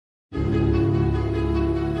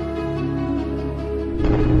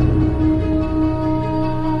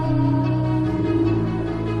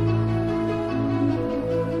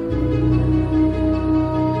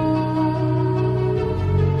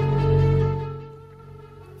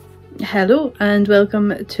Hello and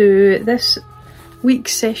welcome to this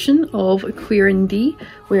week's session of Queer in D,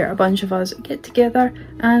 where a bunch of us get together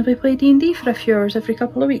and we play D&D for a few hours every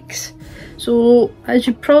couple of weeks. So as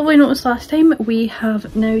you probably noticed last time, we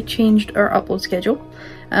have now changed our upload schedule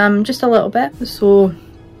just a little bit. So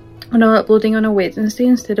we're now uploading on a Wednesday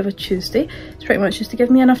instead of a Tuesday. It's pretty much just to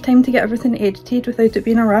give me enough time to get everything edited without it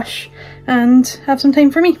being a rush and have some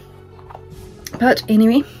time for me. But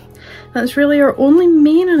anyway, that's really our only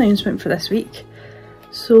main announcement for this week.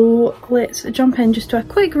 So let's jump in just to a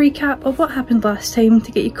quick recap of what happened last time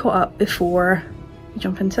to get you caught up before we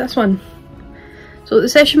jump into this one. So the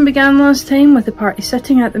session began last time with the party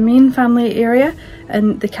sitting at the main family area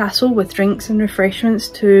in the castle with drinks and refreshments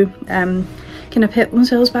to kind of pep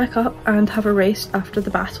themselves back up and have a rest after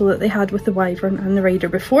the battle that they had with the wyvern and the rider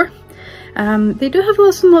before. They do have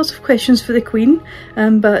lots and lots of questions for the Queen,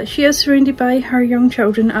 but she is surrounded by her young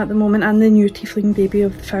children at the moment, and the new tiefling baby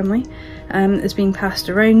of the family is being passed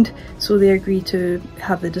around, so they agree to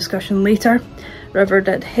have the discussion later. River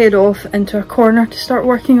did head off into a corner to start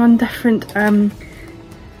working on different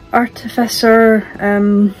artificer,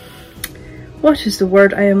 what is the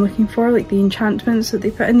word I am looking for, like the enchantments that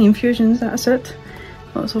they put in the infusions, that's it,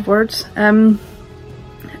 lots of words, and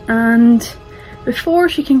before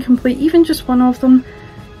she can complete even just one of them,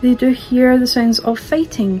 they do hear the sounds of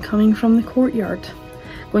fighting coming from the courtyard.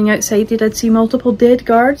 Going outside, they did see multiple dead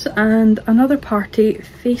guards and another party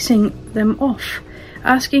facing them off.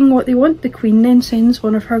 Asking what they want, the Queen then sends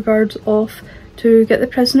one of her guards off to get the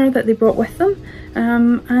prisoner that they brought with them,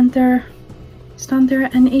 and they stand there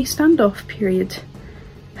in a standoff period.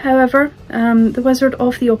 However, the wizard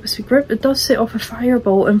of the opposite group does set off a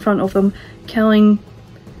fireball in front of them, killing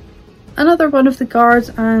another one of the guards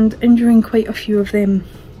and injuring quite a few of them.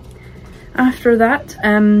 After that,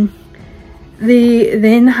 they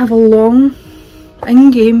then have a long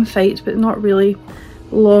in-game fight, but not really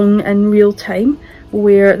long in real time,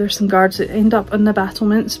 where there's some guards that end up on the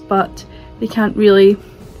battlements, but they can't really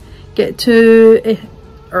get to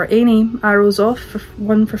or any arrows off,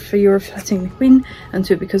 one for fear of hitting the Queen, and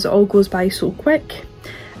two because it all goes by so quick.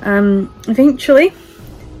 Eventually,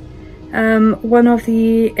 one of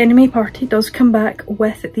the enemy party does come back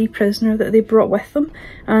with the prisoner that they brought with them,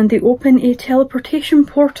 and they open a teleportation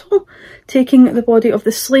portal, taking the body of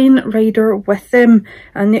the slain rider with them,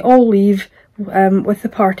 and they all leave with the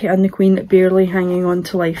party and the Queen barely hanging on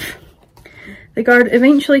to life. The guard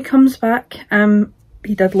eventually comes back.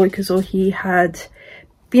 He did look as though he had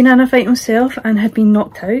been in a fight himself and had been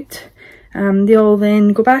knocked out. They all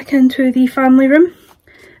then go back into the family room,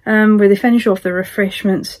 where they finish off their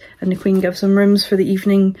refreshments, and the Queen gives them rooms for the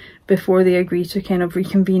evening before they agree to kind of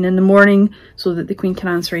reconvene in the morning so that the Queen can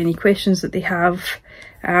answer any questions that they have.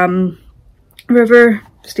 River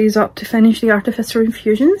stays up to finish the artificer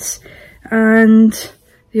infusions, and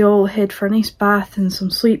they all head for a nice bath and some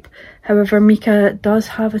sleep. However, Mika does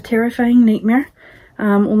have a terrifying nightmare,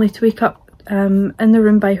 only to wake up in the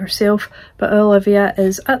room by herself, but Olivia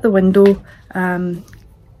is at the window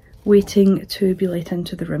waiting to be let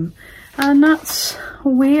into the room. And that's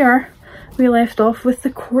where we left off with the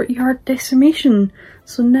courtyard decimation.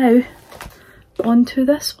 So now, on to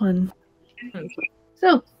this one.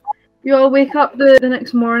 So, you all wake up the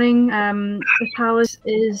next morning. The palace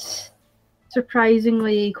is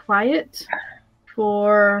surprisingly quiet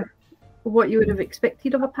for what you would have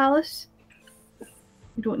expected of a palace.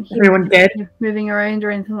 You don't hear everyone dead moving around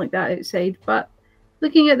or anything like that outside, but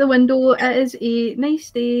looking at the window, it is a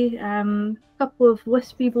nice day. Couple of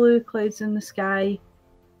wispy blue clouds in the sky,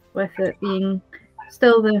 with it being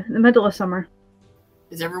still the middle of summer.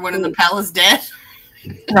 Is everyone in the palace dead?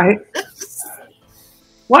 Right.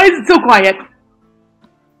 Why is it so quiet?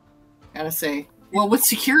 Gotta say, well, with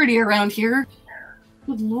security around here,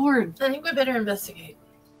 good lord. I think we better investigate.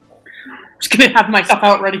 I'm just gonna have my stuff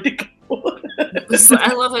out ready to go.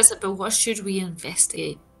 I love it, but what should we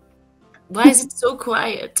investigate? Why is it so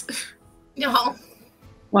quiet? No.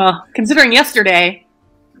 Well, considering yesterday,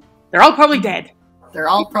 they're all probably dead. They're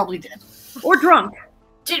all probably dead. Or drunk.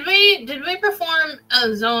 Did we perform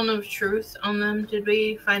a zone of truth on them? Did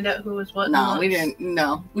we find out who was what? No, we didn't.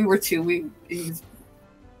 No, we were two.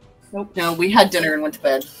 Nope. No, we had dinner and went to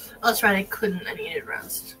bed. Oh, that's right. I couldn't. I needed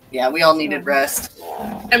rest. Yeah, we all needed rest.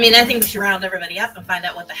 I mean, I think we should round everybody up and find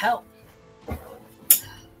out what the hell.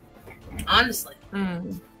 Honestly.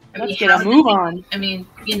 Let's get a move on. I mean,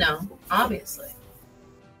 you know, obviously.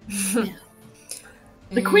 Yeah.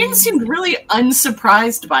 The queen seemed really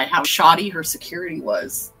unsurprised by how shoddy her security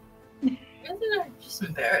was. Isn't it just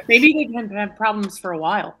embarrassed? Maybe they've had problems for a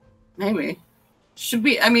while. Maybe. Should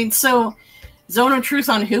we, I mean, so, zone of truth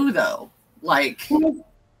on who, though? Like, do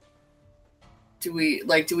we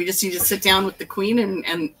just need to sit down with the queen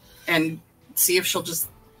and see if she'll just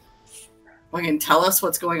fucking tell us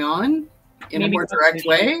what's going on in a more direct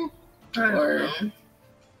way? I don't Or know.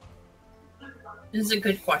 This is a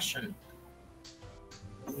good question.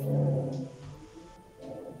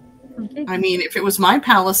 Okay. I mean, if it was my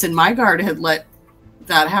palace and my guard had let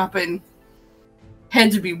that happen,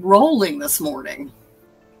 heads would be rolling this morning.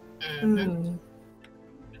 Mhm.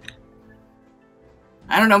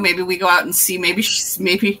 I don't know. Maybe we go out and see. Maybe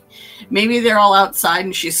they're all outside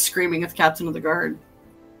and she's screaming at the captain of the guard.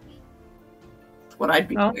 That's what I'd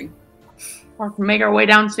be doing. Or make our way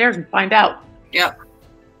downstairs and find out. Yep.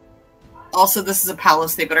 Also, this is a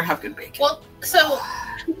palace. They better have good bacon. Well, so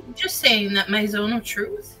just saying that my zone of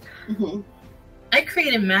truth, Mm-hmm. I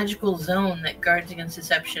create a magical zone that guards against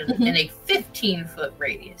deception Mhm. in a 15-foot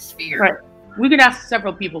radius sphere. Right. We could ask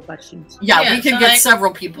several people questions. Yeah, Yeah, we can so get like-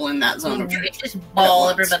 several people in that zone. You could just ball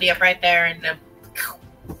once. everybody up right there and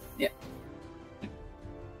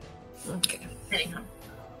Okay. anyhow.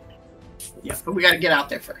 Yeah, but we got to get out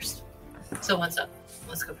there first. So what's up?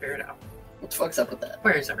 Let's go figure it out. What the fuck's up with that?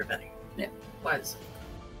 Where is everybody? Yeah. Was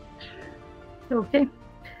Okay.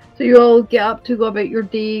 So you all get up to go about your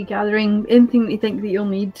day, gathering anything that you think that you'll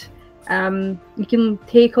need. You can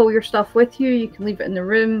take all your stuff with you. You can leave it in the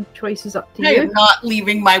room. Choice is up to I you. am not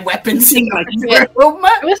leaving my weapons in my Yeah. room.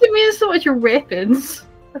 I wasn't meaning so much your weapons.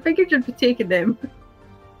 I figured you'd be taking them.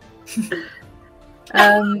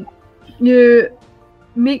 You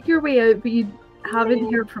make your way out, but you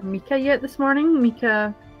haven't heard from Mika yet this morning.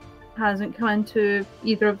 Mika hasn't come into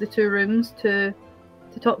either of the two rooms to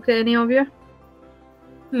talk to any of you.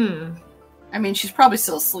 I mean, she's probably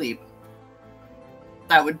still asleep.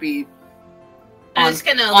 That would be. I'm just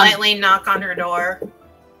gonna on- lightly knock on her door.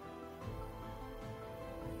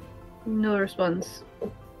 No response.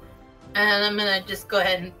 And I'm gonna just go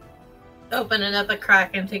ahead and open it up a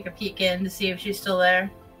crack and take a peek in to see if she's still there.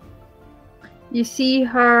 You see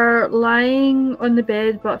her lying on the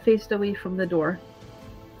bed, but faced away from the door.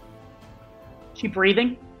 She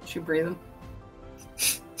breathing? She breathing.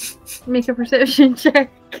 Make a perception check.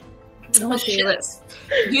 Okay, let's.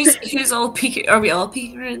 Who's all peeking? Are we all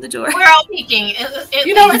peeking around the door? We're all peeking.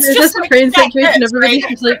 You know, it's Is just this a like train cat situation? heads, Everybody's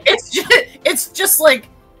right? just like, It's just like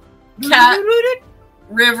cat,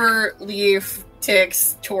 river, leaf,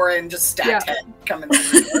 ticks, Torin, just stacked head coming.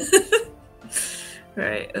 through the door.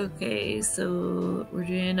 Right. Okay. So we're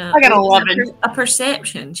doing a. I got an 11. A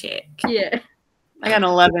perception check. yeah. I got an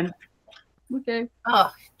 11. Okay.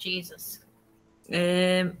 Oh, Jesus.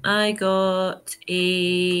 I got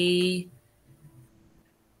a.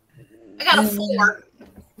 I got a 4.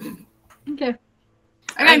 Okay.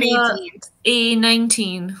 I got an got 18. a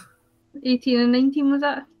 19. 18 and 19 was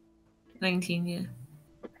that? 19, yeah.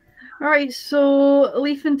 Alright, so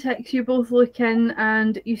Leaf and Tix, you both look in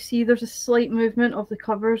and you see there's a slight movement of the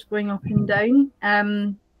covers going up and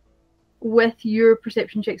down. With your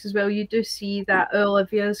perception checks as well, you do see that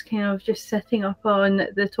Olivia's kind of just sitting up on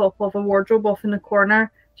the top of a wardrobe off in the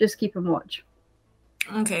corner, just keeping watch.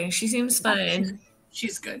 Okay, she seems fine.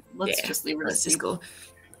 She's good. Let's Yeah, just leave her to Let's just sleep. go.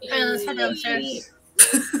 Let's head downstairs.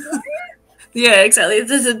 Yeah, exactly.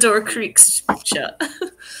 The door creaks shut.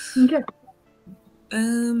 Okay.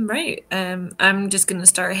 Right. I'm just gonna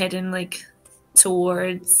start heading like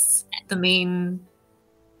towards the main,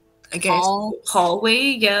 I guess, hallway.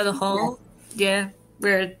 Yeah, the hall. Yeah,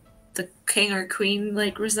 where the king or queen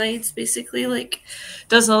like resides, basically, like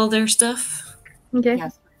does all their stuff. Okay.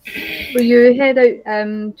 Yes. So you head out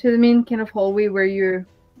to the main kind of hallway where your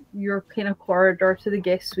kind of corridor to the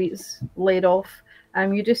guest suites laid off.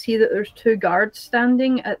 You just see that there's two guards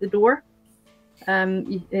standing at the door, at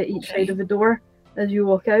each side of the door as you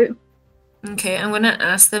walk out. Okay, I'm gonna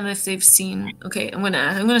ask them if they've seen. Okay, I'm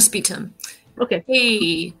gonna speak to them. Okay.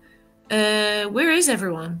 Hey, where is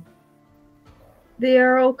everyone? They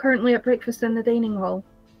are all currently at breakfast in the dining hall.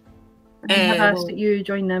 I have asked well- that you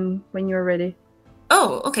join them when you're ready.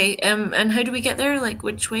 Oh, okay. And how do we get there? Like,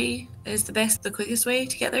 which way is the quickest way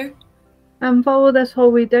to get there? Follow this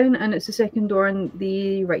hallway down, and it's the second door on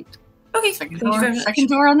the right. Okay, Second thank you very door, much. second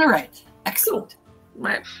door on the right. Excellent.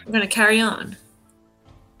 Right, we're gonna carry on.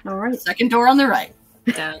 All right. Second door on the right.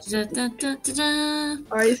 Da, da, da, da, da, da.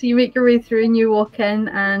 All right. So you make your way through, and you walk in,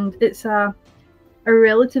 and it's a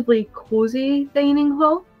relatively cozy dining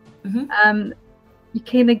hall. Mhm. You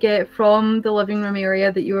kind of get from the living room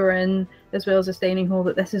area that you were in as well as this dining hall,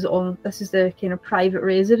 that this is the kind of private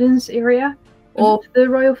residence area of the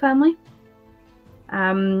royal family.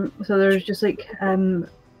 So there's just like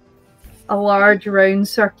a large round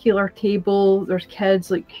circular table. There's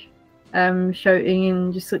kids like shouting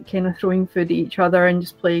and just like kind of throwing food at each other and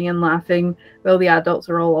just playing and laughing, while the adults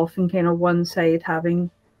are all off in kind of one side having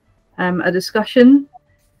a discussion.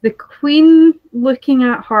 The Queen, looking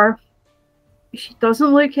at her, she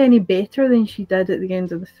doesn't look any better than she did at the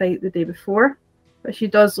end of the fight the day before, but she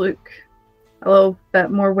does look a little bit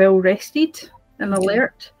more well rested and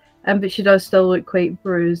alert, but she does still look quite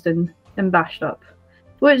bruised and bashed up,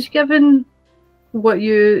 which, given what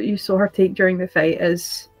you saw her take during the fight,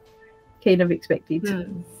 is kind of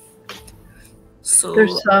expected. So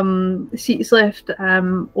there's some seats left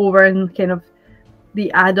over in kind of the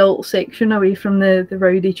adult section, away from the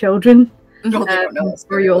rowdy children. No, they don't know.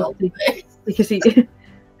 Where you all take a seat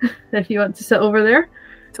if you want to sit over there.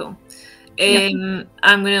 Cool. I'm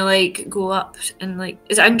gonna like go up and like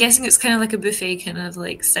I'm guessing it's kind of like a buffet kind of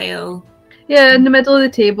like style. Yeah, in the middle of the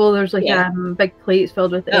table there's like big plates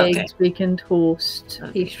filled with eggs, okay. bacon, toast,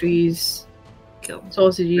 pastries, cool.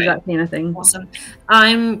 sausages, Right. that kind of thing. Awesome.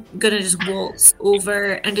 I'm gonna just waltz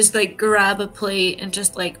over and just like grab a plate and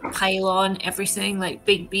just like pile on everything, like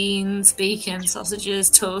baked beans, bacon, sausages,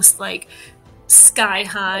 toast, like sky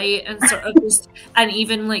high, and sort of just and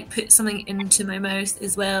even like put something into my mouth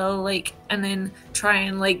as well, like, and then try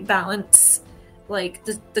and like balance like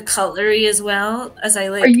the cutlery as well as I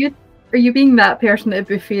like. Are you being that person at a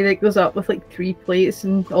buffet that goes up with like 3 plates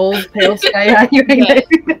and all pale sky high right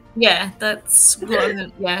now? Yeah, that's what I'm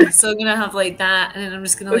gonna, yeah. So I'm gonna have like that, and then I'm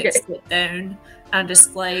just gonna like sit down and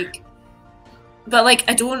just like, but like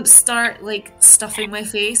I don't start like stuffing my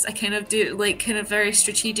face. I kind of do like kind of very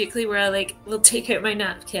strategically, where I like will take out my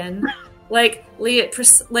napkin, like lay it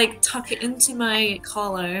like tuck it into my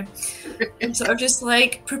collar, and sort of just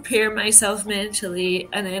like prepare myself mentally,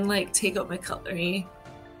 and then like take out my cutlery,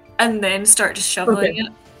 and then start just shoveling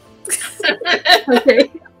it.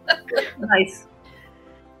 Okay. Nice.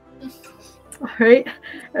 Alright.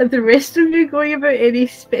 Are the rest of you going about any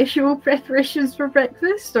special preparations for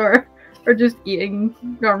breakfast, or just eating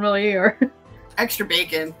normally, or Extra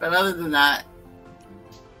bacon, but other than that,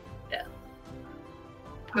 Yeah.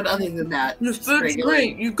 But other than that, The just food's regular.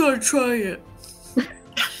 great. You gotta try it.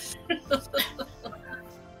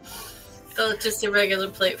 So it's just a regular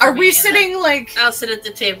plate for Are me, we and sitting like? I'll sit at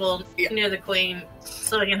the table Yeah. near the Queen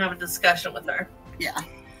so I can have a discussion with her. Yeah.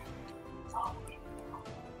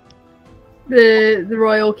 the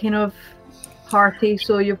royal kind of party?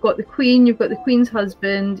 So you've got the Queen, you've got the Queen's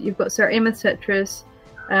husband, you've got Sir Aemon Citrus,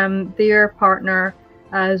 their partner,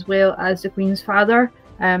 as well as the Queen's father.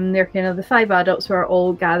 They're kind of the 5 adults who are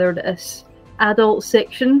all gathered at this adult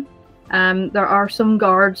section. There are some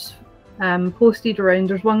guards posted around.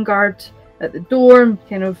 There's 1 guard at the door and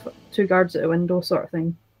kind of 2 guards at a window, sort of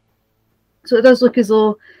thing. So it does look as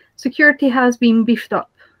though security has been beefed up,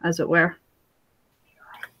 as it were.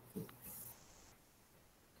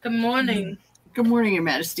 Good morning. Good morning, Your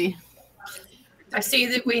Majesty. I see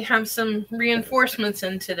that we have some reinforcements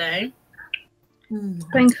in today.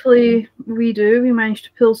 Thankfully, we do. We managed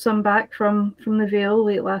to pull some back from the Vale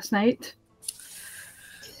late last night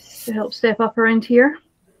to help step up around here.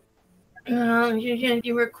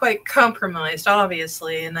 You were quite compromised,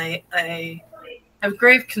 obviously, and I have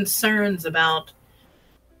grave concerns about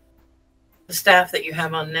the staff that you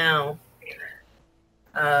have on now.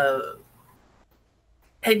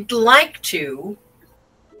 I'd like to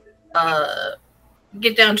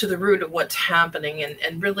get down to the root of what's happening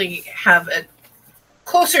and really have a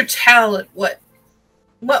closer tell at what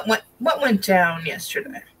went down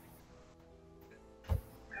yesterday.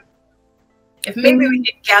 If maybe we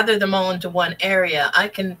could gather them all into one area, I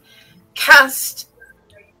can cast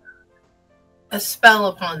a spell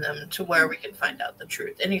upon them to where we can find out the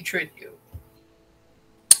truth. Any truth you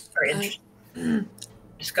are interested in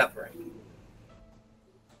discovering.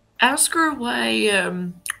 Ask her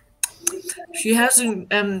why she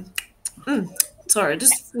hasn't sorry,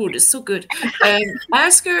 this food is so good.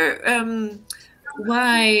 Ask her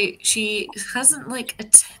why she hasn't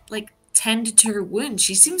tended to her wound.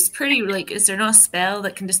 She seems pretty, like, is there not a spell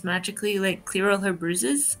that can just magically like clear all her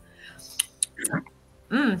bruises? I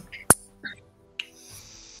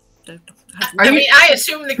mean, I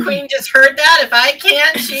assume the Queen just heard that. If I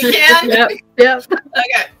can't, she can. Yep.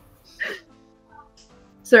 Okay.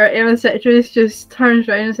 Sir Aemon Citrus just turns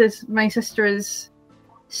around and says, "My sister is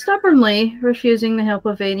stubbornly refusing the help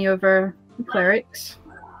of any of our clerics.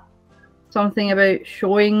 Something about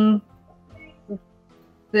showing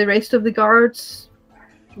the rest of the guards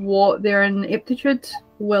what their ineptitude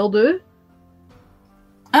will do,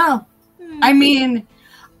 Oh, I mean,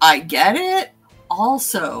 I get it.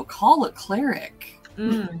 Also, call a cleric.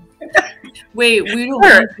 Wait, we don't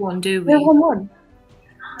have one, do we? One.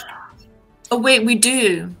 Oh, wait, we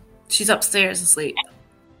do. She's upstairs asleep.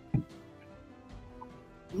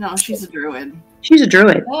 No, she's a druid. She's a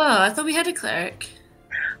druid. Oh, I thought we had a cleric.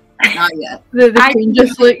 Not yet. The queen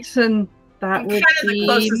just looks, and that would Kind of the be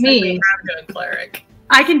closest thing we me. have to a cleric.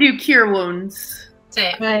 I can do cure wounds.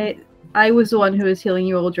 Same. I was the one who was healing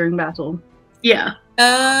you all during battle. Yeah.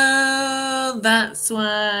 Oh, that's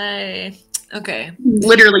why. Okay.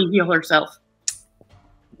 Literally heal herself.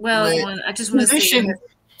 Well, Wait. I just want to say. Physician.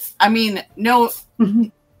 I mean, no.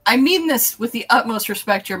 I mean this with the utmost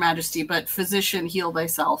respect, Your Majesty, but physician, heal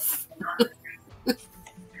thyself.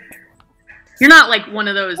 You're not like one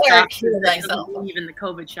of those Cleric, doctors heal that thyself. doesn't believe in the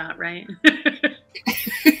COVID shot, right?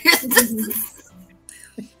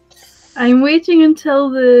 I'm waiting until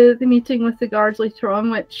the meeting with the guards later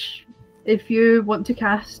on, which, if you want to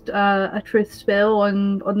cast a truth spell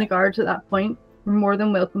on the guards at that point, you're more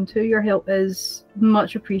than welcome to. Your help is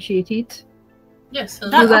much appreciated. Yes. So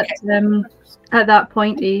that at that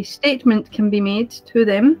point a statement can be made to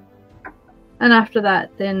them, and after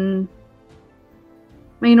that then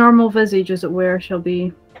my normal visage, as it were, shall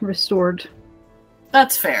be restored.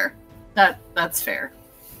 That's fair. That's fair.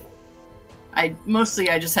 I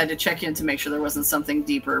just had to check in to make sure there wasn't something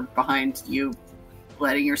deeper behind you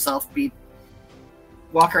letting yourself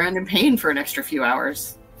walk around in pain for an extra few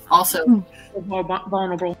hours. Also, More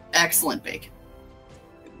vulnerable. excellent bacon.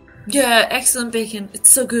 Yeah, excellent bacon.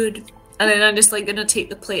 It's so good. And then I'm just like gonna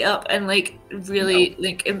take the plate up and like really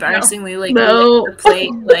like embarrassingly like No. lick the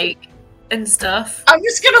plate like and stuff. I'm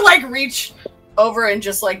just gonna like reach over and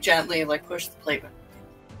just like gently like push the plate back.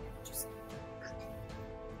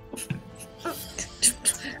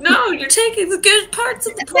 No, you're taking the good parts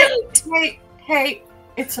of the plate. Hey,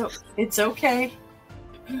 it's okay.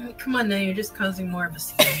 Come on now, you're just causing more of a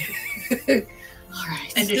scene. All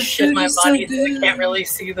right. I just The shit food my is so body so I good. can't really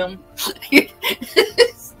see them.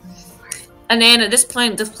 And then at this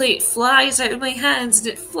point, the plate flies out of my hands and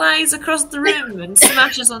it flies across the room and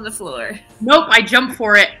smashes on the floor. Nope, I jump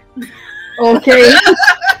for it. Okay.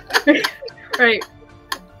 Right.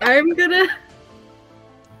 I'm gonna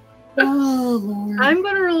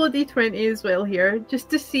roll a d20 as well here, just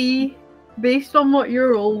to see, based on what you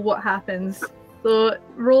roll, what happens. So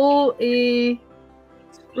roll a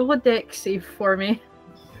dex save for me.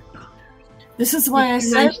 This is why I You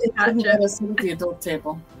said managed to it catch didn't it. let us at the adult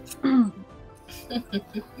table.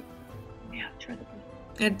 Yeah, try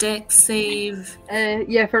the A dex save.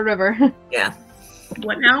 Yeah, for River. Yeah.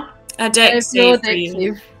 What now? A dex Roll a save for dex you.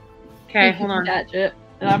 save. Okay, If you hold can on. Catch it.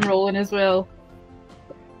 And I'm rolling as well.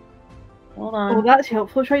 Hold Oh, on. that's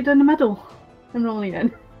helpful. It's right down the middle. I'm rolling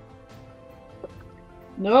in.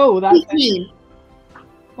 No, that's 18.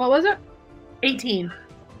 what was it? 18.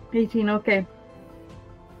 18, okay.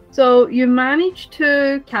 So you managed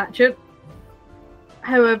to catch it.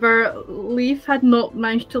 However, Leaf had not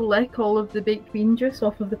managed to lick all of the baked bean juice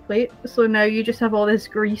off of the plate, so now you just have all this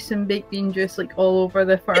grease and baked bean juice like all over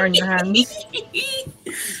the fur in your hands.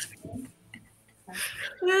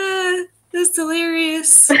 That's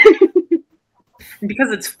hilarious. And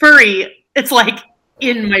because it's furry, it's like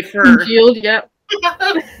in my fur. Congealed, yep.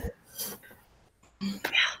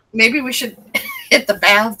 Maybe we should hit the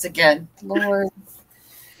baths again. Lord.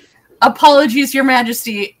 Apologies, Your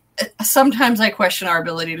Majesty. Sometimes I question our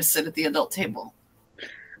ability to sit at the adult table.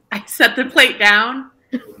 I set the plate down.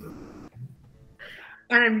 And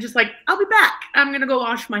I'm just like, I'll be back. I'm gonna go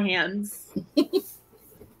wash my hands.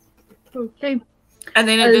 Okay. And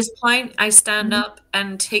then at this point, I stand up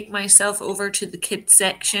and take myself over to the kids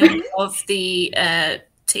section of the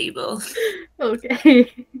table.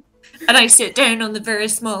 Okay. And I sit down on the very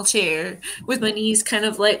small chair with my knees kind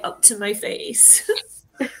of like up to my face.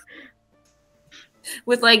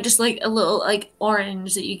 With like just like a little like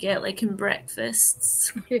orange that you get like in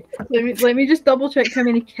breakfasts. Okay. Let me just double check how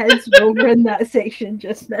many kids were in that section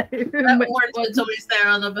just now. That orange that's always there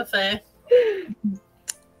on the buffet.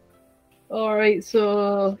 Alright,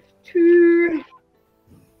 so 2.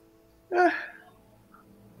 There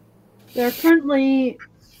are currently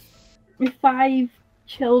 5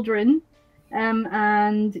 children,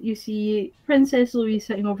 and you see Princess Louise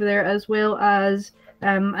sitting over there, as well as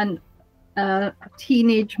a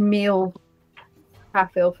teenage male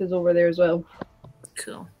half-elf is over there as well.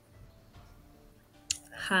 Cool.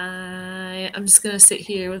 Hi. I'm just gonna sit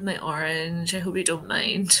here with my orange. I hope you don't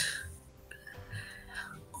mind.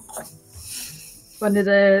 One of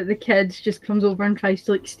the kids just comes over and tries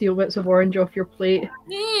to like steal bits of orange off your plate.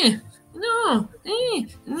 No,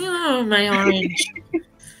 my orange.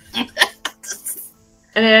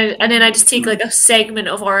 And then I just take like a segment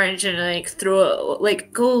of orange and like throw it,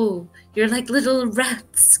 like, go. You're like little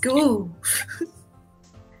rats, go.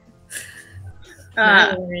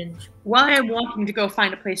 My orange. While I'm walking to go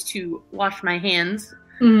find a place to wash my hands,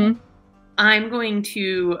 I'm going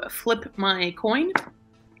to flip my coin.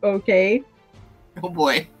 Okay. Oh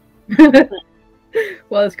boy.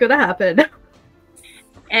 Well, it's gonna happen.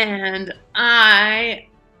 And I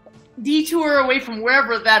detour away from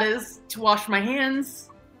wherever that is to wash my hands.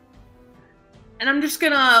 And I'm just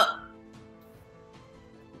gonna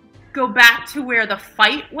go back to where the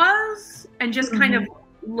fight was and just kind of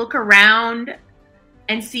look around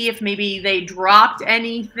and see if maybe they dropped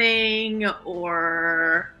anything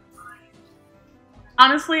or...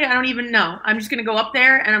 Honestly, I don't even know. I'm just going to go up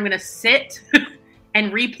there and I'm going to sit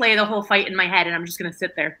and replay the whole fight in my head, and I'm just going to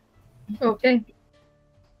sit there. Okay.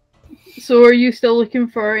 So are you still looking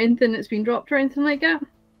for anything that's been dropped or anything like that?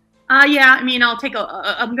 Yeah, I mean, I'm going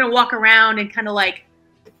to walk around and kind of like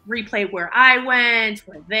replay where I went,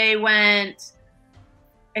 where they went,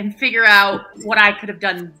 and figure out what I could have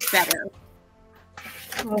done better.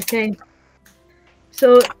 Okay.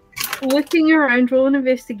 So, looking around, roll an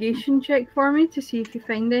investigation check for me to see if you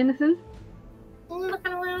find anything.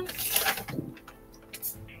 Looking around.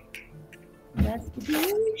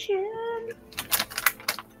 Investigation.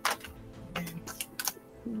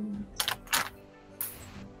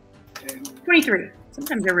 23.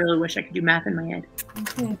 Sometimes I really wish I could do math in my head.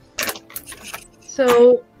 Okay.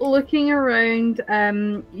 So, looking around,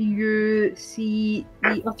 you see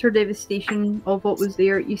the utter devastation of what was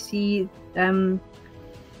there. You see that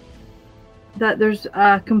there's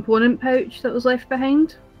a component pouch that was left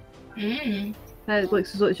behind. It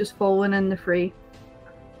looks as though it's just fallen in the fray.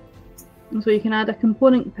 And so you can add a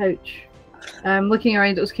component pouch. Looking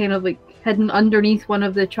around, it was kind of like hidden underneath one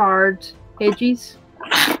of the charred hedges.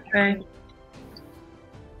 Okay.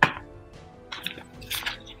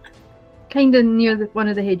 Kind of near one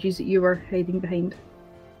of the hedges that you were hiding behind.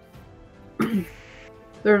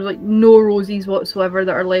 There's like no roses whatsoever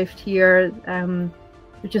that are left here. There's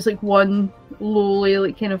just like one lowly,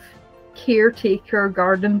 like kind of caretaker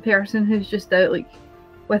garden person who's just out like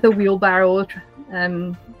with a wheelbarrow,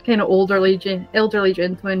 kind of elderly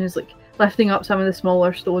gentleman who's like lifting up some of the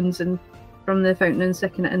smaller stones and from the fountain and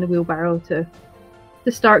sticking it in the wheelbarrow to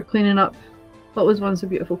start cleaning up what was once a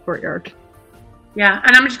beautiful courtyard. Yeah,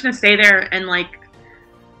 and I'm just going to stay there and, like,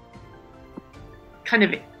 kind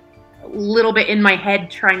of a little bit in my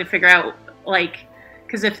head trying to figure out, like,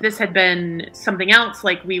 because if this had been something else,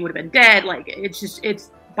 like, we would have been dead. Like,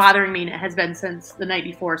 it's bothering me, and it has been since the night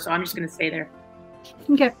before, so I'm just going to stay there.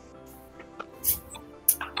 Okay.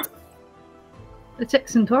 The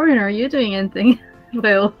Tix and Torian, are you doing anything?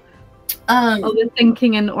 Well, all the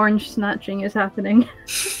thinking and orange snatching is happening.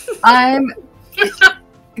 I'm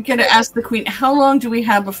gonna ask the queen, how long do we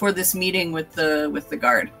have before this meeting with the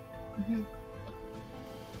guard?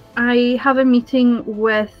 I have a meeting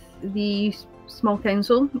with the small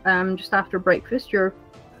council just after breakfast. Your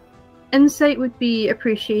insight would be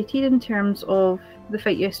appreciated in terms of the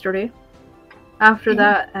fight yesterday. After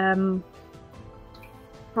that,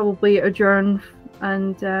 probably adjourn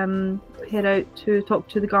and head out to talk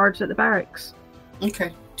to the guards at the barracks.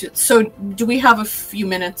 Okay. So do we have a few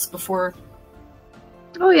minutes before...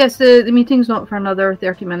 Oh yes, the meeting's not for another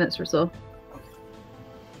 30 minutes or so.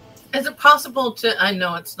 Is it possible to... I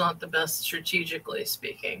know it's not the best strategically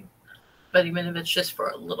speaking, but even if it's just for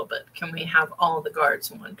a little bit, can we have all the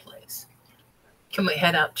guards in one place? Can we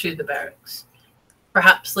head out to the barracks?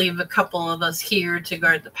 Perhaps leave a couple of us here to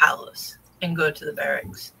guard the palace and go to the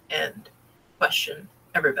barracks and question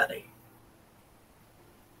everybody.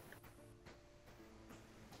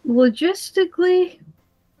 Logistically...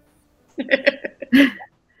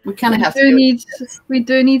 we kind of have to. We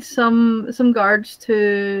do need some guards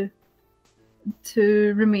to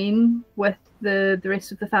remain with the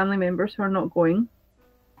rest of the family members who are not going.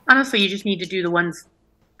 Honestly, you just need to do the ones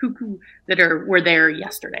that were there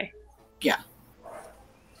yesterday. Yeah.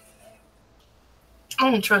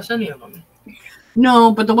 I don't trust any of them.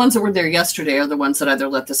 No, but the ones that were there yesterday are the ones that either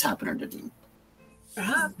let this happen or didn't.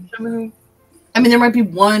 Perhaps. I mean, there might be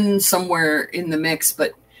one somewhere in the mix,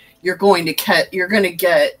 but you're going to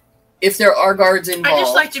get, if there are guards involved. I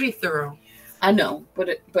just like to be thorough. I know,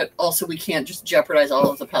 but also we can't just jeopardize all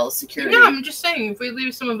of the palace security. No, I'm just saying, if we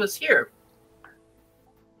leave some of us here.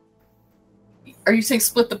 Are you saying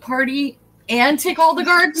split the party and take all the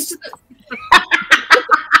guards to the...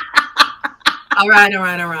 All right.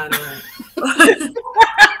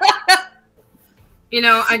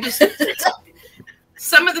 I just...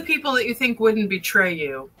 Some of the people that you think wouldn't betray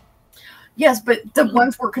you. Yes, but the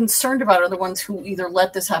ones we're concerned about are the ones who either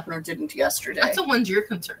let this happen or didn't yesterday. That's the ones you're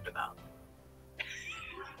concerned about.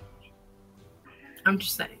 I'm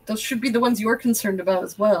just saying. Those should be the ones you're concerned about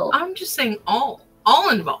as well. I'm just saying all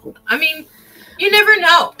involved. I mean, you never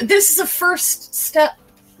know. This is a first step.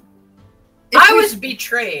 I was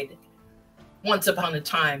betrayed once upon a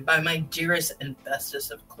time by my dearest and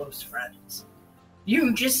bestest of close friends.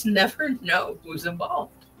 You just never know who's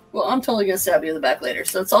involved. Well, I'm totally going to stab you in the back later,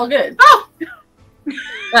 so it's all good. Oh!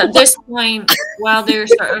 At this point, while they're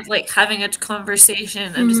sort of like having a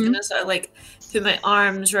conversation, I'm just gonna sort of like put my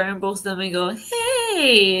arms around both of them and go,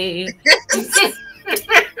 "Hey,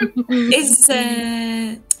 is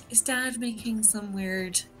Dad making some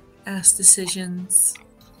weird ass decisions?"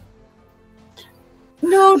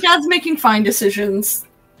 No, Dad's making fine decisions.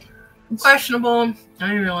 Questionable.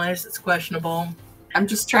 I realize it's questionable. I'm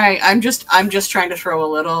just trying to throw a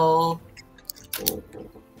little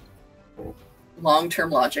long-term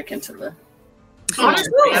logic into the...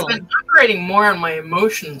 Honestly, I've been operating more on my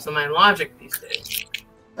emotions than my logic these days.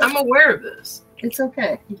 I'm aware of this. It's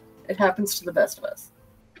okay. It happens to the best of us.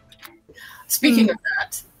 Speaking of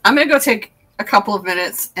that, I'm going to go take a couple of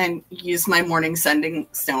minutes and use my morning sending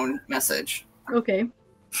stone message. Okay.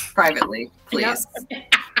 Privately, please.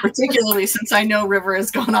 Particularly since I know River has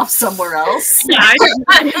gone off somewhere else. Yeah, I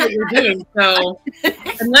don't know what you're doing. So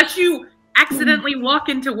unless you accidentally walk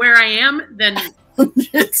into where I am, then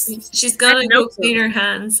She's gonna go clean her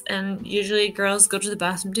hands, and usually girls go to the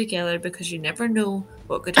bathroom together because you never know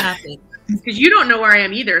what could happen. Because you don't know where I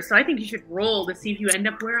am either, so I think you should roll to see if you end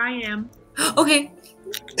up where I am. Okay.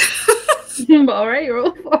 Alright,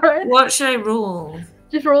 roll for it. What should I roll?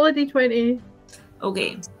 Just roll a d20.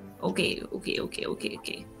 Okay.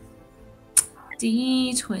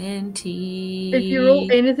 D20. If you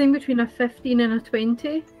roll anything between a 15 and a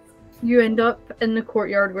 20, you end up in the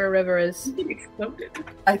courtyard where River is.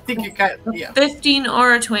 I think it got... Yeah. 15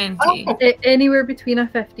 or a 20. Oh. Anywhere between a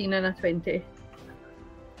 15 and a 20.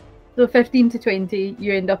 So 15 to 20,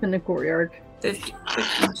 you end up in the courtyard. 15.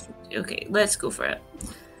 Okay, let's go for it.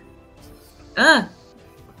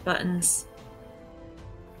 Buttons.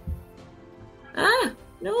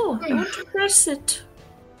 No, I want to press it.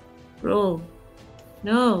 Roll.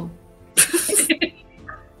 No.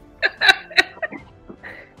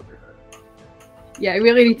 Yeah, I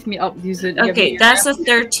really need to meet up with you soon. Okay, that's a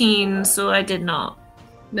 13, so I did not.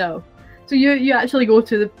 No. So you actually go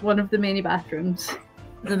to one of the many bathrooms.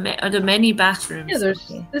 The many bathrooms. Yeah,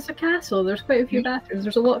 there's a castle. There's quite a few bathrooms.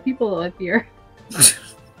 There's a lot of people that live here.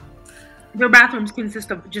 Their bathrooms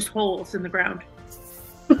consist of just holes in the ground.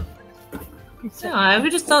 No, I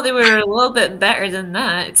would have thought they were a little bit better than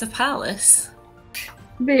that. It's a palace.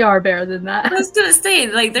 They are better than that. I was gonna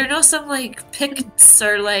say, like, they're not some, like, Picts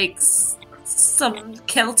or, like, some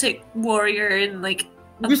Celtic warrior in, like...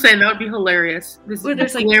 I'm just saying, that would be hilarious. This Where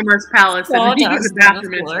there's, is like, Glamorous Palace, and the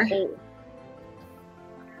bathroom is a hole.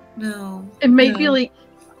 No. It might be, like,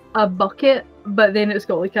 a bucket, but then it's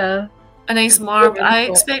got, like, a nice marble. I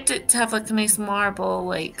expect it to have, like, a nice marble,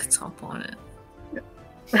 like, top on it.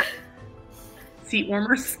 Seat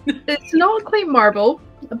warmers. It's not quite marble,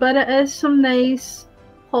 but it is some nice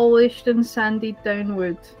polished and sanded down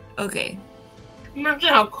wood. Okay. Imagine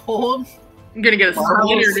how cold. I'm gonna get a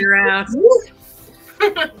splinter in your ass.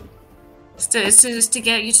 It's just to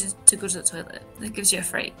get you to go to the toilet. That gives you a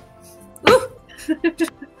fright.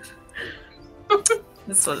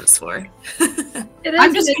 That's what it's for.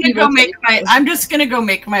 I'm just gonna go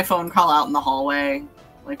make my phone call out in the hallway,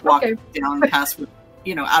 like walk down past,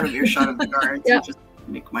 out of earshot of the guards, and just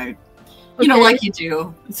make my, like you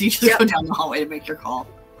do. So you just go down the hallway to make your call.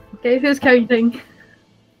 Okay, who's counting?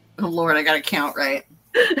 Oh Lord, I gotta count right.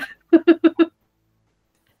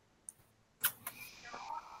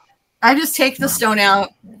 I just take the stone out,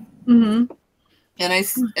 and I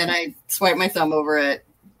swipe my thumb over it,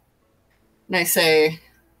 and I say,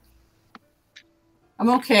 "I'm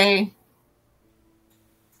okay.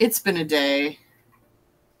 It's been a day.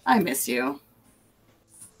 I miss you."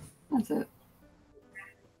 That's it.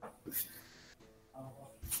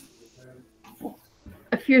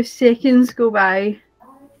 A few seconds go by,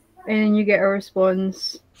 and you get a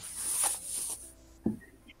response.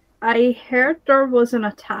 I heard there was an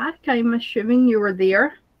attack. I'm assuming you were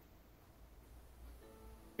there.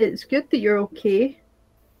 It's good that you're okay.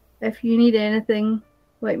 If you need anything,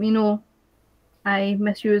 let me know. I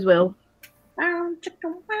miss you as well.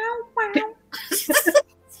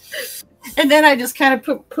 And then I just kind of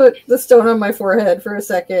put the stone on my forehead for a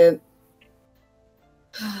second.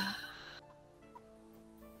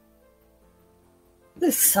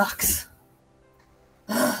 This sucks.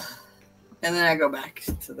 And then I go back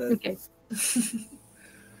to the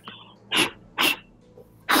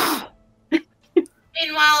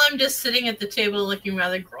Meanwhile, I'm just sitting at the table looking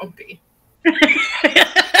rather grumpy.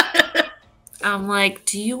 I'm like,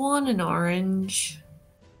 do you want an orange?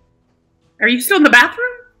 Are you still in the bathroom?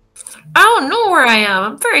 I don't know where I am.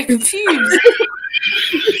 I'm very confused.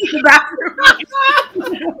 The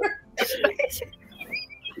bathroom.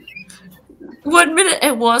 1 minute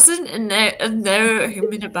it wasn't, and now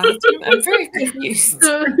I'm in a bathroom. I'm very confused.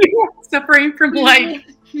 So Suffering from like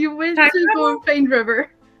you went to go and find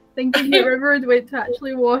River, thinking that River had went to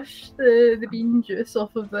actually wash the bean juice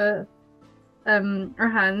off of the her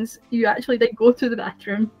hands. You actually did go to the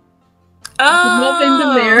bathroom. not find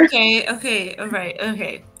them there. Okay, alright,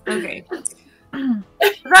 okay. That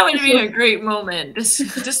would have been a great moment.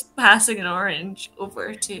 Just passing an orange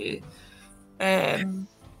over to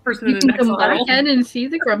person You in the can next come back level. in and see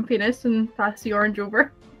the grumpiness and pass the orange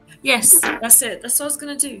over. Yes, that's it. That's what I was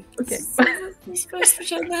gonna do. Okay. That's supposed to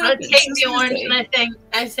pretend that I happens. take That's the what I orange say. and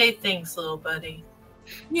I say thanks, little buddy.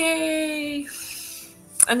 Yay!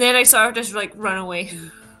 And then I sort of just like run away.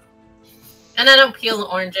 And I don't peel the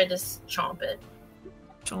orange, I just chomp it.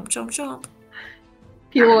 Chomp, chomp, chomp.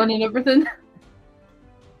 Peel on and everything.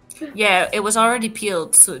 Yeah, it was already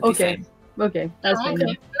peeled, so it'd be Okay. fine. Okay, that's fine.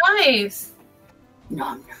 Okay, nice.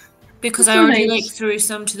 Nom. Because That's I already nice. like threw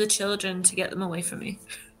some to the children to get them away from me.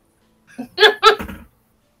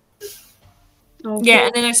 Okay. Yeah,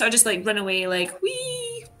 and then I sort of just like run away like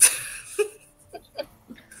wee.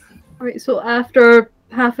 Right, so after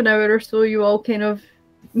half an hour or so, you all kind of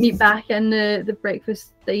meet back in the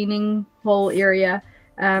breakfast dining hall area.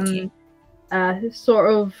 Sort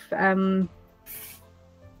of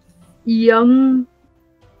young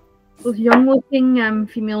looking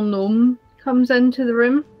female gnome comes into the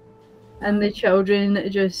room, and the children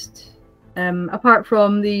just, apart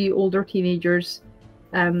from the older teenagers,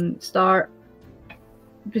 start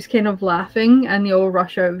just kind of laughing, and they all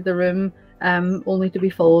rush out of the room, only to be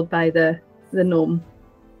followed by the gnome.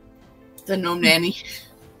 The gnome nanny.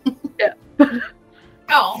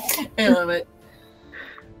 Oh, I love it.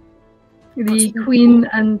 The queen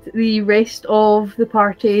and the rest of the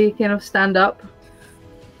party kind of stand up.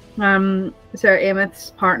 Sir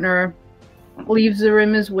Emeth's partner leaves the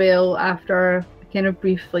room as well after a kind of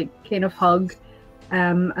brief, kind of hug,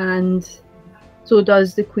 and so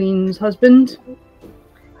does the queen's husband.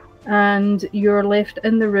 And you're left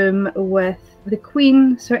in the room with the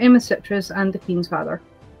queen, Sir Emeth Citrus, and the queen's father.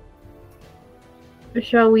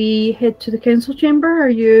 Shall we head to the council chamber? Are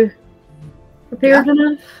you prepared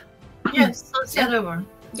enough? yes, let's head over.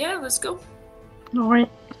 Yeah, let's go. All right.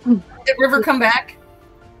 Did River come back?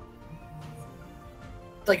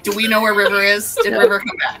 Like, do we know where River is? Did River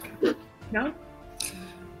come back? No?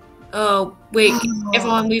 Oh wait,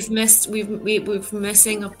 everyone, we're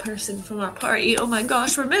missing a person from our party. Oh my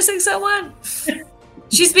gosh, we're missing someone.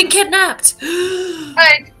 She's been kidnapped.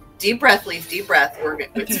 Right. Deep breath, Leaf. Deep breath. We're good.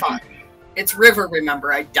 It's fine. It's River.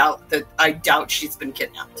 Remember, I doubt she's been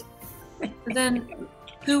kidnapped. Then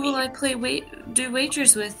who will I do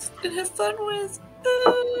wagers with and have fun with?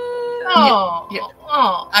 Oh, Yeah.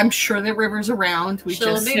 oh. I'm sure that River's around.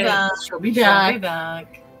 She'll be back. She'll be She'll back. be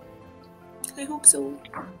back. I hope so.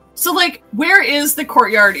 So, like, where is the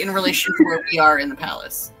courtyard in relation to where we are in the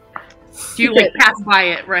palace? Do you like pass by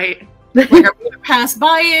it, right? Like, are we gonna pass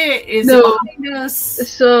by it? Is No. it behind us?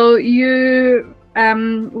 So you,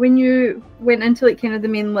 when you went into like kind of the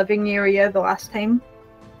main living area the last time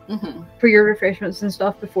Mm-hmm. for your refreshments and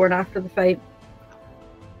stuff before and after the fight,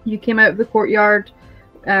 you came out of the courtyard,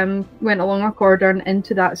 went along a corridor and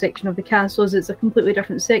into that section of the castle. It's a completely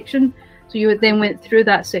different section. So you then went through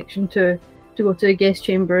that section to go to the guest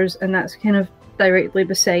chambers, and that's kind of directly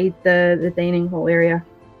beside the dining hall area.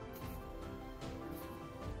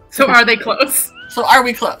 So are they close? So, are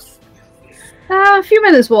we close? A few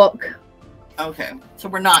minutes walk. Okay, so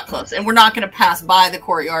we're not close, and we're not going to pass by the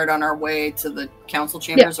courtyard on our way to the council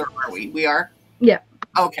chambers, or are we? We are. Yeah.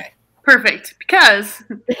 Okay. Perfect. Because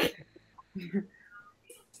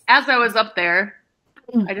as I was up there,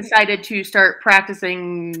 I decided to start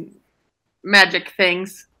practicing magic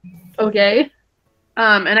things. Okay.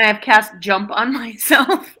 And I have cast jump on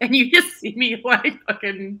myself, and you just see me like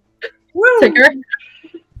fucking woo, Tigger.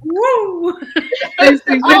 woo. This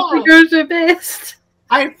is Oh. Tigger's the best.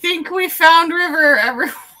 I think we found River,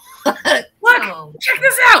 everyone. Look, Oh, check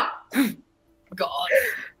this out. God.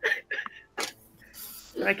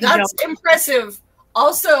 I can That's jump. impressive.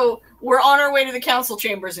 Also, we're on our way to the council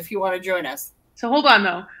chambers if you want to join us. So hold on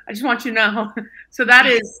though. I just want you to know. So that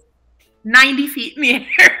is 90 feet in the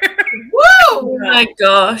air. Oh my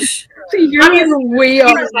gosh. So you're way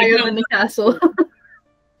up higher than the castle.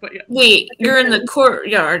 But yeah. Wait, you're in the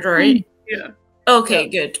courtyard, right? Yeah. Okay,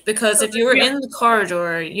 good. Because if you were in the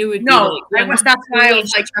corridor, you would No, be like, that's why I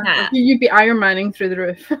was like, You'd be Iron Manning through the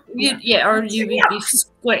roof. or you would be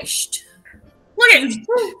squished. look at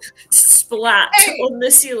Splat on the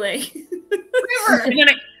ceiling. River. And then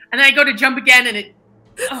I go to jump again, and it.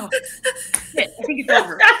 Oh, shit, I think it's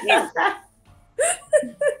over.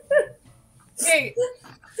 Hey,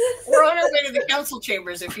 we're on our way to the council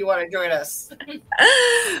chambers if you want to join us.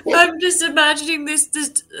 I'm just imagining this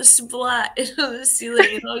just splat on the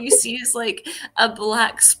ceiling, and all you see is like a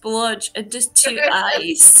black splodge and just two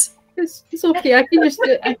eyes. It's okay. I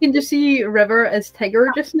can just see River as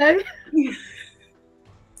Tigger just now.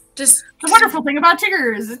 Just The wonderful thing about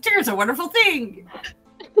Tigger is that Tigger's a wonderful thing.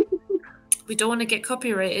 we don't want to get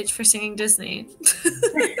copyrighted for singing Disney.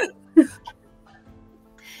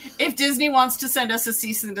 If Disney wants to send us a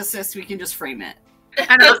cease and desist, we can just frame it.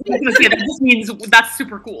 I don't know. That just means that's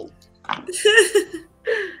super cool.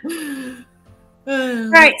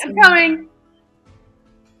 Right, I'm coming.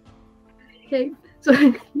 Okay, so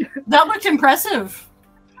That looked impressive.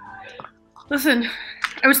 Listen,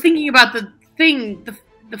 I was thinking about the thing,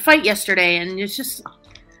 the fight yesterday, and it's just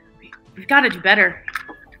we've got to do better.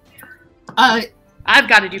 I've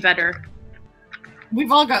got to do better.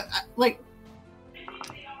 We've all got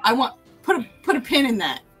I want put a pin in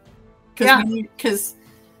that because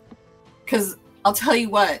I'll tell you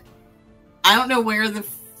what, I don't know where the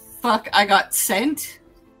fuck I got sent.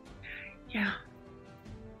 Yeah.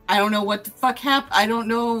 I don't know what the fuck happened. I don't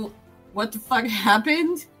know what the fuck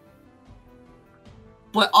happened.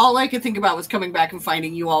 But all I could think about was coming back and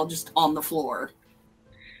finding you all just on the floor.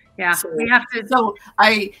 Yeah, So, we have to. So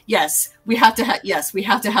we have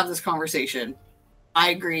to have this conversation. I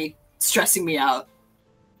agree. It's stressing me out.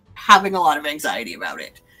 Having a lot of anxiety about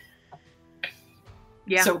it.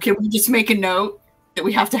 Yeah. So can we just make a note that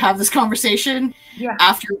we have to have this conversation? Yeah.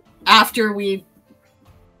 After we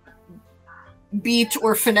beat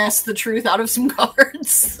or finesse the truth out of some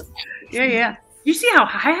cards. Yeah. You see how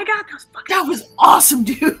high I got? That was awesome,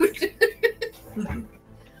 dude.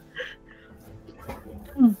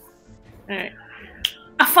 All right.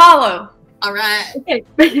 I follow. All right.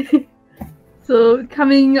 okay. So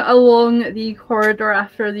coming along the corridor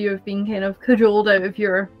after you have been kind of cajoled out of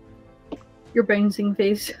your bouncing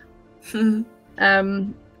phase, you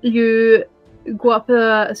go up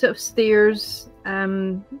a set of stairs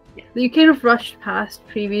that you kind of rushed past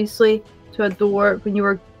previously to a door when you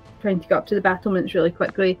were trying to get up to the battlements really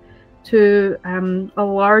quickly, to a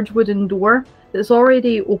large wooden door that's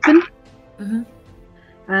already open. Mm-hmm.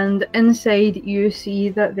 And inside you see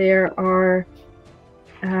that there are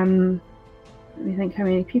let me think how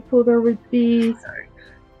many people there would be.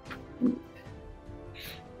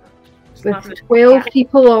 With 12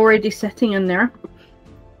 people already sitting in there.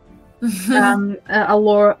 At a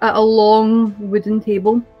long wooden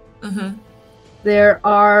table. Mm-hmm. There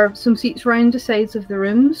are some seats around the sides of the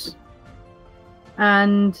rooms,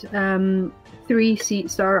 and 3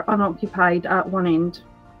 seats are unoccupied at one end.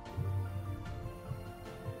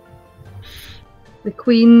 The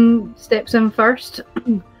Queen steps in first,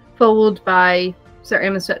 followed by Sir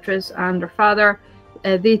Emma Citrus and her father.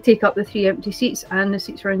 They take up the 3 empty seats, and the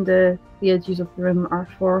seats around the edges of the room are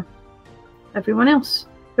for everyone else.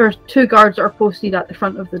 There are 2 guards that are posted at the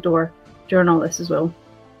front of the door during all this as well.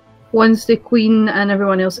 Once the Queen and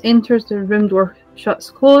everyone else enters, the room door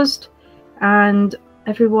shuts closed, and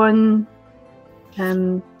everyone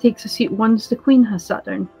takes a seat once the Queen has sat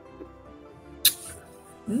down.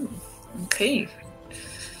 Okay.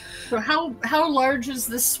 So how large is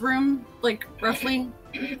this room, like, roughly?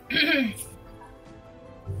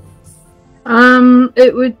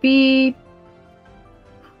 It would be,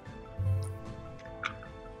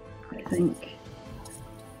 I think,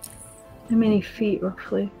 how many feet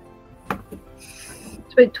roughly?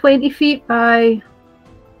 It's about 20 feet by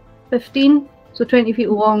 15, so 20 feet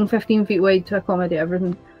long, 15 feet wide to accommodate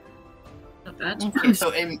everything. Not bad. Okay,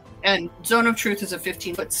 so and Zone of Truth is a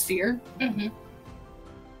 15-foot sphere. Mm-hmm.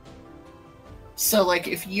 So, like,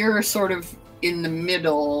 if you're sort of in the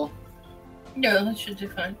middle, No, that should do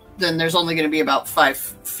fine. then there's only going to be about 5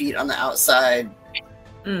 feet on the outside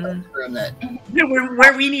Mm. of the room that.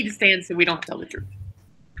 Where we need to stand so we don't tell the truth.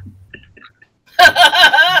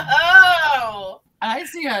 Oh! I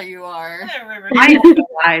see how you are. I have no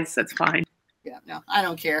lies. That's fine. Yeah, no, I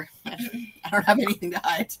don't care. I don't have anything to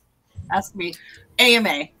hide. Ask me.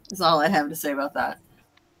 AMA is all I have to say about that.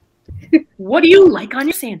 What do you like on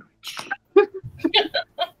your sandwich?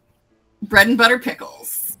 Bread and butter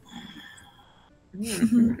pickles.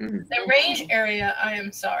 Mm-hmm. The range area, I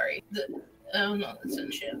am sorry. Oh no, that's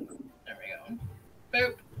in ship. There we go.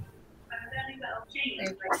 Boop.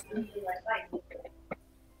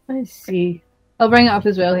 Let's see. I'll bring it up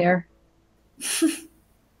as well here.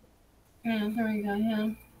 Yeah, there we go.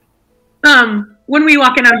 Yeah. When we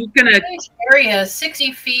walk in, I'm just gonna. This area is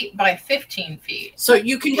 60 feet by 15 feet. So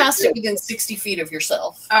you can cast it within 60 feet of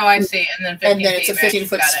yourself. Oh, I see. And then 15 And then it's a feet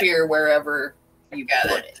 15-foot sphere wherever you Got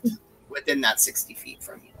put it. Within that 60 feet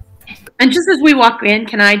from you. And just as we walk in,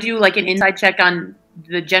 can I do like an inside check on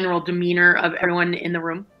the general demeanor of everyone in the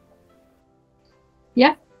room?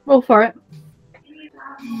 Yeah, roll for it.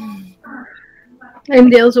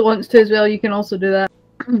 Anybody else that wants to as well, you can also do that.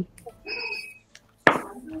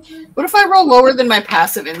 What if I roll lower than my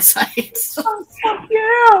passive insight?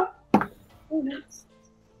 Yeah.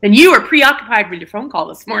 And you were preoccupied with your phone call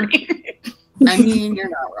this morning. I mean, you're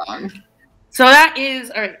not wrong. So that is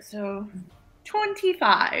all right. So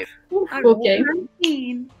 25. I rolled Okay.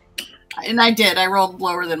 13. And I did. I rolled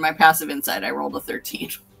lower than my passive insight. I rolled a 13.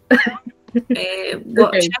 What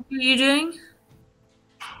Okay. check are you doing?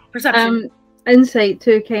 Perception. Insight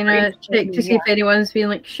to kind of check to see if anyone's being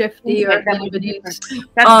like shifty or if That's anybody's. That's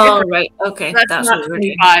Oh, different. right. Okay. That's what not we were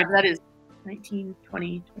doing. 25. That is 19,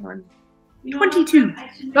 20, 21, 22.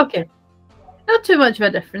 Okay. Not too much of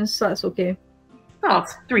a difference, so that's okay. Oh,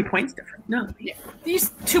 it's 3 points different. No.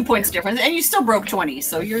 These 2 points difference, and you still broke 20,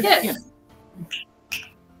 so you're Yeah. you know.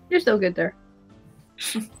 You're still good there.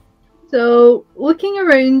 So, looking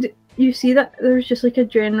around, you see that there's just like a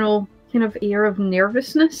general kind of air of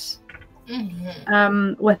nervousness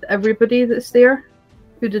with everybody that's there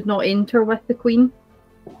who did not enter with the Queen.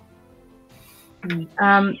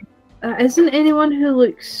 Isn't anyone who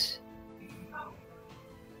looks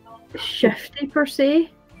shifty per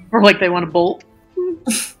se? Or like they want to bolt.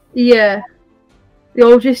 Yeah. They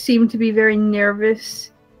all just seem to be very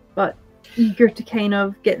nervous, but eager to kind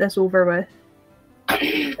of get this over with.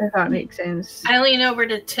 If that makes sense. I lean over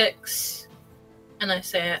to Tix and I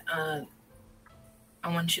say,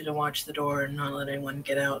 I want you to watch the door and not let anyone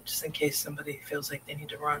get out, just in case somebody feels like they need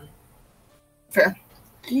to run. Fair.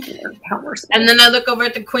 And then I look over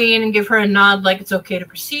at the Queen and give her a nod like it's okay to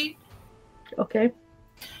proceed. Okay.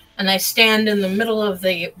 And I stand in the middle of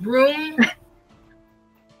the room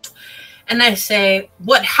and I say,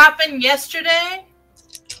 what happened yesterday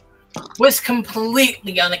was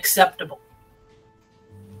completely unacceptable.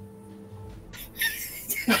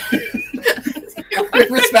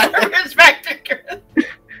 Respect.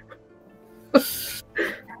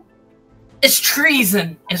 It's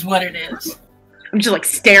treason, is what it is. I'm just like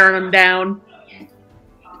staring them down.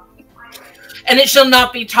 And it shall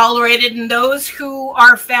not be tolerated, and those who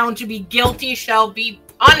are found to be guilty shall be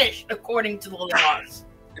punished according to the laws.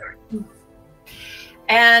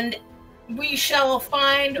 And we shall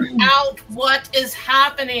find out what is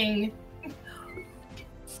happening.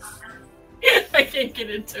 I can't get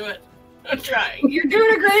into it. I'm trying. You're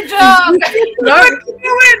doing a great job. You're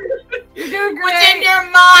doing great. Within your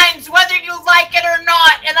minds, whether you like it or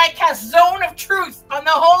not, and I cast Zone of Truth on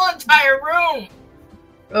the whole entire room.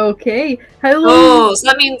 Okay. How long? Oh, so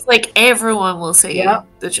that means like everyone will say Yeah.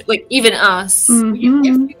 like even us. Mhm. If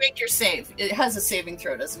you make your save, it has a saving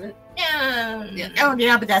throw, doesn't it? Yeah. Oh,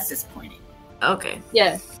 yeah, but that's disappointing. Okay.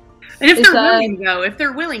 Yeah. And if Is they're that- willing, though, if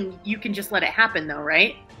they're willing, you can just let it happen, though,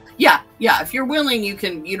 right? Yeah. If you're willing, you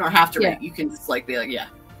can. You don't have to. Yeah. You can just like be like, yeah.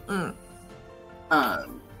 Mm.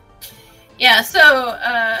 Yeah, so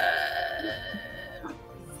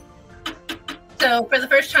for the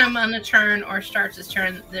first time on a turn or starts his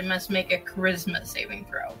turn, they must make a charisma saving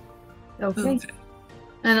throw. Okay. Okay.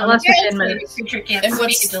 And it lasts for 10 The minutes. creature can't And speak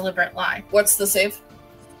what's- a deliberate lie. What's the save?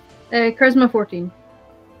 Charisma 14.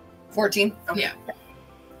 14. Okay. Yeah.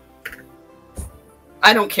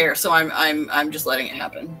 I don't care, so I'm just letting it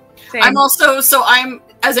happen. Same. I'm also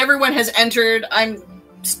as everyone has entered, I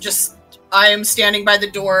am standing by the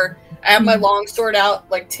door. I have my long sword out,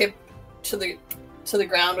 like tipped to the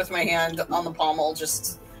ground with my hand on the pommel,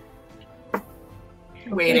 just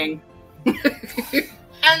waiting.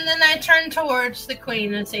 And then I turn towards the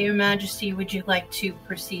Queen and say, Your Majesty, would you like to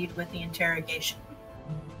proceed with the interrogation?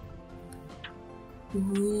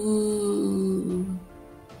 Ooh.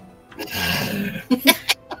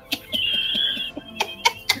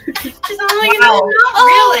 She's only Wow.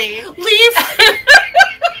 really. Leaf!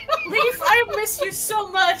 Leaf, I miss you so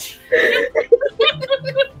much. I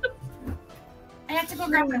have to go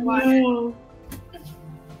grab my water. Oh,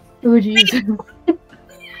 jeez.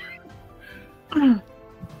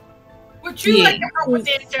 Would you Yeah. like to help with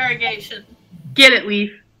the interrogation? Get it,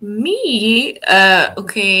 Leaf. Me?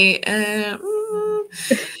 Okay.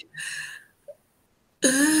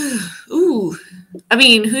 Ooh. I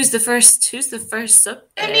mean, who's the first? Who's the first?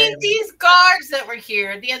 I mean, these guards that were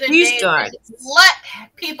here the other These day, guards. let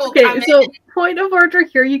people Okay, come so in. point of order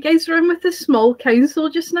here. You guys are in with the small council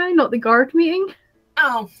just now, not the guard meeting.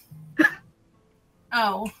 Oh.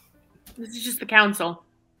 Oh. This is just the council.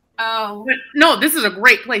 Oh. But no, this is a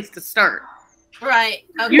great place to start. Right.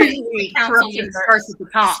 Okay. Usually, Council corruption members. starts at the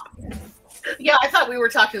top. Yeah, I thought we were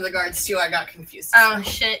talking to the guards too. I got confused. Oh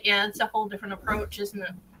shit! Yeah, it's a whole different approach, isn't it?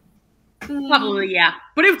 Probably, yeah.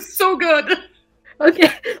 But it was so good.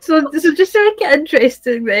 Okay, so just to make it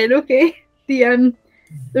interesting then, okay?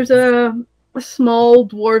 There's a small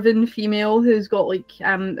dwarven female who's got like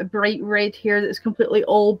a bright red hair that's completely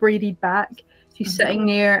all braided back. She's sitting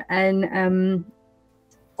there in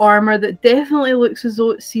armor that definitely looks as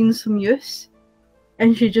though it's seen some use.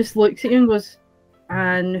 And she just looks at you and goes,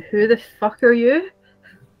 "And who the fuck are you?"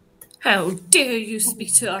 How dare you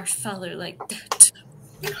speak to our father like that?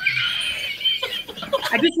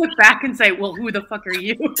 I just look back and say, well, who the fuck are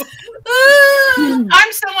you?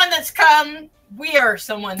 I'm someone that's come. We are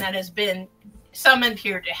someone that has been summoned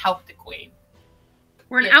here to help the queen.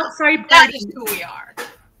 We're an outside That party. is who we are.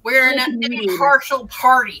 We're an Mediators. impartial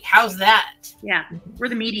party. How's that? Yeah, we're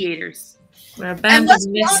the mediators. We're And let's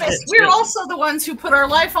be misfits, honest, we're but- also the ones who put our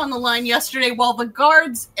life on the line yesterday while the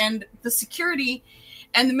guards and the security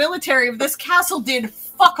and the military of this castle did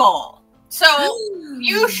fuck all. So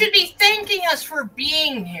you should be thanking us for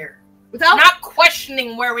being here, Without, not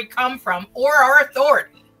questioning where we come from or our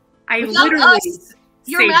authority. I without literally us,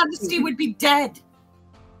 your saved majesty you. would be dead.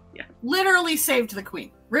 Yeah. Literally saved the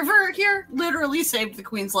queen. River here literally saved the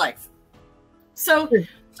queen's life. So,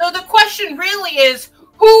 So the question really is,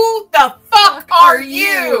 who the fuck are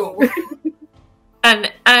you?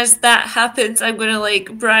 And as that happens, I'm gonna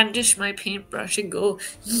like brandish my paintbrush and go,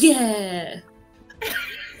 yeah,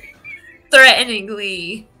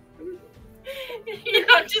 threateningly. You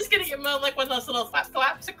know, I'm just gonna get like one of those little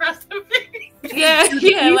flaps across the face. Yeah,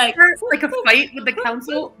 yeah, You like, start, like a fight with the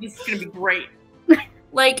council. This is gonna be great.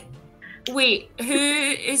 like, wait, who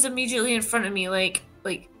is immediately in front of me? Like,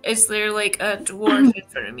 is there like a dwarf in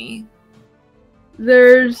front of me?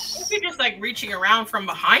 There's You're just like reaching around from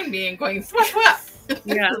behind me and going, what?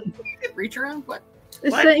 Yeah. reach around. What?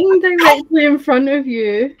 What? sitting directly in front of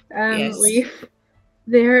you, Yes. Leaf.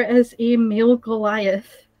 There is a male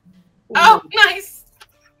Goliath. Oh, nice.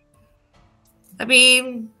 I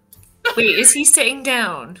mean, wait, is he sitting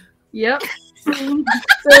down? Yep.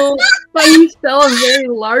 So, but he's still a very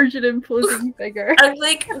large and imposing figure. And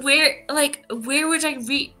where would I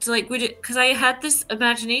reach? Like, would it? Because I had this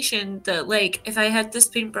imagination that, like, if I had this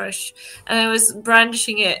paintbrush and I was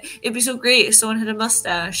brandishing it, it'd be so great if someone had a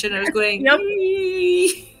mustache and I was going. Yep.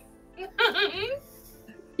 "Eee."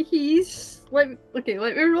 He's like, okay,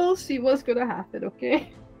 let me roll, see what's gonna happen,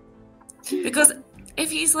 okay? Because if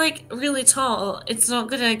he's like really tall, it's not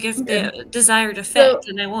gonna give the desired effect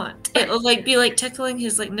that I want. It'll like be like tickling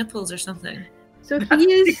his like nipples or something. So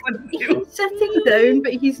he's sitting down,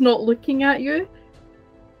 but he's not looking at you.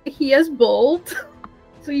 He is bald,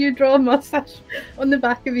 so you draw a mustache on the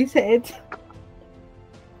back of his head.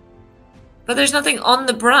 But there's nothing on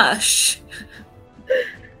the brush.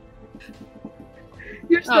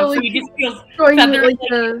 You're still Oh, so like, he just feels drawing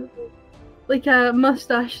feathered, like a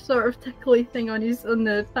mustache sort of tickly thing on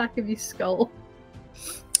the back of his skull.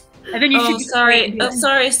 and then you Oh, should just sorry. wait. Oh,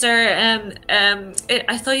 sorry, sir.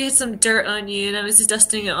 I thought you had some dirt on you, and I was just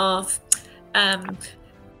dusting it off.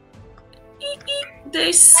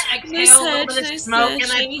 This Exhale a little bit of smoke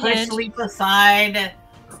and I push Leap aside.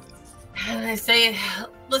 And I say,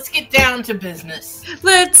 let's get down to business.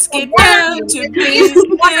 Let's get What are down you to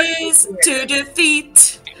doing? business to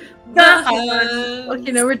defeat the Huns.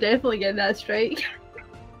 Okay, now we're definitely getting that straight.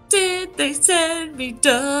 Did they send me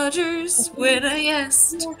daughters when I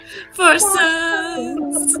asked for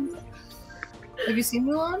sons? Have you seen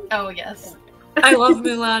Mulan? Oh, yes. I love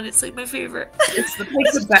Mulan. It's like my favorite. It's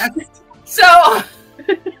the best. So,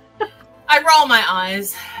 I roll my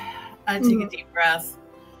eyes. I take a deep breath.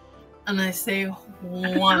 And I say,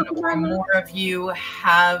 one or more of you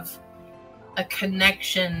have a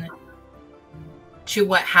connection to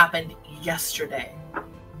what happened yesterday.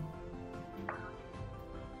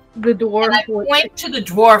 The dwarf. And I point to the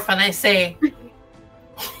dwarf and I say,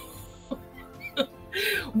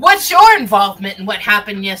 what's your involvement in what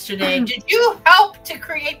happened yesterday? Did you help to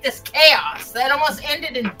create this chaos that almost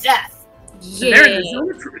ended in death? Yeah. There's no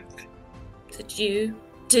proof.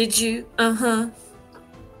 Did you? Uh-huh.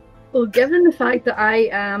 Well, given the fact that I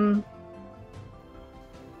am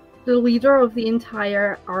the leader of the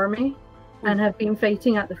entire army and have been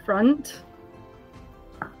fighting at the front,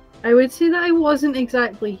 I would say that I wasn't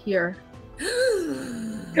exactly here.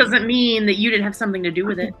 Doesn't mean that you didn't have something to do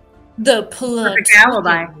with it. The plot. Perfect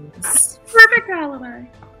alibi. Perfect alibi.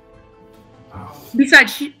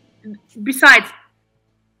 Besides,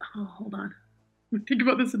 oh, hold on. Think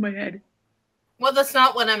about this in my head. Well, that's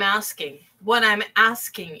not what I'm asking. What I'm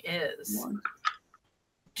asking is,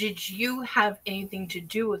 did you have anything to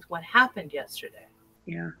do with what happened yesterday?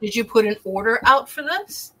 Yeah. Did you put an order out for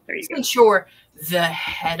this? There you go. Since you're the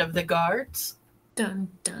head of the guards? Dun,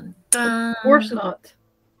 dun, dun. Of course not.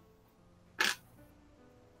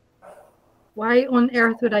 Why on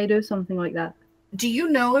earth would I do something like that? Do you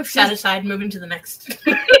know if Set aside, moving to the next.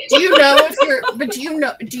 do you know if your but do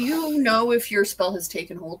you know if your spell has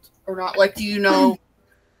taken hold or not? Like, do you know?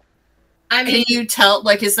 I mean, Can you tell?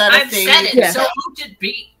 Like, is that a I've thing? said it, Yeah. so who did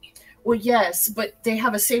be? Well, yes, but they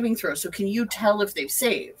have a saving throw, so can you tell if they've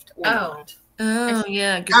saved or not? Oh,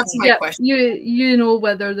 yeah. Good That's point. my question. You know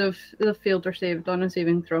whether they've failed or saved on a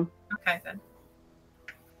saving throw. Okay, then.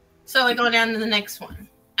 So I go down to the next one.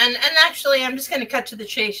 And actually, I'm just going to cut to the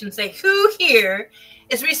chase and say, who here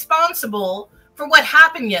is responsible for what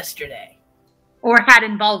happened yesterday? Or had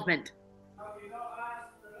involvement.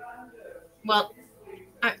 Well,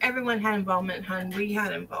 everyone had involvement, hon. We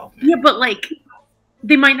had involvement. Yeah, but like,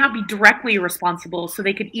 they might not be directly responsible, so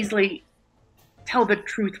they could easily tell the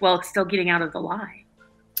truth while still getting out of the lie.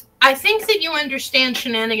 I think that you understand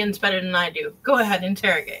shenanigans better than I do. Go ahead,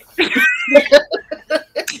 interrogate.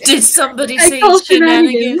 Did somebody I say call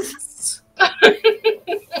shenanigans?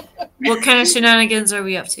 What kind of shenanigans are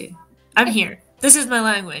we up to? I'm here. This is my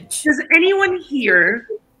language. Does anyone here...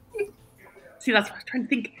 See, that's what I was trying to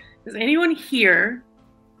think. Does anyone here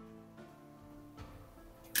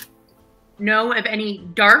know of any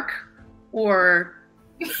dark or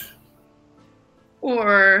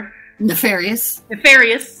Nefarious.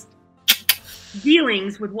 nefarious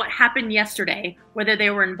dealings with what happened yesterday, whether they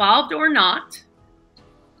were involved or not?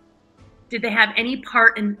 Did they have any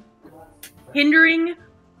part in hindering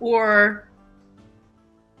or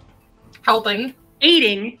Helping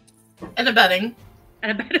aiding and abetting.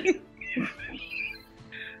 and abetting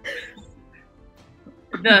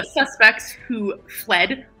the suspects who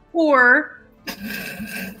fled, or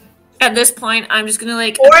At this point, I'm just gonna Or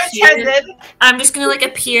appear, attended. I'm just gonna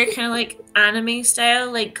appear kind of like anime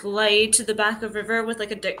style, like glide to the back of river with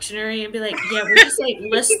like a dictionary and be like, yeah, we're just like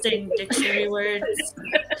listing dictionary words.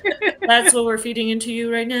 That's what we're feeding into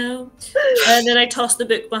you right now. And then I toss the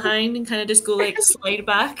book behind and kind of just go like slide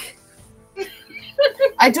back.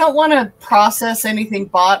 I don't want to process anything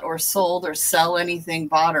bought or sold or sell anything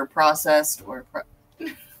bought or processed or.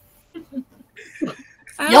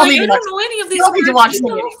 I Y'all need don't to watch- know any of these You'll need to words, watch you the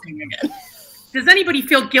know? thing again. does anybody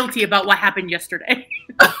feel guilty about what happened yesterday?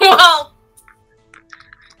 Well,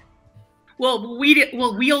 Well,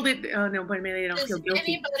 wield it. Oh no, but maybe they don't does feel guilty.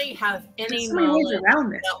 anybody have any There's so many ways knowledge around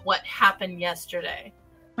this. about what happened yesterday?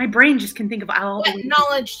 My brain just can think of all the What ways.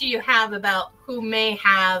 knowledge do you have about who may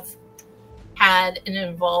have had an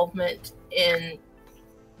involvement in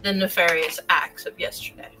the nefarious acts of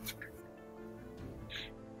yesterday?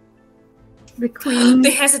 The queen.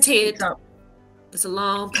 They hesitated. There's a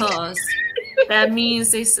long pause. That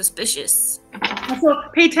means they're suspicious. Also,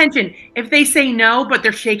 pay attention. If they say no, but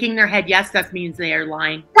they're shaking their head yes, that means they are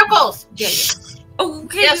lying. Chuckles!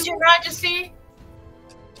 Okay. Yes, Your Majesty?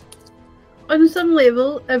 On some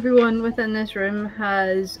level, everyone within this room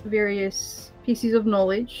has various pieces of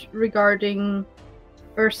knowledge regarding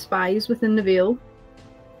our spies within the Veil.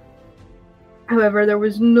 However, there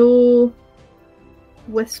was no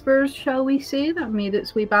whispers, shall we say, that made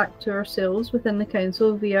its way back to ourselves within the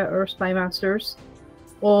council via our spy masters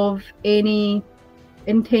of any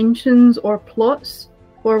intentions or plots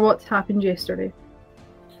for what's happened yesterday.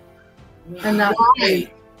 And that's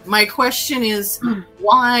Why? My question is,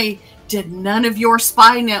 why did none of your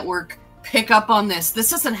spy network pick up on this? This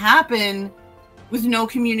doesn't happen with no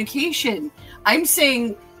communication. I'm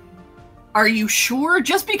saying, are you sure?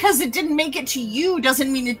 Just because it didn't make it to you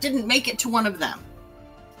doesn't mean it didn't make it to one of them.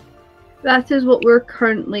 That is what we're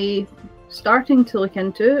currently starting to look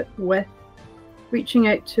into with reaching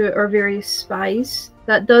out to our various spies.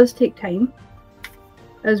 That does take time,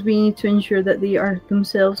 as we need to ensure that they are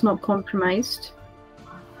themselves not compromised.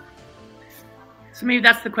 So maybe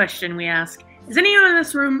that's the question we ask. Is anyone in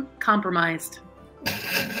this room compromised?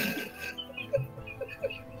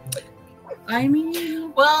 I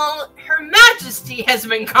mean, Well, Her Majesty has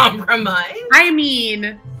been compromised. I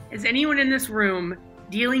mean, is anyone in this room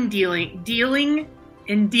dealing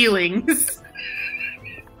in dealings?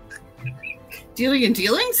 dealing in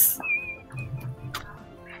dealings?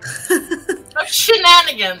 Of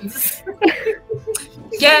shenanigans.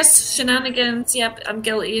 Yes, shenanigans. Yep, I'm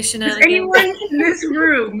guilty of Is shenanigans. anyone in this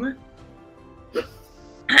room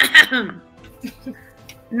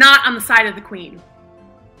not on the side of the queen?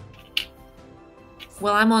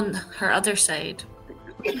 Well, I'm on her other side.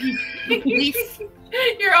 You're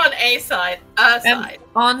on a side. Side.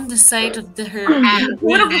 On the side of her.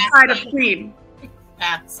 Political side of queen.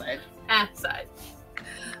 Side. Side.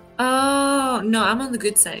 Oh, no, I'm on the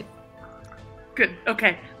good side. Good.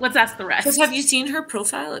 Okay, let's ask the rest. Because have you seen her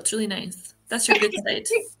profile? It's really nice. That's your good side.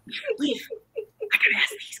 Leave. I gotta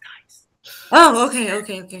ask these guys. Oh,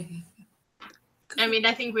 okay. I mean,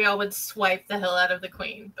 I think we all would swipe the hell out of the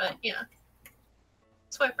queen, but yeah.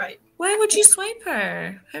 Swipe right. Why would you swipe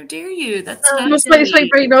her? How dare you? That's No, not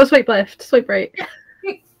swipe right, no, swipe left, swipe right.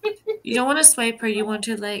 You don't want to swipe her. You want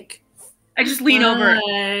to I just lean over.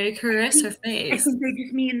 caress her I face. think they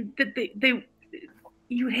just mean that they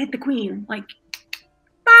you would hit the queen like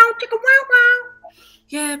wow chicka wow wow.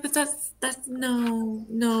 Yeah, but that's no.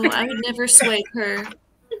 I would never swipe her.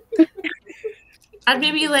 I'd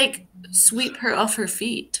maybe sweep her off her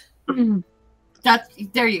feet.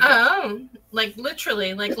 There you go. Oh, like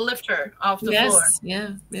literally, lift her off the floor.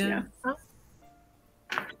 Yeah.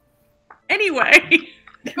 Anyway,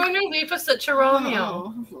 Who knew Leaf was such a Romeo?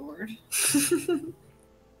 Oh, Lord.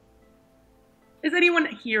 is anyone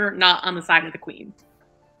here not on the side of the queen?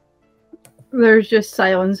 There's just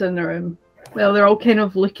silence in the room. Well, they're all kind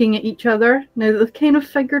of looking at each other. Now that they've kind of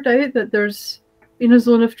figured out that there's been a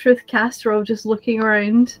zone of truth cast, they're all just looking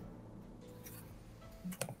around.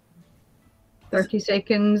 30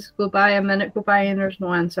 seconds go by, a minute go by, and there's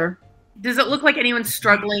no answer. Does it look like anyone's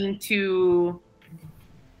struggling to?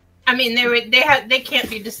 I mean, they can't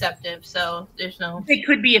be deceptive, so there's no. They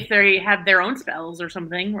could be if they have their own spells or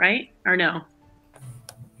something, right? Or no?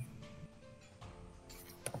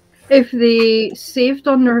 If they saved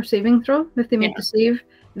on their saving throw, if they make a save,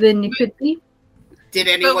 then they could be. Did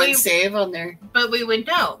anyone save on their? But we would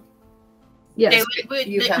know. Yes.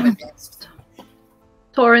 You haven't missed.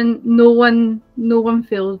 Torin, no one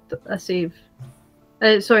failed a save.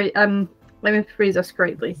 Sorry, let me phrase this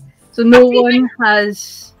correctly. So no one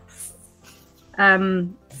has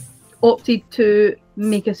opted to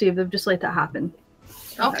make a save. They've just let it happen.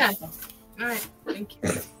 Okay. All right. Thank you.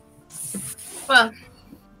 Well,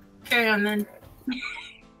 carry on then.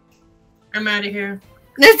 I'm out of here.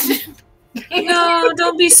 No,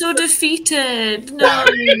 don't be so defeated. No.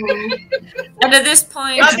 And at this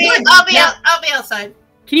point, I'll be outside.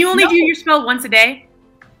 Can you only do your spell once a day?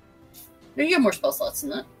 You get more spell slots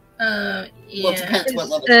than that. Yeah. Well, it depends what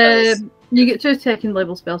level spells. You get 2 second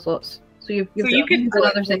level spell slots. So you've So you could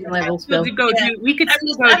another second level spell. We could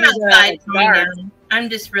I'm outside. I'm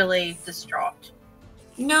just really distraught.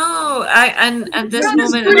 no. At this No,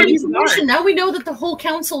 moment, good information. Now we know that the whole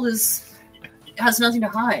council has nothing to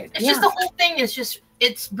hide. It's just the whole thing is just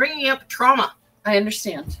it's bringing up trauma, I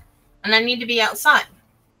understand. and I need to be outside.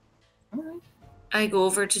 All right. I go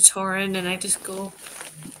over to Torin and I just go,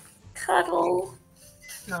 cuddle.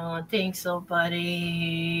 Oh, thanks, little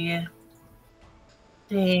buddy.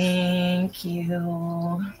 Thank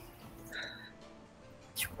you.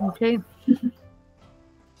 Okay.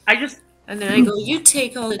 And then I go, you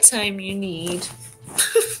take all the time you need.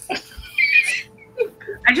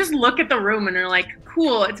 I just look at the room and are like,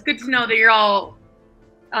 cool, it's good to know that you're all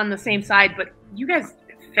on the same side, but you guys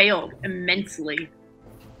failed immensely.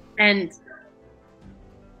 And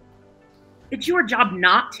it's your job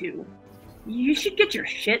not to. You should get your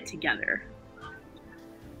shit together.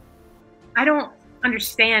 I don't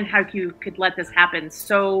understand how you could let this happen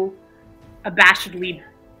so abashedly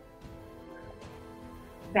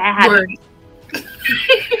bad. Word.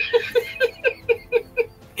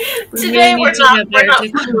 Today we're not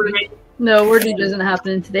flirting. No, wordage isn't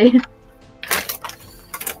happening today.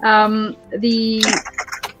 The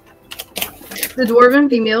dwarven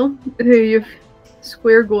female, who you've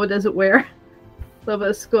square goed as it were, a little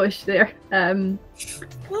bit of Scottish there,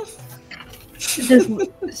 just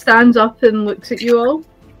stands up and looks at you all.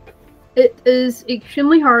 It is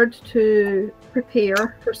extremely hard to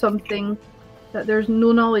prepare for something that there's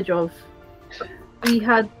no knowledge of. We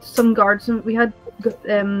had some guards, and we had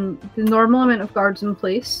the normal amount of guards in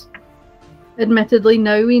place. Admittedly,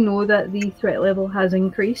 now we know that the threat level has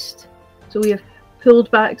increased, so we have pulled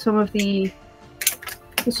back some of the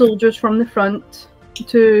soldiers from the front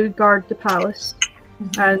to guard the palace,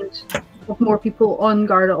 and have more people on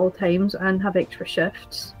guard at all times and have extra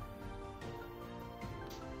shifts.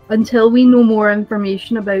 Until we know more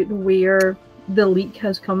information about where the leak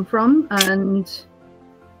has come from and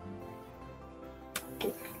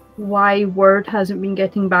why word hasn't been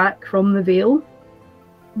getting back from the Vale,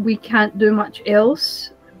 we can't do much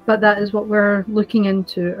else, but that is what we're looking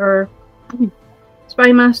into. Our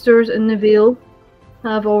spy masters in the Vale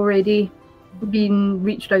have already been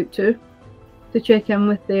reached out to check in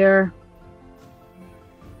with their,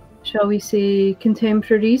 shall we say,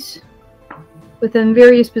 contemporaries within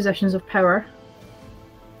various positions of power.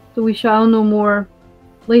 So we shall know more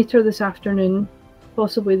later this afternoon,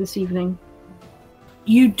 possibly this evening.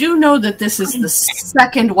 You do know that this is the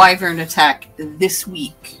second wyvern attack this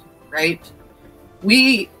week, right?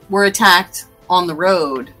 We were attacked on the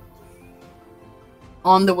road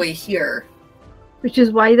on the way here. Which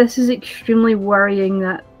is why this is extremely worrying,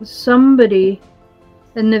 that somebody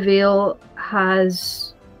in the Vale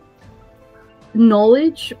has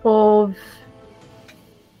knowledge of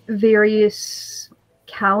various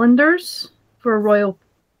calendars for royal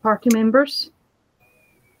party members,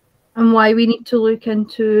 and why we need to look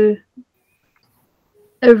into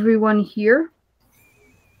everyone here.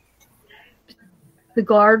 The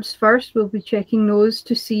guards first, we'll be checking those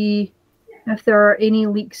to see if there are any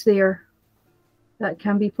leaks there that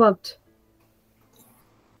can be plugged.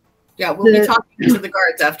 Yeah, we'll be talking to the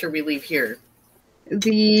guards after we leave here.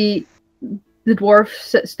 The dwarf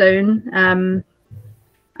sits down,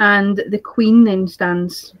 and the queen then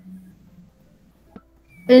stands.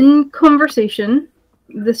 In conversation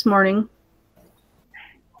this morning,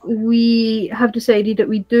 we have decided that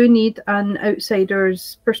we do need an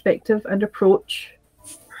outsider's perspective and approach,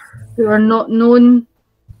 who are not known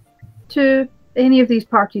to any of these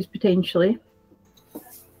parties potentially.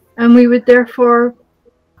 And we would therefore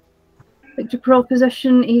like to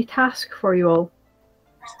proposition a task for you all.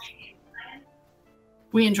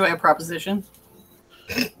 We enjoy a proposition.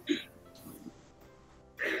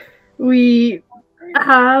 We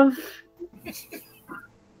have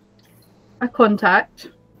a contact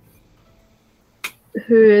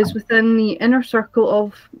who is within the inner circle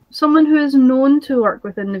of someone who is known to work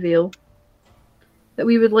within the Vale that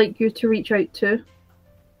we would like you to reach out to,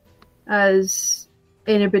 as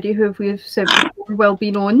anybody who we've said before will be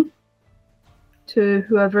known to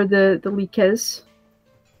whoever the leak is.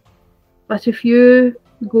 But if you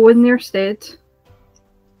go in their stead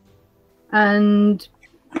and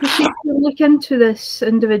proceed to look into this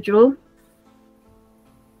individual,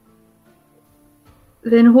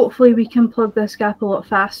 then hopefully we can plug this gap a lot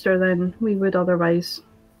faster than we would otherwise.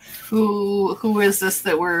 Who is this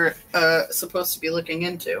that we're supposed to be looking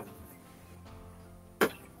into?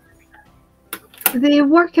 They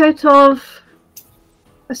work out of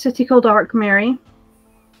a city called Arkmary.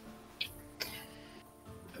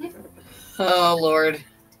 Oh, Lord.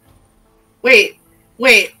 Wait,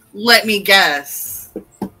 let me guess.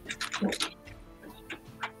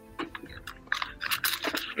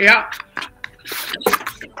 Yeah.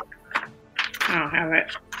 I don't have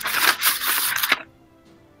it.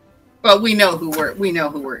 But we know who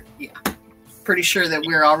we're, yeah. Pretty sure that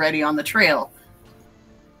we're already on the trail.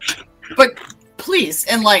 But please,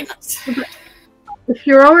 enlighten us. If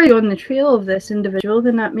you're already on the trail of this individual,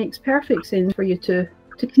 then that makes perfect sense for you to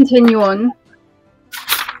continue on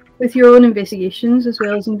with your own investigations, as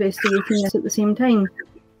well as investigating this at the same time.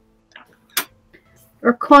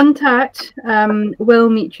 Our contact will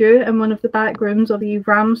meet you in one of the back rooms of the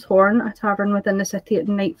Ram's Horn, a tavern within the city at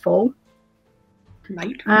nightfall.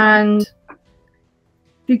 And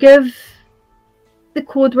you give the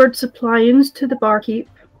code word suppliance to the barkeep.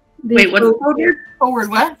 Wait, what's the code word? Code word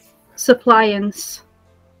what? Suppliance.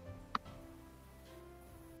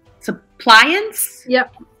 Suppliance?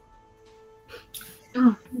 Yep.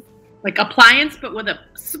 Like appliance, but with a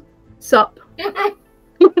Sup.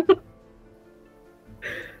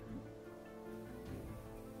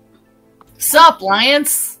 Sup,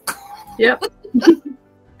 Lions? Yep.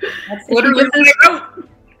 That's literally what I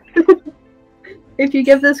wrote. If you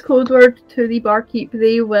give this code word to the barkeep,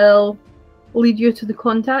 they will lead you to the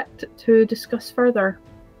contact to discuss further.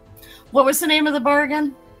 What was the name of the bar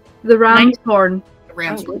again? The Ram's Horn. The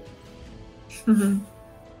Ram's Horn. Mm-hmm.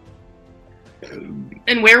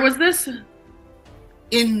 And where was this?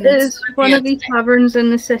 In It is one of the taverns in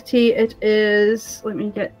the city. It is, let me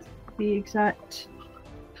get the exact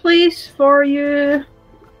place for you.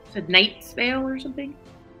 Said Knight's Vale or something?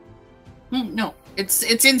 No, it's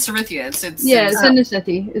in Cerithia. It's in the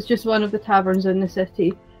city. It's just one of the taverns in the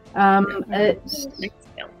city. It's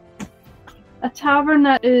a tavern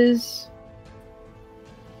that is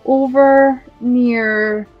over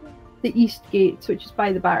near the East Gates, which is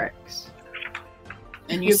by the barracks.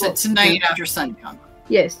 And you said tonight after sundown.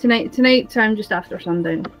 Yes, tonight time just after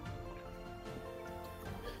sundown.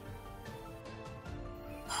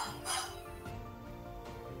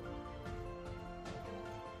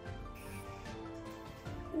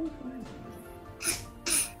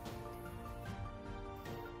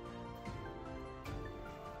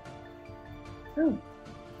 Oh.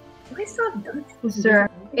 I still have Dutch. Is there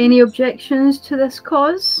any objections to this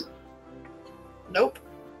cause? Nope.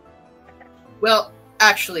 Well,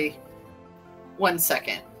 actually, 1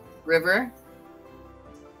 second. River,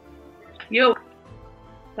 Yo.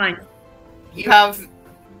 Fine. you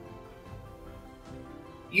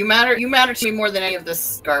matter to me more than any of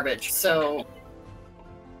this garbage. So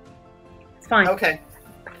It's fine. okay.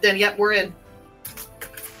 Then yep, we're in.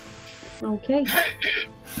 Okay.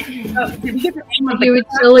 Oh, did we get the name of If the you would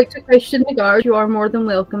still like to question the guard, you are more than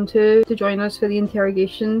welcome to join us for the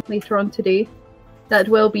interrogation later on today. That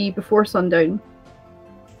will be before sundown.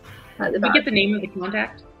 At the Did we back. get the name of the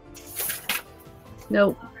contact?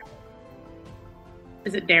 No.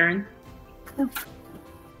 Is it Darren? No.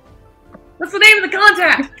 What's the name of the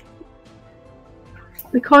contact?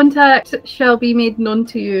 The contact shall be made known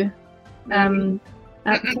to you. At the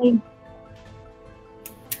time.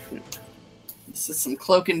 This is some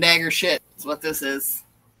cloak and dagger shit. That's what this is.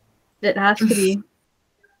 It has to be.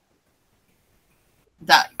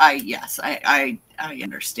 That I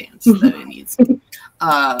understand that it needs. Do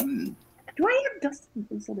I have Dustin's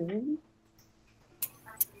visibility?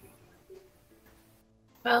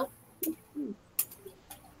 Well,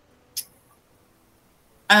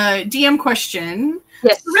 DM question.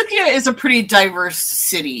 Yes. Cerithia is a pretty diverse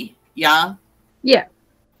city, yeah? Yeah.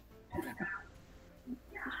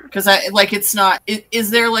 Because it's not.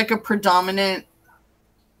 Is there like a predominant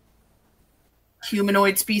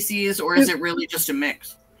humanoid species, or is it really just a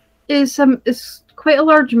mix? It's quite a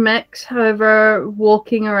large mix. However,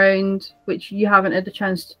 walking around, which you haven't had a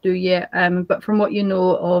chance to do yet, but from what you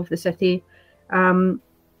know of the city,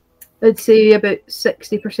 I'd say about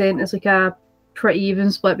 60% is like a pretty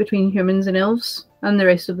even split between humans and elves, and the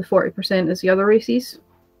rest of the 40% is the other races.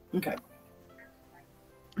 Okay.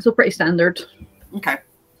 So pretty standard. Okay.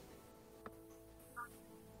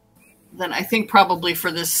 Then I think probably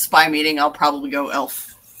for this spy meeting, I'll probably go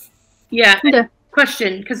elf. Yeah. Yeah.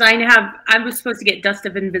 Question, because I was supposed to get Dust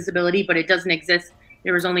of Invisibility, but it doesn't exist.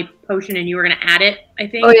 There was only potion, and you were going to add it, I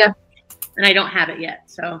think. Oh yeah. And I don't have it yet,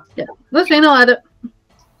 so Yeah. That's fine. I'll add it.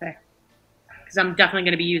 because I'm definitely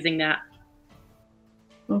going to be using that.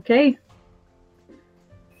 Okay.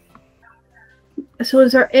 So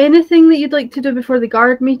is there anything that you'd like to do before the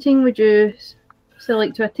guard meeting? Would you still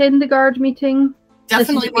like to attend the guard meeting?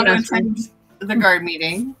 Definitely This is want to awesome. attend the guard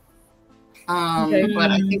meeting. Okay.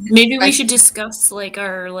 But I think maybe we should discuss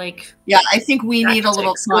our yeah, I think we need a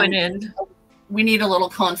little tactics going in we need a little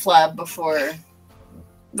conflab before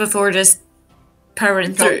before just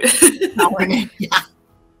powering through. yeah.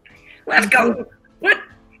 Let's go! What?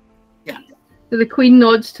 So the queen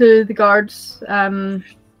nods to the guards, and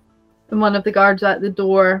one of the guards at the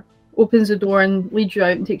door opens the door and leads you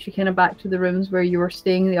out and takes you kind of back to the rooms where you were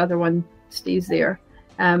staying. The other one stays there,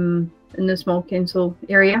 in the small council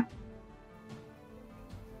area.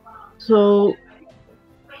 So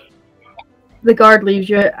the guard leaves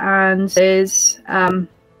you and says,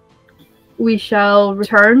 we shall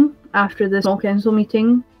return after the small council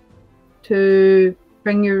meeting to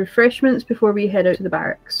bring you refreshments before we head out to the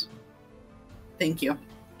barracks. Thank you.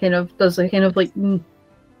 Kind of does a kind of like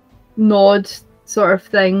nod sort of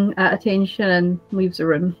thing at attention and leaves the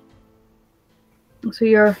room.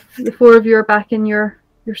 So the four of you are back in your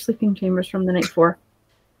sleeping chambers from the night before.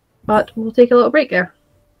 But we'll take a little break there.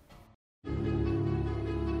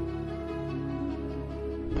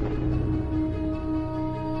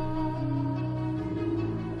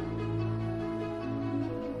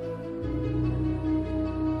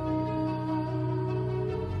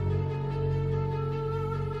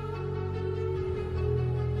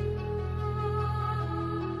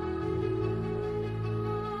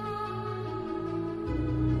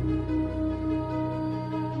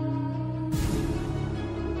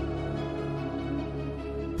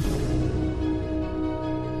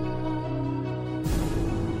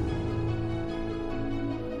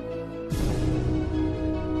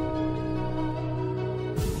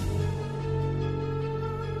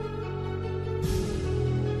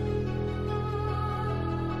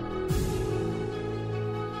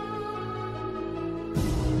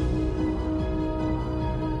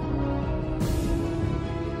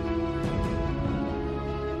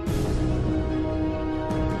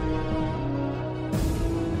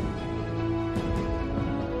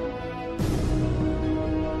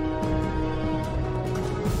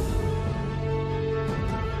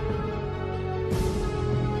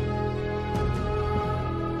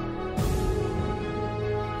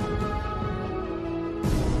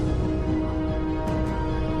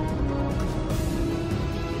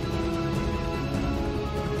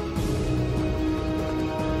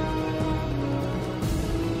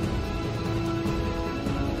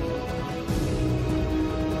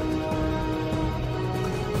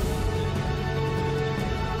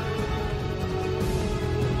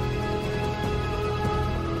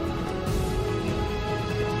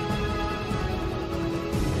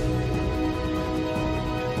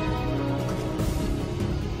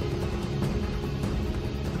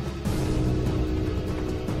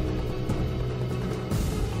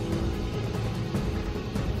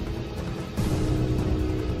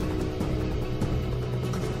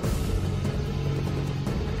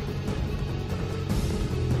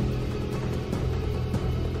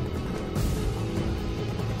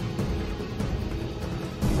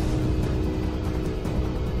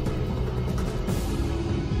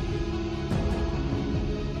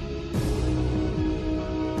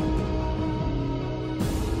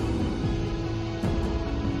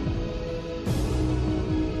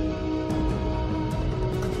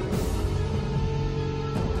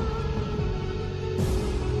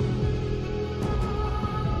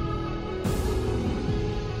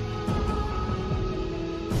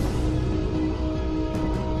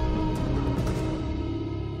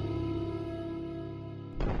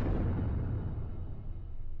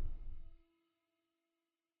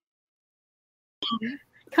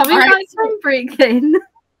 Coming All right, back from break then.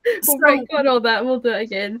 We'll So- break on all that. We'll do it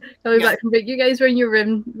again. Coming Yeah. back from break. You guys were in your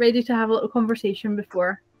room, ready to have a little conversation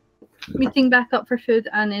before meeting back up for food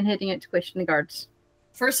and then heading out to question the guards.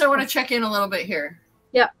 First, I want to check in a little bit here.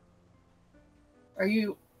 Yeah. Are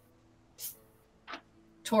you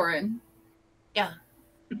Torin? Yeah.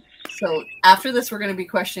 So after this, we're going to be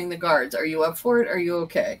questioning the guards. Are you up for it? Are you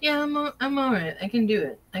okay? Yeah, I'm all right. I can do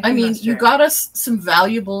it. I mean, you got us some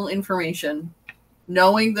valuable information.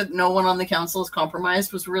 Knowing that no one on the council is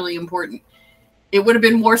compromised was really important. It would have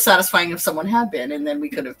been more satisfying if someone had been, and then we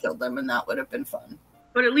could have killed them, and that would have been fun.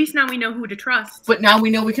 But at least now we know who to trust. But now we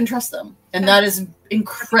know we can trust them, and that is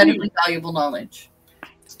incredibly valuable knowledge.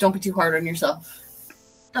 So don't be too hard on yourself.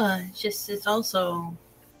 It's also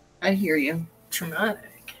I hear you.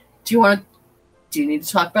 traumatic. Do you need to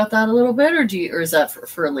talk about that a little bit, or is that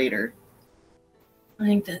for later? I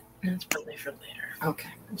think that's probably for later. Okay.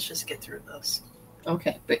 Let's just get through this.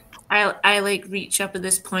 Okay, but I like reach up at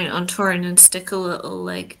this point on Torin and stick a little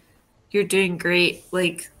like you're doing great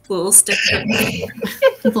like little stick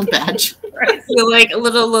little badge. so, like a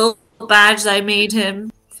little badge that I made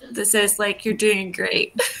him that says like you're doing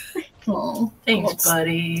great. Oh, Thanks,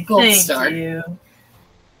 buddy. Gold Thank star. you.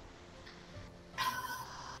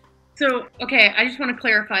 So, okay, I just want to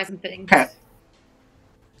clarify some things. Okay.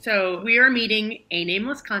 So, we are meeting a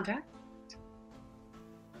nameless contact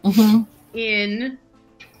Mm-hmm. in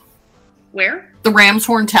where? The Ram's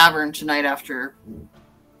Horn Tavern tonight after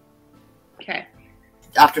Okay.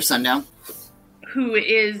 sundown. Who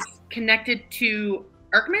is connected to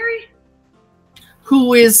Arkmary?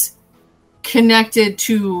 Who is connected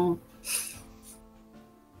to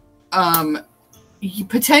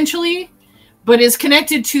potentially, but is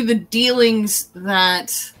connected to the dealings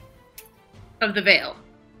that Of the Veil.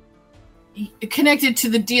 connected to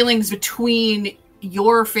the dealings between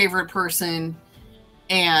your favorite person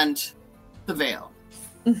and the Veil.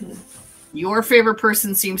 Mm-hmm. Your favorite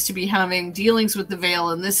person seems to be having dealings with the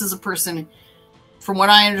Veil, and this is a person, from what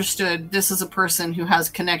I understood, this is a person who has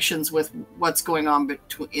connections with what's going on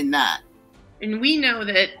in that. And we know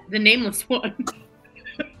that the nameless one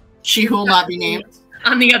She who will not be named.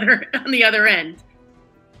 on the other end.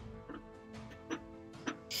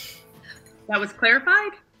 That was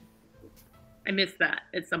clarified? I missed that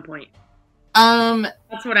at some point.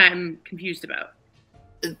 That's what I'm confused about.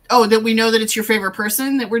 Oh, that we know that it's your favorite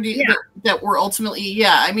person that we're that we're ultimately.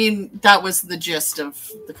 Yeah, I mean that was the gist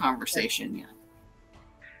of the conversation.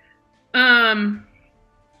 Yeah.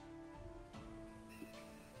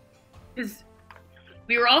 Because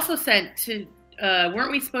we were also sent to.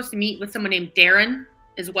 Weren't we supposed to meet with someone named Darren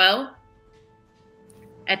as well?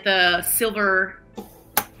 At the Silver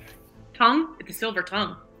Tongue? At the Silver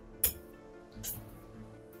Tongue.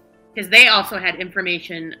 Because they also had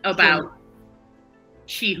information about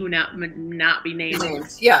she who not be named.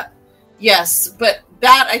 Yeah. Yes, but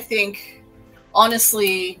that I think,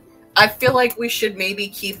 honestly, I feel like we should maybe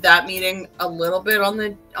keep that meeting a little bit on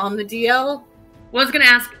the DL. Well, I was going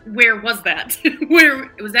to ask, where was that?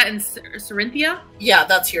 Where was that in Corinthia? Yeah,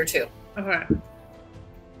 that's here too. Okay.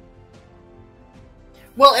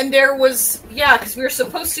 Well, and there was because we were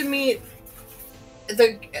supposed to meet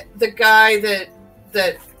the guy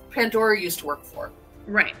that Pandora used to work for.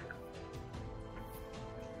 Right.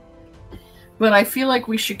 But I feel like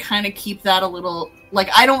we should kind of keep that a little... Like,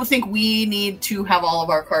 I don't think we need to have all of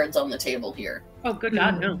our cards on the table here. Oh, good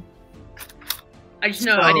God, no. I just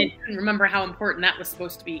know I didn't remember how important that was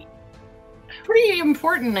supposed to be. Pretty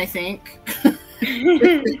important, I think.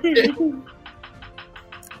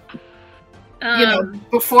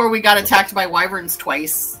 Before we got attacked by wyverns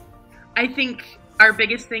twice. I think our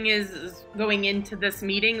biggest thing is going into this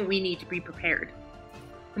meeting, we need to be prepared.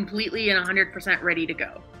 Completely and 100% ready to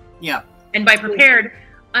go. Yeah. And by prepared,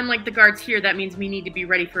 unlike the guards here, that means we need to be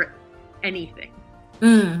ready for anything.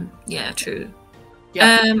 Yeah, true.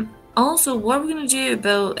 Yeah. Also, what are we going to do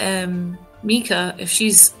about Mika if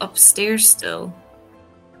she's upstairs still?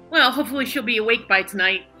 Well, hopefully she'll be awake by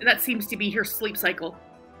tonight. That seems to be her sleep cycle.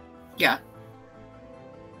 Yeah.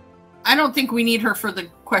 I don't think we need her for the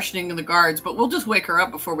questioning of the guards, but we'll just wake her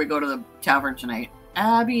up before we go to the tavern tonight.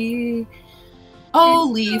 Abby. Oh,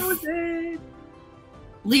 Leaf.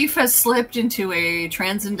 Leaf has slipped into a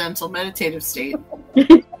transcendental meditative state.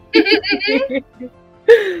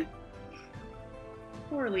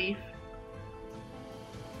 Poor Leaf.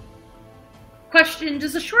 Question,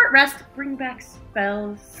 does a short rest bring back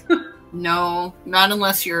spells? No, not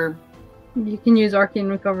unless you're... You can use Arcane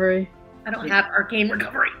Recovery. I don't have Arcane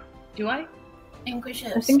Recovery. Do I?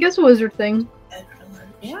 Languages. I think it's a wizard thing.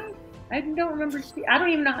 What? I don't remember. I don't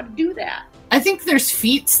even know how to do that. I think there's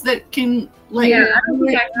feats that can like. Yeah, I don't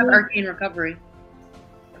think I have arcane recovery.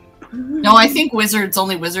 No, I think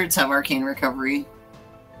only wizards have arcane recovery.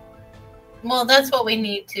 Well, that's what we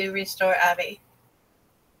need to restore Abby.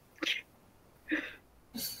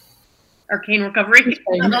 Arcane recovery.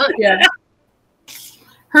 Yeah.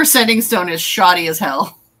 Her setting stone is shoddy as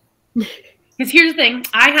hell. Because here's the thing,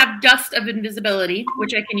 I have dust of invisibility,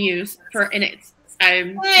 which I can use and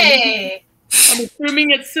I'm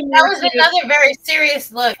assuming it's similar. That was another very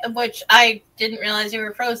serious look, of which I didn't realize you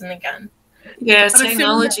were frozen again. Yeah, I'm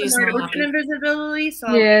technology is assuming not ocean happy. invisibility,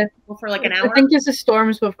 so Yeah. I'll go for like an hour. I think it's the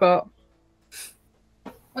storms we've got.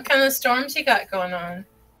 What kind of storms you got going on?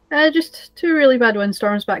 Just 2 really bad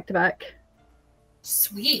windstorms back to back.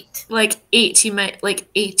 Sweet. Like 80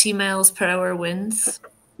 miles per hour winds.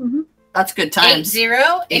 Mm-hmm. That's good times.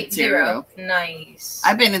 8-0? 8-0. Nice.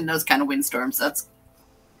 I've been in those kind of windstorms. That's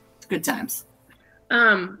good times.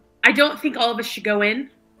 I don't think all of us should go in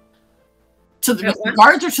To the At once?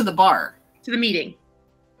 guards or to the bar? to the meeting.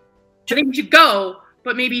 I think we should go,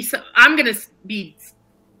 but maybe I'm gonna be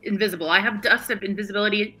invisible. I have dust of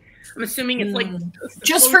invisibility. I'm assuming it's like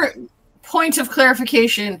Just for point of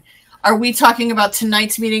clarification, are we talking about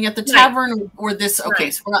tonight's meeting at the tavern or this? Okay,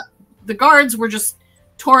 Right. so we're not, the guards were just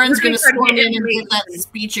Torin's We're going to gonna try to storm get in and give that information.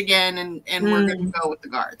 speech again, and we're going to go with the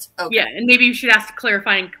guards. Okay. Yeah, and maybe you should ask a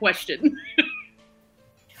clarifying question.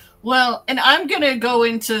 Well, and I'm going to go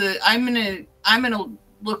into. I'm going to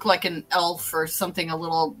look like an elf or something a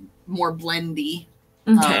little more blendy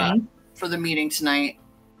Okay. for the meeting tonight.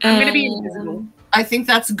 I'm gonna be invisible. I think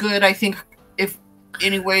that's good. I think if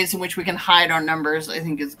any ways in which we can hide our numbers, I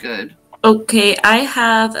think is good. Okay, I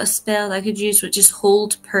have a spell I could use, which is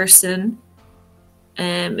hold person.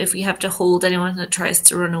 If we have to hold anyone that tries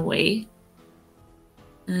to run away.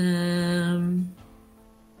 Which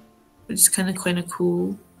is kind of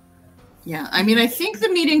cool. Yeah, I mean, I think the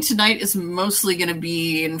meeting tonight is mostly going to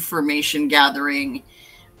be information gathering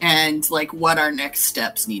and like what our next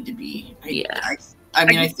steps need to be. I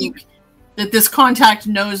mean, I think that this contact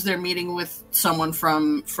knows they're meeting with someone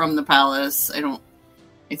from the palace. I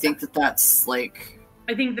think that's like.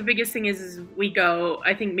 I think the biggest thing is we go.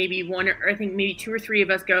 I think maybe maybe 2 or 3 of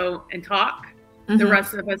us go and talk. Mm-hmm. The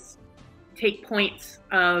rest of us take points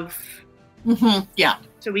of. Yeah.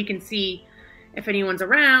 So we can see if anyone's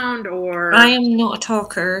around or. I am not a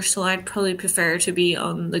talker, so I'd probably prefer to be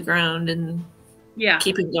on the ground and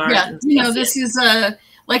keeping guard. Yeah, this is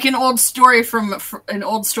like an old story from my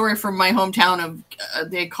hometown of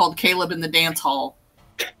they called Caleb in the dance hall.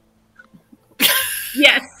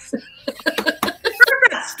 Yes.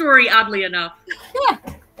 Heard that story, oddly enough.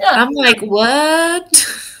 Yeah. I'm like, what?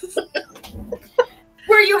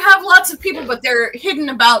 Where you have lots of people, but they're hidden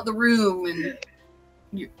about the room and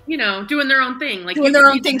doing their own thing, like doing their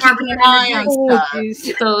own thing, keeping an eye on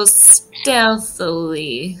stuff. So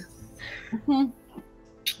stealthily. Mm-hmm.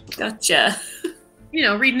 Gotcha.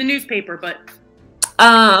 Reading the newspaper, but.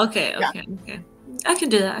 Okay. I can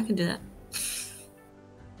do that.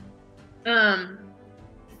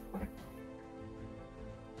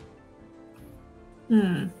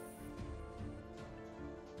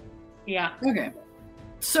 Yeah. Okay.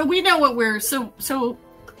 So we know what we're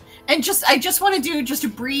and I just want to do just a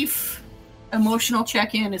brief emotional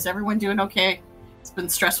check-in. Is everyone doing okay? It's been a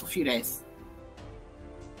stressful few days.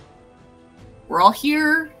 We're all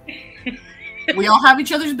here. We all have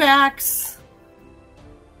each other's backs.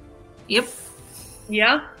 Yep.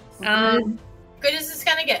 Yeah. Good as it's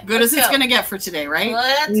gonna get. Good as it's gonna get for today, right?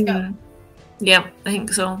 Let's go. Yep, I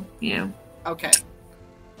think so. Yeah. Okay.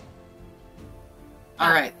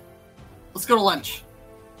 All right. Let's go to lunch.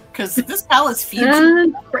 Because this palace feeds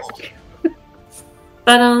And break.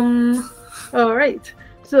 But All right.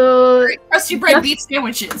 So crusty bread beef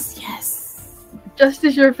sandwiches. Yes. just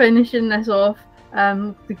as you're finishing this off,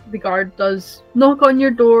 the guard does knock on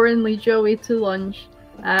your door and lead you away to lunch,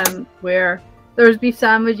 where there's beef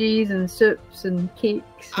sandwiches and soups and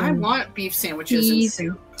cakes. I And want beef sandwiches and teas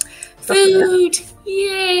soup. food!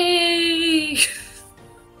 Yay!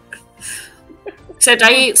 Except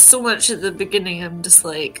I ate so much at the beginning, I'm just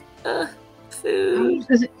like, food.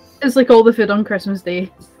 It's like all the food on Christmas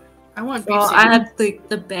Day. I want beef Well, sandwiches. I had like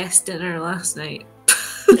the best dinner last night.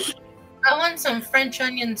 I want some French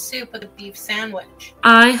onion soup with a beef sandwich.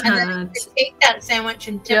 I And then had. you take that sandwich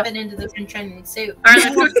and dip Yep. it into the French onion soup. All right,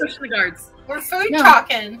 let's go question the guards. We're food No.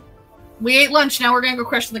 talking. We ate lunch, now we're gonna go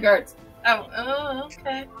question the guards. Oh,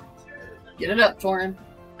 okay. Get it up, Torin.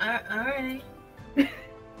 All right.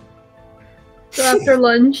 So after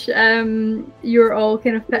lunch, you're all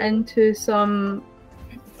kind of put into some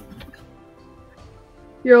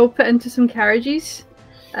You're all put into some carriages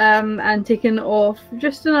and taken off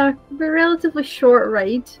just on a relatively short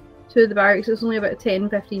ride to the barracks. It's only about a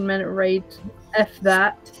 10-15 minute ride, if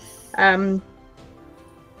that.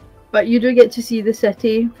 But you do get to see the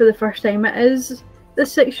city for the first time.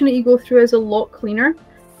 This section that you go through is a lot cleaner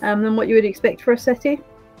than what you would expect for a city.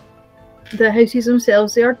 The houses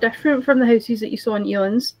themselves, they are different from the houses that you saw in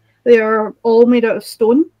Elan's. They are all made out of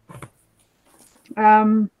stone.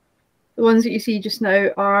 The ones that you see just now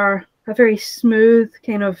are a very smooth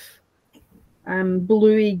kind of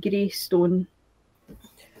bluey grey stone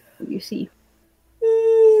that you see.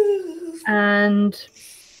 And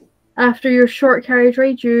after your short carriage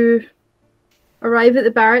ride, you arrive at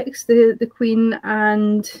the barracks. The Queen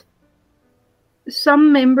and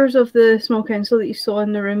some members of the small council that you saw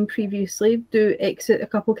in the room previously do exit a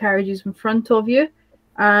couple carriages in front of you,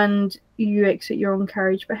 and you exit your own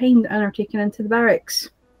carriage behind and are taken into the barracks.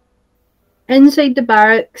 Inside the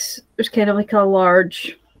barracks, there's kind of like a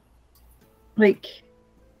large, like,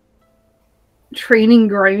 training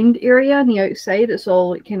ground area on the outside. It's all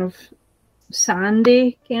like kind of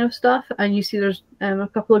sandy kind of stuff, and you see there's a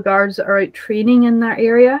couple of guards that are out training in that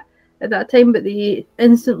area at that time, but they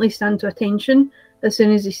instantly stand to attention as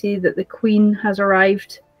soon as they see that the Queen has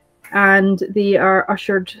arrived, and they are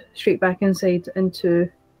ushered straight back inside into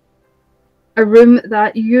a room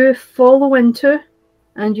that you follow into,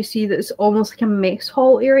 and you see that it's almost like a mess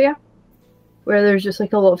hall area where there's just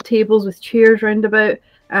like a lot of tables with chairs round about,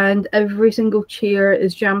 and every single chair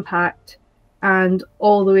is jam-packed, and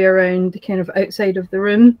all the way around the kind of outside of the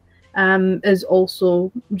room is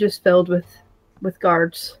also just filled with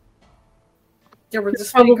guards. There were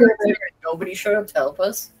this many guards there and nobody showed up to help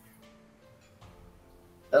us.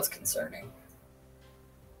 That's concerning.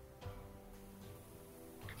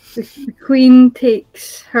 The Queen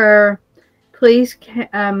takes her place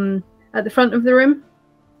at the front of the room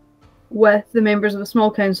with the members of the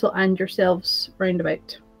small council and yourselves round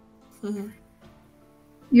about. Mm-hmm.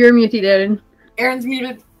 You're muted, Erin. Erin's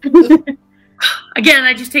muted. Again,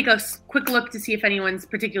 I just take a quick look to see if anyone's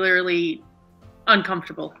particularly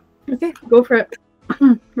uncomfortable. Okay, go for it.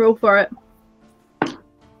 Roll for it.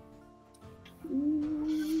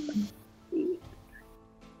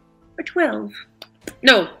 Or 12.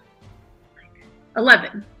 No.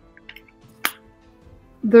 11.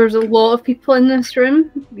 There's a lot of people in this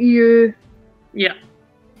room. You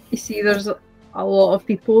see there's a lot of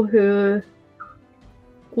people who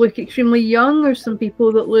look extremely young. There's some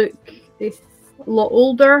people that look a lot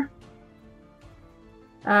older.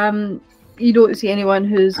 You don't see anyone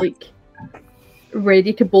who's like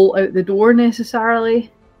ready to bolt out the door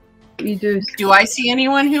necessarily. You do. Do I see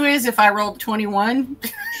anyone who is if I rolled 21?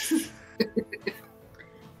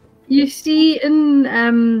 You see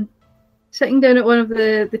in sitting down at one of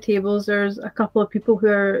the tables, there's a couple of people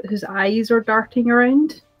whose eyes are darting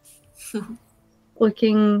around,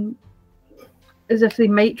 looking as if they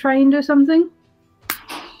might try and do something.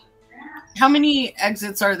 How many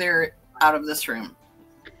exits are there out of this room?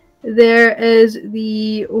 There is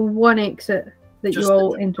the one exit that Just you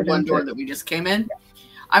all entered the one into. door that we just came in.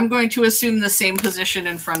 I'm going to assume the same position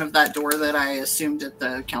in front of that door that I assumed at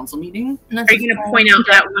the council meeting. Are you going to point out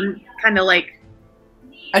that one kind of like...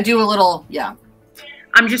 I do a little, yeah.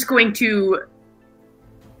 I'm just going to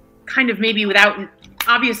kind of maybe without...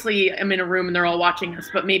 Obviously, I'm in a room and they're all watching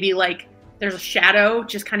us, but maybe like there's a shadow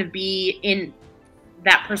just kind of be in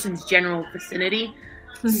that person's general vicinity.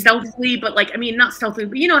 Stealthily, but like, I mean, not stealthily,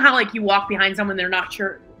 but you know how like you walk behind someone, they're not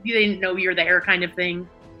sure, they didn't know you're there kind of thing.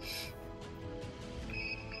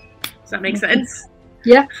 Does that make sense?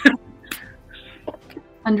 Yeah.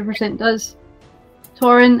 100% does.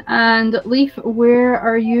 Torin and Leaf, where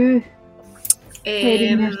are you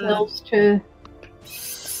heading yourselves to?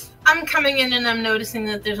 I'm coming in and I'm noticing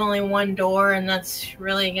that there's only one door, and that's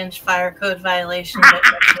really against fire code violation, but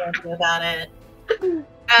nothing to do about it.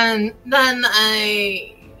 And then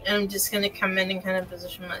I am just going to come in and kind of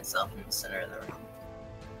position myself in the center of the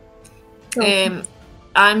room.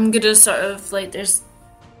 I'm going to sort of, like,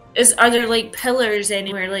 are there, like, pillars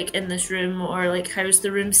anywhere, like, in this room? Or, like, how's the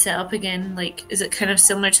room set up again? Like, is it kind of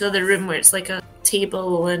similar to the other room where it's, like, a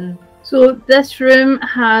table and... So this room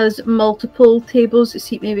has multiple tables that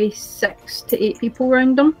seat maybe 6 to 8 people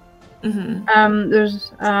around them. Mm-hmm.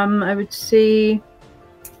 There's, I would say,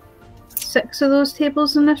 6 of those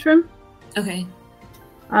tables in this room. Okay.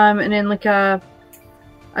 And then like a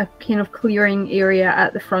kind of clearing area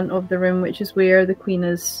at the front of the room, which is where the Queen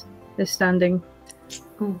is standing.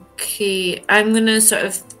 Okay, I'm gonna sort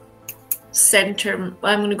of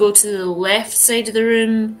I'm gonna go to the left side of the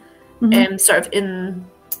room, and sort of in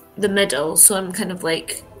the middle, so I'm kind of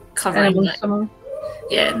like covering it.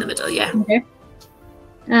 Yeah, in the middle, yeah. Okay.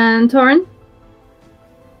 And Torin?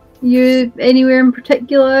 You anywhere in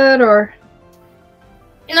particular, or?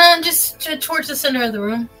 Just towards the center of the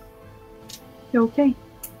room. Okay.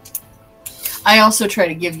 I also try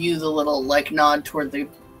to give you the little nod toward the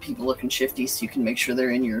people looking shifty, so you can make sure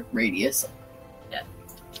they're in your radius. Yeah.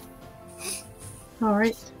 All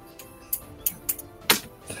right.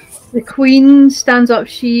 The queen stands up.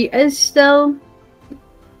 She is still,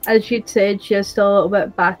 as she'd said, she is still a little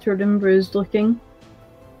bit battered and bruised looking.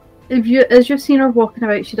 As you've seen her walking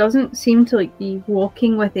about, she doesn't seem to be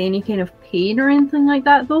walking with any kind of pain or anything like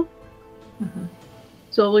that, though. Mm-hmm.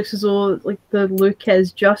 So it looks as though the look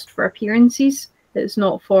is just for appearances. It's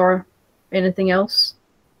not for anything else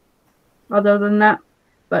other than that.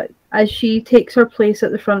 But as she takes her place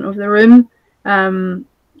at the front of the room,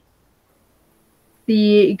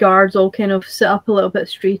 the guards all kind of sit up a little bit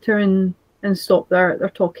straighter and stop their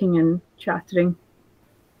talking and chattering.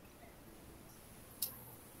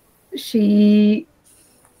 She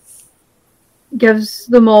gives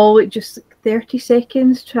them all just 30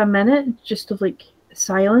 seconds to a minute just of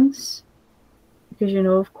silence, because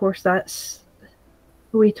of course that's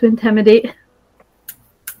a way to intimidate.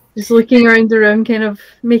 Just looking around the room, kind of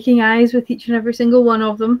making eyes with each and every single one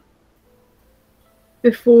of them,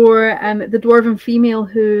 before the dwarven female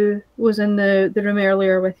who was in the room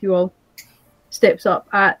earlier with you all steps up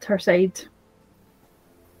at her side.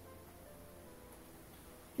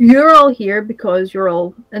 You're all here because you're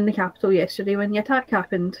all in the capital yesterday when the attack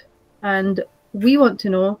happened, and we want to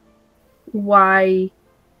know why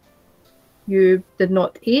you did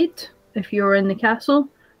not aid if you were in the castle,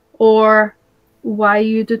 or why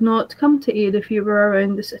you did not come to aid if you were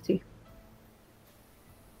around the city.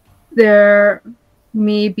 There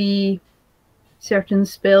may be certain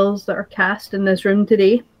spells that are cast in this room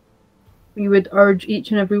today. We would urge each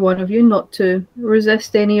and every one of you not to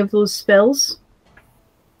resist any of those spells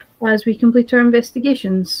as we complete our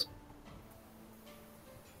investigations.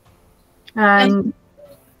 And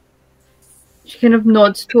she kind of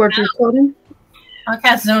nods towards you, Torin. I'll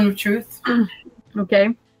cast Zone of Truth.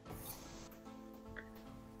 Okay.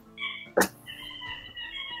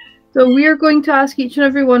 So we are going to ask each and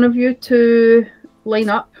every one of you to line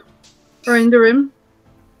up around the room.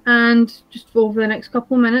 And just over the next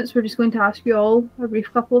couple of minutes, we're just going to ask you all a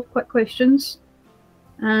brief couple of quick questions.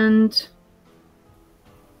 And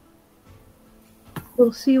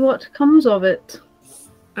we'll see what comes of it.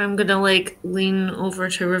 I'm gonna lean over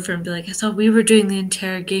to River and be like, I thought we were doing the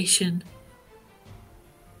interrogation.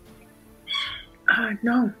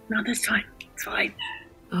 No, not this time. It's fine.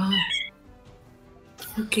 Oh.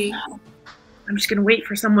 Okay. I'm just gonna wait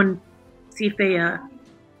for someone, see if they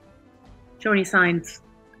show any signs.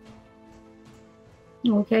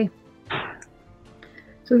 Okay.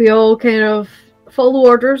 So they all kind of follow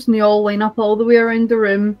orders and they all line up all the way around the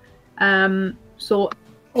room. So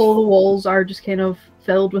all the walls are just kind of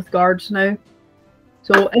filled with guards now.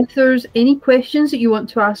 So if there's any questions that you want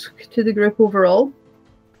to ask to the group overall,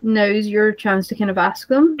 now's your chance to kind of ask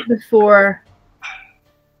them before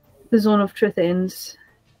the Zone of Truth ends.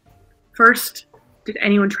 First, did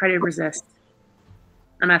anyone try to resist?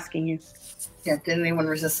 I'm asking you. Yeah, did anyone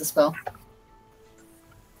resist the spell?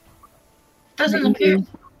 Doesn't appear.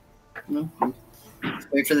 No. Let's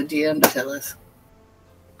wait for the DM to tell us.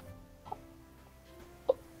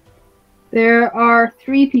 There are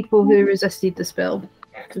 3 people who resisted the spell.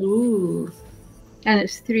 Ooh. And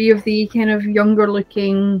it's 3 of the kind of younger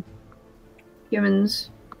looking humans.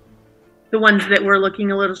 The ones that were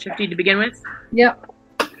looking a little shifty to begin with? Yep.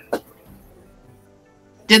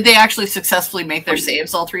 Did they actually successfully make their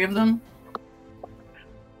saves, all 3 of them?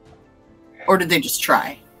 Or did they just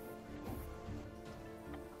try?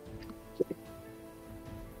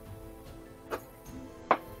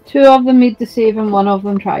 Two of them made the save and 1 of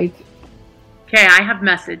them tried. Okay, I have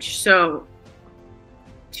message. So,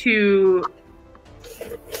 did you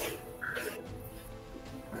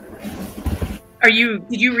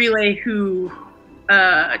relay who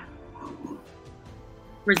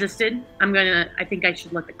resisted? I think I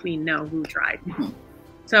should let the queen know who tried. Mm-hmm.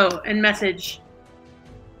 So, in message,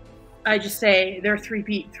 I just say there are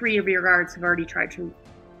 3 of your guards have already tried to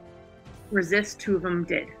resist. 2 of them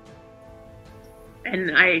did.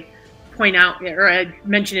 And I point out, or I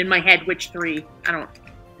mention in my head which 3. I don't.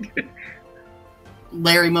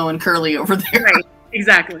 Larry, Moe, and Curly over there. Right,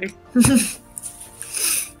 exactly.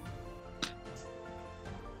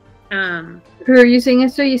 Who are you saying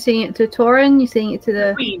it to? Are you saying it to Torin? You saying it to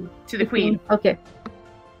the queen? To the queen. Okay.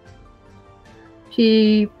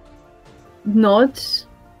 She nods.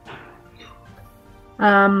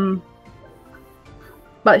 But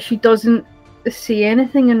she doesn't say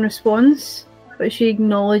anything in response, but she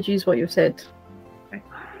acknowledges what you've said. Okay.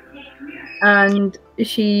 And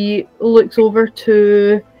she looks over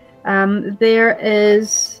to, there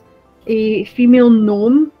is a female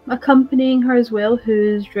gnome accompanying her as well,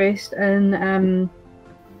 who's dressed in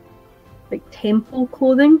like temple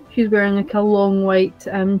clothing. She's wearing like a long white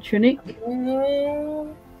tunic.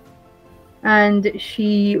 And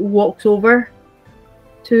she walks over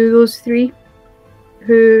to those three,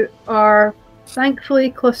 who are thankfully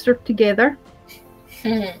clustered together.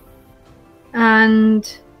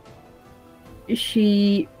 And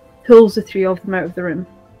she pulls the three of them out of the room.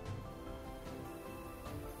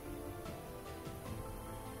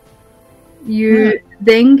 You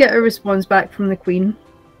then get a response back from the Queen.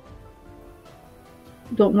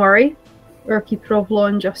 Don't worry, our Keeper of Law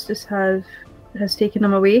and Justice has taken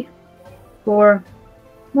them away for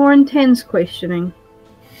more intense questioning.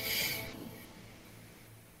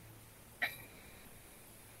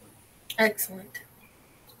 Excellent.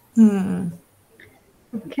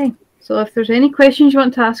 Okay, so if there's any questions you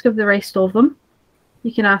want to ask of the rest of them,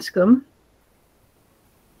 you can ask them.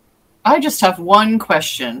 I just have one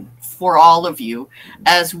question for all of you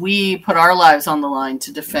as we put our lives on the line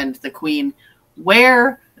to defend the Queen.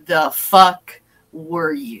 Where the fuck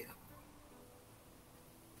were you?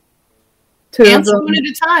 Answer one at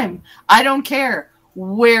a time. I don't care.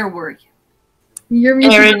 Where were you? You're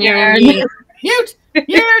muted. Mute!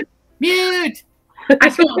 Mute! Mute! I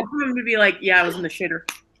feel like I'm going to be like, yeah, I was in the shitter.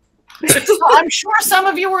 So I'm sure some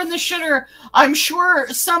of you were in the shitter. I'm sure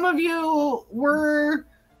some of you were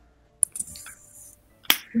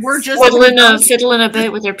just fiddling a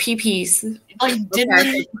bit with their pee-pees. Like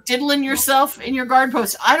diddling yourself in your guard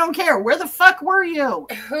post. I don't care. Where the fuck were you?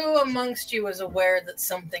 Who amongst you was aware that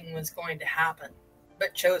something was going to happen,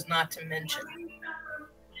 but chose not to mention?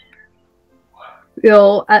 We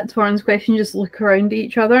all, at Torrin's question, just look around at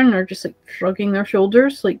each other and are just like shrugging their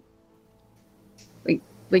shoulders, like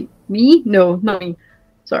me? No, not me,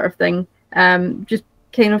 sort of thing. Just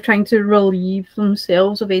kind of trying to relieve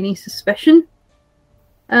themselves of any suspicion,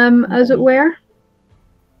 as it were.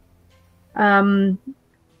 Did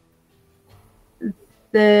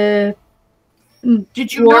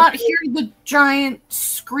you not hear the giant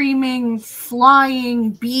screaming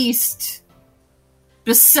flying beast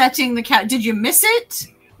besetting the cat? Did you miss it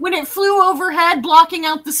when it flew overhead blocking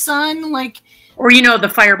out the sun, like, or the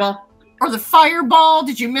fireball? Or the fireball?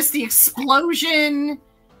 Did you miss the explosion?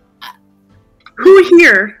 Who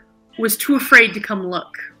here was too afraid to come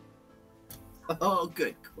look? Oh,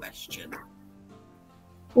 good question.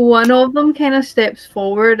 One of them kind of steps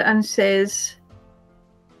forward and says,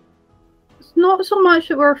 it's not so much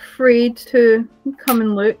that we're afraid to come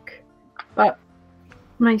and look, but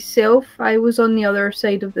myself, I was on the other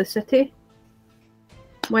side of the city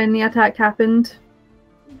when the attack happened.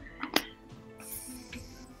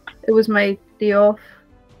 It was my day off.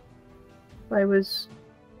 I was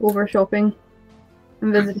over shopping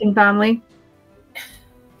and visiting family.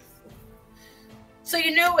 So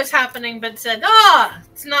you knew it was happening, but said,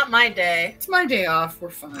 it's not my day. It's my day off. We're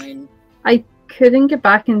fine. I couldn't get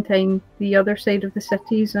back in time the other side of the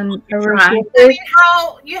cities, and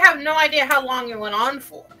you have no idea how long it went on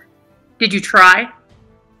for. Did you try?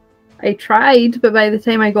 I tried, but by the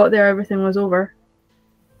time I got there, everything was over.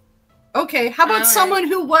 Okay, how about someone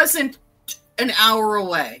who wasn't an hour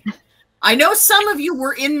away? I know some of you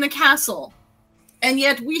were in the castle, and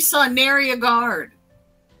yet we saw nary a guard.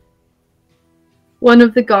 One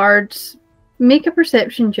of the guards, make a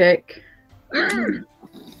perception check.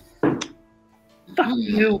 Fuck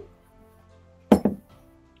you.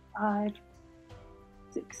 5,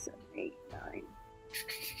 6, 7, 8, 9,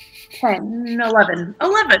 10, 11.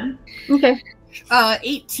 11! Okay.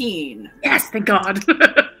 18. Yes, thank God.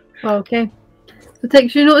 Okay. So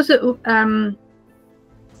Tix, you notice that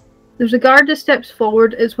there's a guard that steps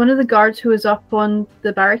forward. It's one of the guards who is up on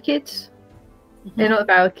the barricades. Mm-hmm. Not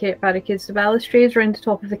the barricades, the balustrades around the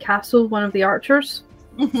top of the castle, one of the archers.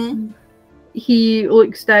 Mm-hmm. He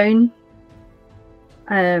looks down.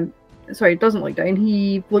 Doesn't look down.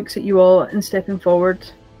 He looks at you all and stepping forward.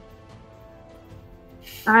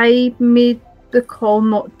 I made the call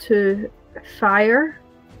not to fire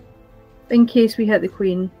in case we hit the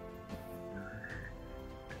Queen.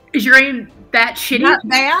 Is your aim that shitty? That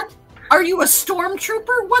bad? Are you a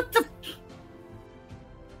stormtrooper? What the?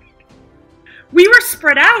 We were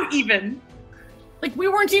spread out even. Like, we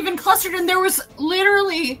weren't even clustered, and there was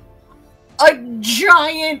literally a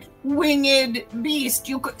giant winged beast.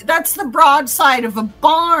 That's the broadside of a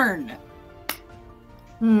barn.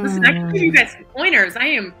 Listen, I can give you guys some pointers. I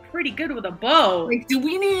am pretty good with a bow. Like,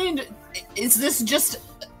 is this just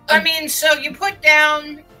I mean, so you put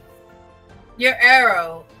down your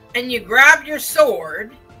arrow and you grab your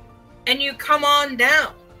sword and you come on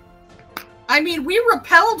down. I mean, we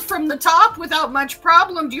rappelled from the top without much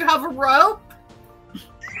problem. Do you have a rope? Do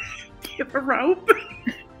you have a rope?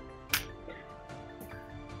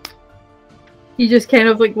 He just kind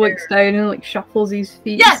of like looks down and like shuffles his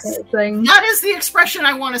feet. Yes! Sort of thing. That is the expression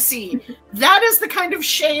I want to see. That is the kind of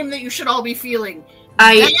shame that you should all be feeling.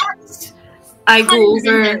 I That's go over.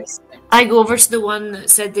 embarrassing. I go over to the one that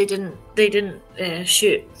said they didn't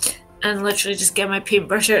shoot, and literally just get my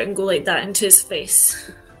paintbrush out and go like that into his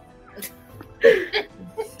face.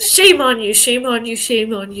 Shame on you! Shame on you!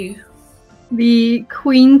 Shame on you! The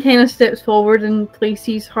queen kind of steps forward and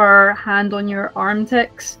places her hand on your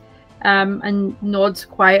armpits, and nods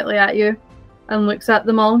quietly at you, and looks at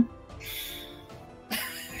them all.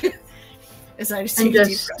 As I just And take a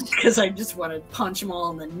deep just- breath because I just want to punch them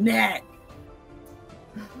all in the neck.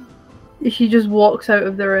 She just walks out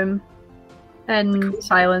of the room in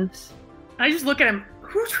silence. I just look at him.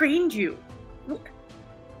 Who trained you?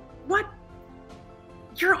 What?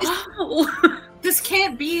 You're awful. This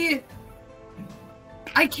can't be.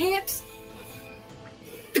 I can't.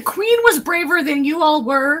 The queen was braver than you all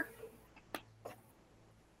were. I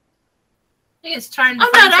think it's time to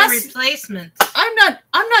I'm find not a ask- replacement.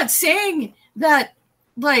 I'm not saying that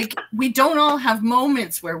like we don't all have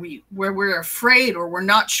moments where we're afraid or we're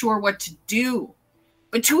not sure what to do.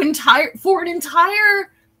 But for an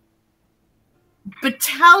entire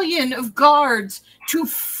battalion of guards to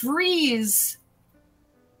freeze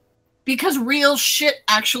because real shit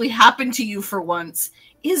actually happened to you for once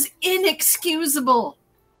is inexcusable.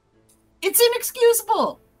 It's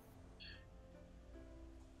inexcusable.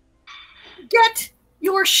 Get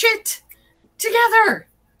your shit together.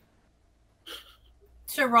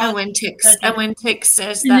 Sir And Rod, when Tix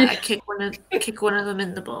says that, I kick one of them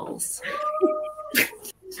in the balls.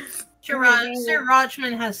 Sir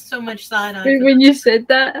Rodgman has so much side eye. When you said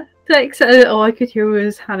that, Tex, all I could hear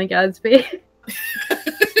was Hannah Gadsby.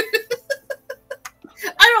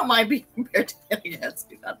 I don't mind being compared to Hannah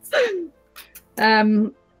Gadsby.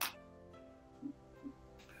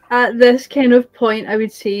 At this kind of point, I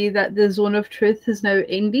would say that the zone of truth has now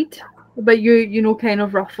ended. But you know kind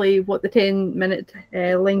of roughly what the 10-minute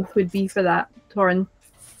length would be for that, Torin.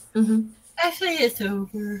 Mm-hmm. I say it's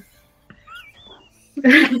over.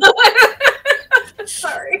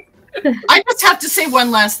 Sorry. I just have to say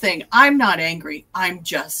one last thing. I'm not angry. I'm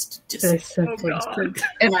just disappointed. God.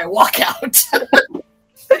 And I walk out.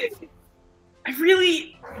 I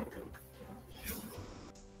really.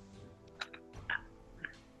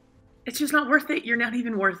 It's just not worth it. You're not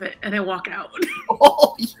even worth it. And I walk out.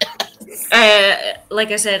 Oh, yes.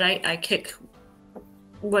 Like I said, I kick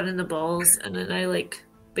one in the balls, and then I like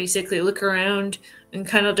basically look around and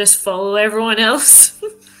kind of just follow everyone else.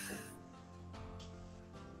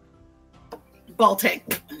 Ball take.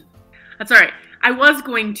 That's all right. I was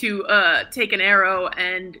going to take an arrow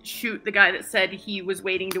and shoot the guy that said he was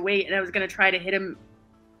waiting to wait, and I was going to try to hit him,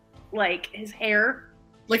 like, his hair.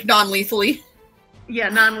 Like non-lethally. Yeah,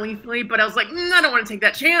 non-lethally, but I was like, I don't want to take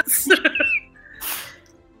that chance.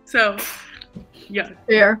 So, yeah.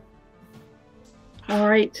 Fair.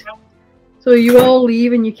 Alright. So you all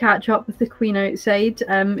leave and you catch up with the queen outside.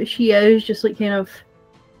 She is just like kind of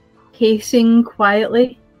pacing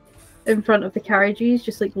quietly in front of the carriages,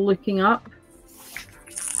 just like looking up.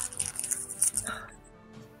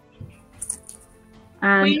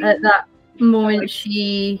 And at that moment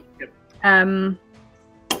she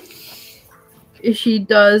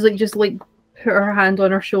does like just like put her hand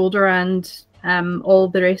on her shoulder, and all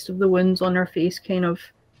the rest of the wounds on her face kind of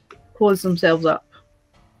close themselves up.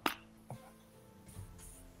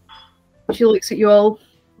 She looks at you all.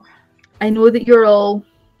 I know that you're all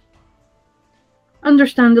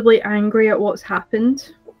understandably angry at what's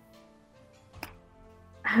happened.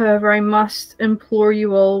 However, I must implore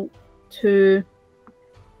you all to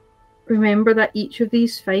remember that each of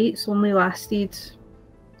these fights only lasted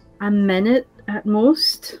a minute at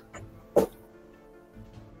most.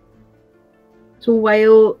 So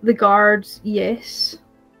while the guards, yes,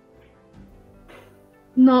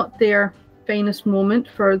 not their finest moment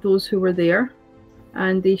for those who were there,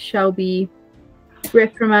 and they shall be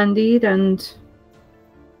reprimanded and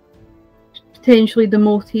potentially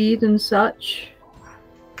demoted and such.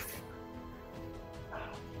 Or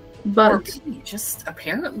But maybe just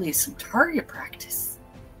apparently some target practice.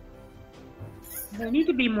 They need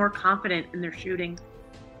to be more confident in their shooting.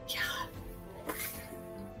 Yeah.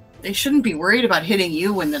 They shouldn't be worried about hitting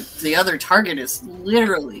you when the other target is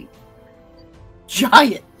literally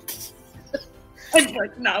giant. I'm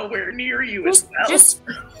like nowhere near you as well.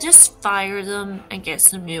 Just fire them and get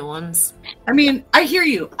some new ones. I mean, I hear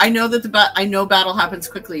you. I know that I know battle happens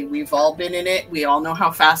quickly. We've all been in it. We all know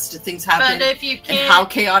how fast things happen. But if you can't, and how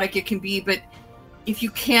chaotic it can be. But if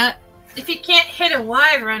you can't hit a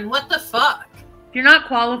wyvern, what the fuck? If you're not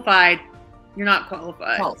qualified, you're not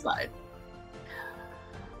qualified.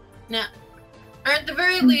 Now, or at the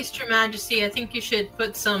very least, Your Majesty, I think you should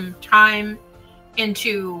put some time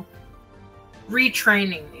into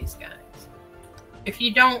retraining these guys. If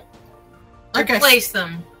you don't replace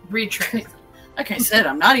them, retrain them. Like I said,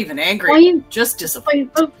 I'm not even angry. Just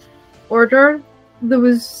disappointed. Point of order, there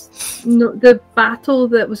was the battle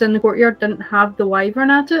that was in the courtyard didn't have the wyvern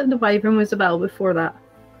at it. The wyvern was the battle before that.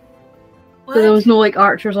 What? So there was no like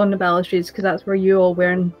archers on the balustrades because that's where you all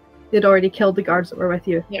were, and they'd already killed the guards that were with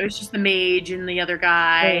you. Yeah, it was just the mage and the other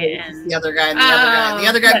guy, and the other guy, and the other guy, and the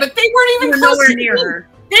other guy. But they weren't even close nowhere near her.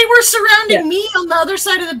 They were surrounding me on the other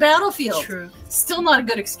side of the battlefield. True. Still not a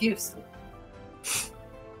good excuse.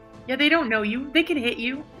 Yeah, they don't know you. They can hit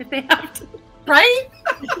you if they have to. Right?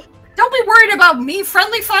 Don't be worried about me.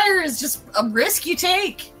 Friendly fire is just a risk you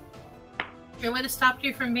take. It would have stopped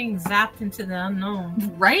you from being zapped into the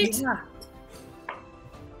unknown. Right? Yeah.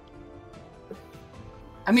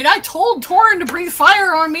 I mean, I told Torin to breathe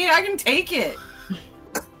fire on me. I can take it.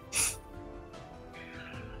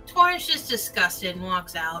 Torin's just disgusted and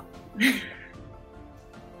walks out. Get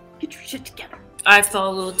your shit together. I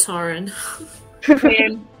follow Torin.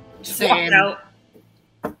 Same. Just walk Same. out.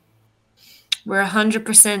 We're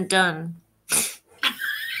 100% done.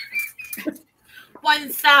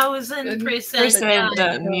 1000%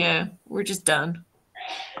 Done. Yeah, we're just done.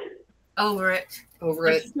 Over it. Over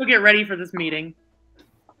it. Let's go get ready for this meeting.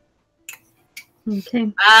 Okay.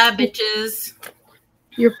 Bye, bitches.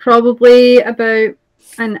 You're probably about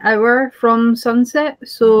an hour from sunset,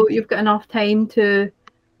 so you've got enough time to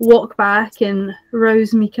walk back and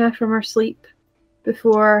rouse Mika from her sleep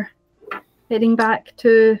before heading back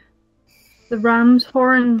to the Ram's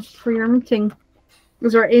Horn for your meeting.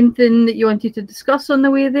 Was there anything that you wanted to discuss on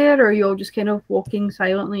the way there, or are you all just kind of walking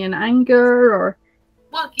silently in anger, or?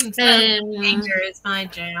 Walking silent anger is my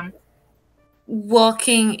jam.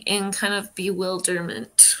 Walking in kind of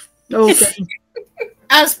bewilderment. Okay.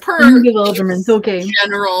 As per Bewilderment, okay.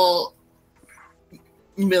 general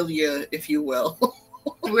milieu, if you will.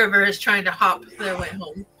 Whoever is trying to hop their way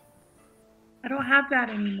home. I don't have that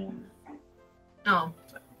anymore. Oh.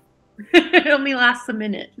 It only lasts a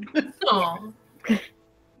minute. Oh.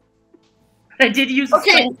 I did use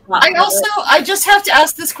Okay, I just have to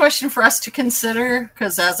ask this question for us to consider,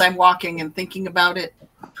 because as I'm walking and thinking about it,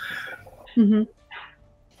 Mm-hmm.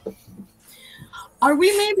 are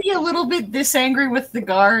we maybe a little bit this angry with the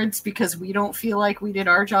guards because we don't feel like we did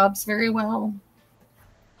our jobs very well?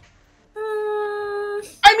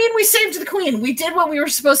 I mean, we saved the queen. We did what we were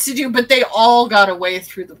supposed to do, but they all got away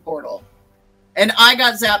through the portal. And I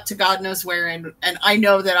got zapped to God knows where, and I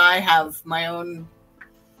know that I have my own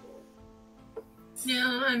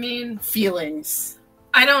feelings.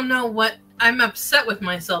 I don't know what... I'm upset with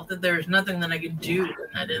myself that there's nothing that I could do in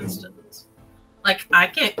that instance. Like, I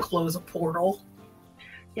can't close a portal.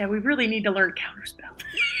 Yeah, we really need to learn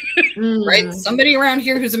counterspell. Right? Somebody around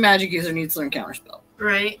here who's a magic user needs to learn counterspell.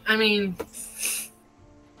 Right? I mean...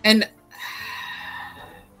 And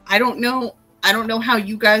I don't know how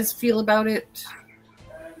you guys feel about it.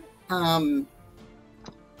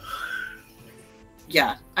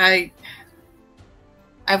 Yeah, I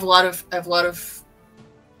have a lot of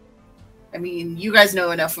I mean, you guys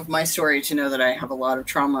know enough of my story to know that I have a lot of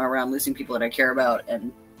trauma around losing people that I care about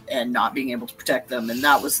and not being able to protect them, and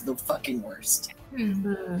that was the fucking worst.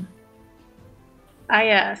 Mm-hmm.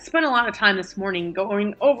 I spent a lot of time this morning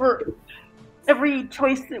going over every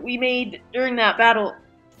choice that we made during that battle.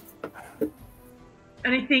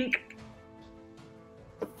 And I think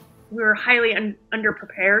we were highly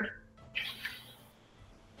underprepared.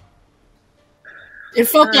 It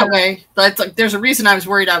felt that way. That's like, there's a reason I was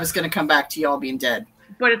worried I was going to come back to y'all being dead.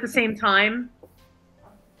 But at the same time,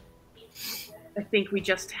 I think we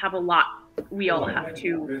just have a lot we all have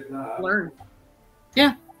to learn.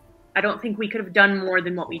 Yeah. I don't think we could have done more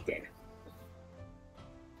than what we did.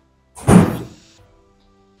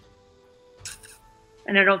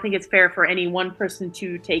 And I don't think it's fair for any one person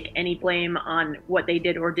to take any blame on what they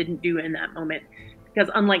did or didn't do in that moment. Because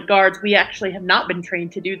unlike guards, we actually have not been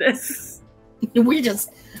trained to do this. We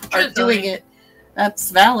just are doing it.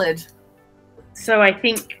 That's valid. So I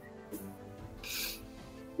think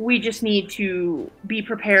we just need to be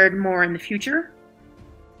prepared more in the future.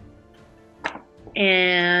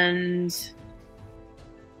 And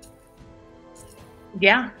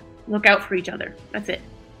yeah, look out for each other. That's it.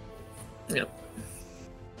 Yep.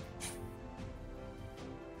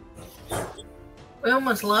 We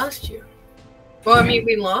almost lost you. Well, I mean,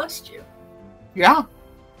 we lost you. Yeah.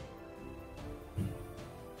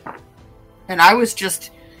 And I was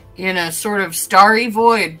just in a sort of starry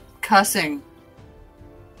void, cussing.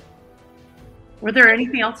 Were there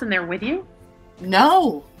anything else in there with you?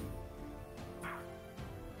 No.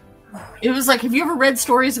 It was like, have you ever read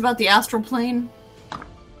stories about the astral plane?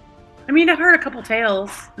 I mean, I've heard a couple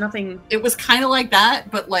tales. Nothing. It was kind of like that,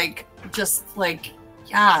 but like, just like,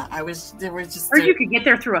 yeah, there was just... Or you could get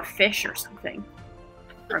there through a fish or something.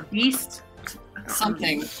 Or a beast.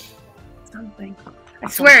 Something. Something. I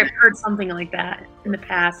swear I've heard something like that in the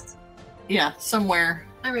past. Yeah, somewhere.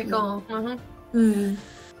 I recall.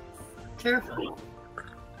 Terrifying.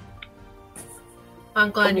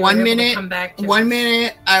 I'm glad you were able to come back to One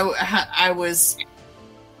minute, I was,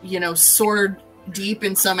 sword deep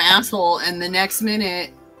in some asshole, and the next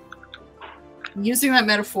minute, using that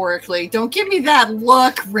metaphorically, don't give me that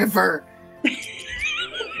look, River.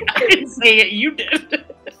 I didn't say it, you did.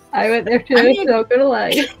 I went there too, not gonna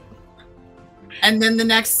lie. And then the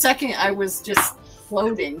next second, I was just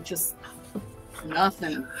floating, just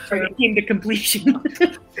nothing. It came to completion.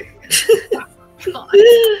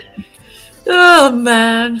 Oh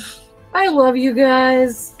man, I love you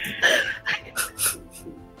guys.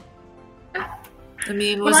 I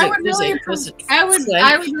mean, was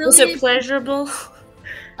it pleasurable?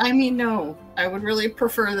 I mean, no. I would really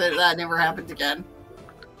prefer that never happened again.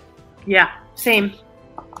 Yeah, same.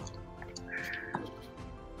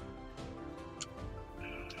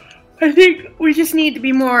 I think we just need to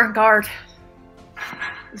be more on guard.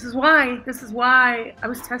 This is why I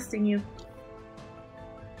was testing you.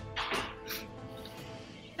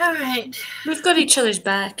 All right. We've got each other's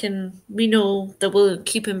back, and we know that we'll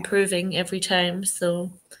keep improving every time, so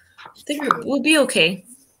I think we'll be okay.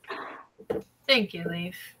 Thank you,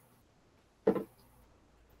 Leaf.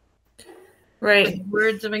 Right.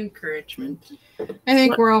 Words of encouragement. I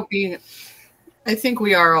think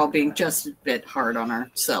we are all being just a bit hard on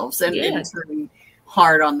ourselves and being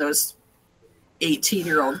hard on those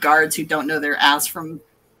 18-year-old guards who don't know their ass from...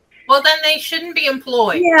 Well, then they shouldn't be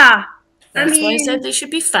employed. Yeah. That's why I said they should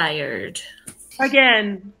be fired.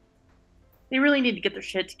 Again, they really need to get their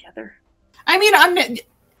shit together. I mean,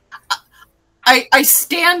 I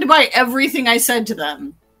stand by everything I said to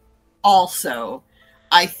them. Also,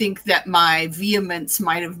 I think that my vehemence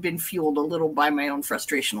might have been fueled a little by my own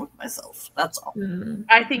frustration with myself. That's all. Mm-hmm.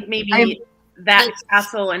 I think maybe that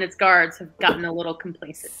castle and its guards have gotten a little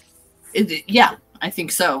complacent. Yeah, I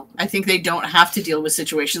think so. I think they don't have to deal with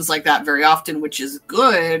situations like that very often, which is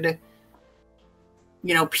good.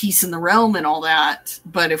 Peace in the realm and all that.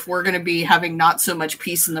 But if we're going to be having not so much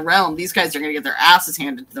peace in the realm, these guys are going to get their asses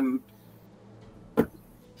handed to them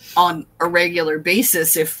on a regular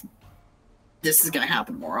basis if this is going to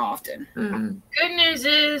happen more often. Mm-hmm. Good news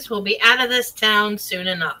is we'll be out of this town soon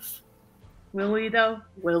enough. Will we, though?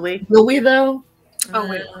 Will we? Will we, though? Oh,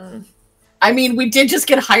 wait. I mean, we did just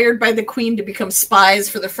get hired by the Queen to become spies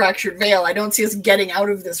for the Fractured Veil. I don't see us getting out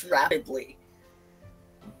of this rapidly.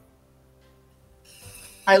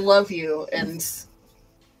 I love you, and...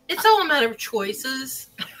 It's all a matter of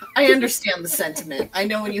choices. I understand the sentiment. I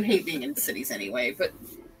know when you hate being in cities anyway, but...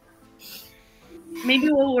 Maybe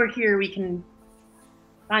while we're here, we can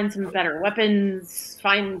find some better weapons,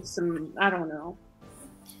 find some, I don't know.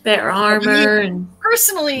 Better armor.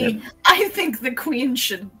 Personally, I think the Queen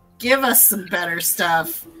should give us some better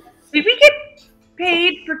stuff. Did we get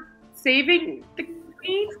paid for saving the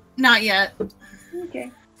Queen? Not yet.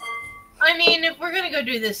 Okay. I mean, if we're gonna go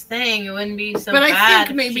do this thing, it wouldn't be so But bad I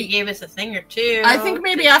think maybe if she gave us a thing or two. I think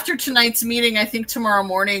maybe after tonight's meeting, I think tomorrow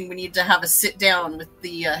morning we need to have a sit down with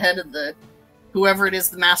the head of the whoever it is,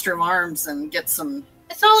 the Master of Arms, and get some.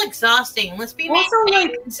 It's all exhausting. Let's be Also,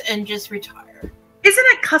 and just retire. Isn't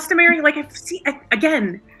it customary? Like,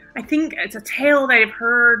 again, I think it's a tale that I've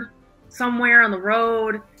heard somewhere on the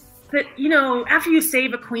road that, after you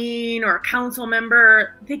save a queen or a council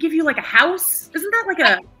member, they give you, like, a house. Isn't that like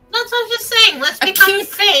a... That's what I'm just saying. Let's become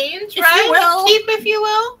saints, right? Keep, if you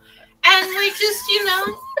will. And we just,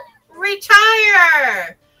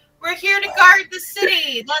 retire. We're here to guard the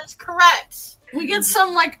city. That's correct. We get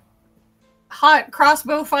some, like, hot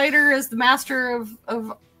crossbow fighter as the master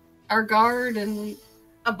of our guard and...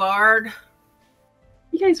 A bard.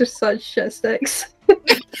 You guys are such shit sticks.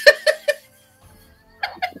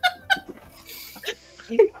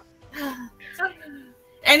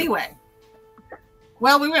 Anyway.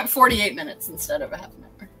 Well, we went 48 minutes instead of a half an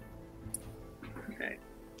hour. Okay.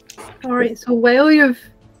 Alright, so while you've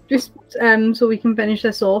just so we can finish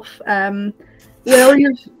this off. Well,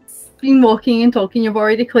 you've been walking and talking. You've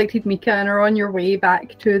already collected Mika and are on your way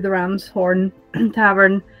back to the Ram's Horn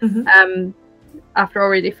Tavern. After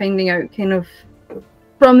already finding out kind of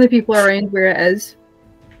from the people around where it is.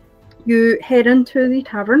 You head into the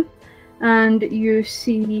tavern and you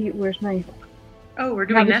see where's my Oh, we're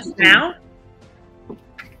doing this now?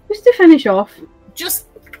 Just to finish off.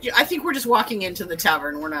 I think we're just walking into the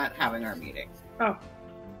tavern. We're not having our meeting. Oh.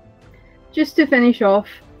 Just to finish off,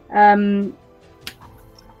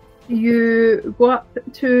 you go up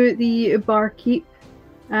to the barkeep,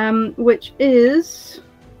 which is,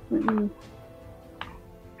 let me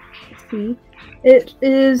see, it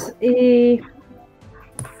is a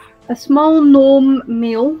small gnome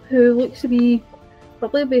male who looks to be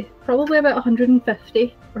probably about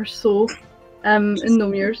 150 or so in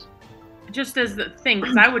gnome years. Just as the thing,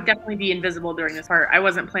 because I would definitely be invisible during this part. I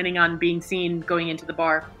wasn't planning on being seen going into the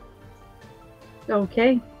bar.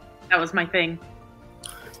 Okay. That was my thing.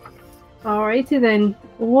 Alrighty then.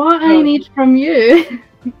 What I need from you...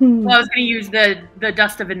 Well, I was going to use the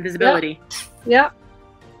dust of invisibility. Yep.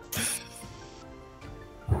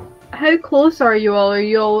 How close are you all? Are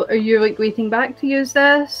you like waiting back to use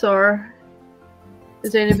this, or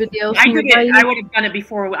is there anybody else nearby? I would have done it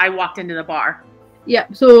before I walked into the bar. Yeah.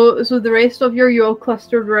 So the rest of you all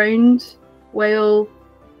clustered round while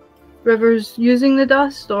River's using the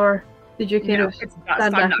dust, or did you kind of stand back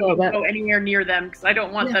I'm not a little bit? Go anywhere near them because I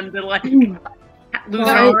don't want them to like lose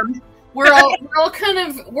arms. We're all kind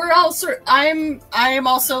of I am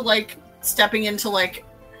also like stepping into like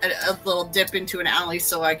a little dip into an alley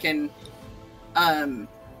so I can all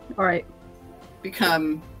right,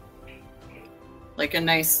 become like a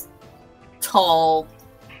nice tall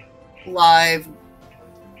live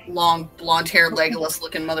long blonde haired Legolas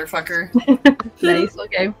looking motherfucker. Nice.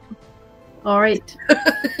 Okay. All right.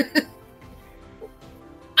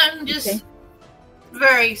 I'm just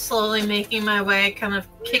very slowly making my way, kind of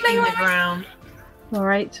kicking the ground. All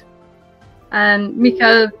right. And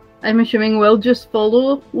Mika, I'm assuming will just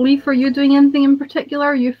follow Leaf. Are you doing anything in particular?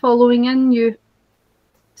 Are you following in? You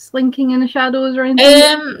slinking in the shadows or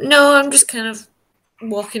anything? No, I'm just kind of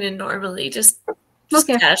walking in normally, just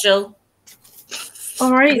Okay. casual.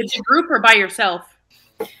 All right. With the group or by yourself?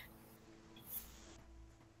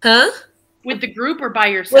 Huh? With the group or by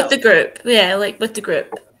yourself? With the group, yeah, like with the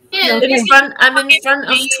group. Yeah, Okay. I'm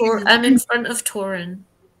in front of Torin.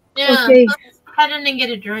 yeah. Okay. Let's head in and get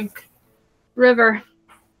a drink. River.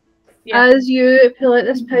 Yeah. As you pull out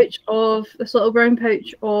this little brown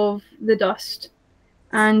pouch of the dust,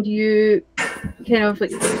 and you kind of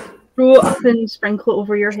like throw it up and sprinkle it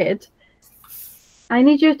over your head, I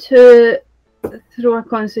need you to throw a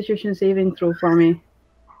Constitution saving throw for me.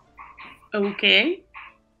 Okay.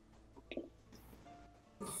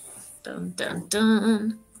 Dun dun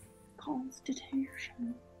dun.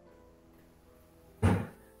 Constitution. What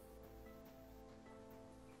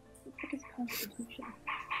is Constitution?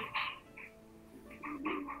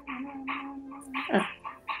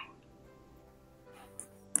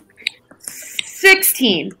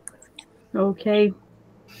 16. Okay.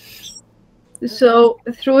 So,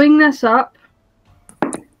 throwing this up,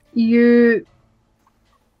 you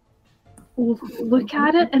look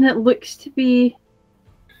at it and it looks to be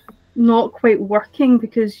not quite working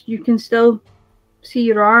because you can still see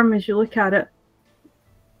your arm as you look at it.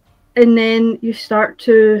 And then you start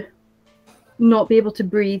to not be able to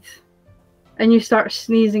breathe. And you start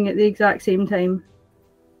sneezing at the exact same time.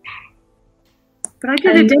 But I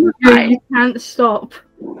did And identify. you can't stop.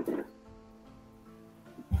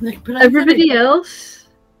 Everybody else,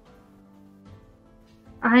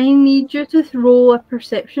 I need you to throw a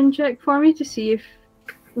perception check for me to see if,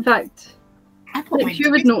 in fact, Tex,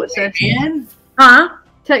 you would notice this. Huh?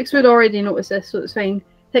 Tex would already notice this, so it's fine.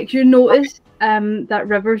 Tex, you notice that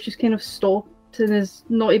River's just kind of stopped and is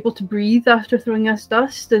not able to breathe after throwing this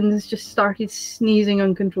dust and has just started sneezing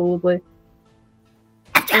uncontrollably.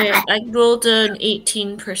 I rolled an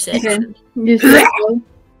 18%. Okay. You see that?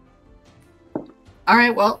 All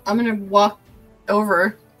right, well, I'm gonna walk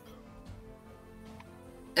over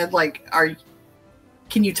and like,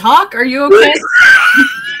 can you talk? Are you okay?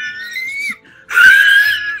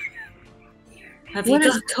 Have you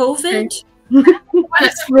got COVID?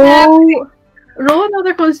 Roll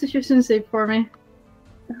another Constitution save for me.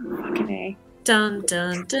 Fucking A. Dun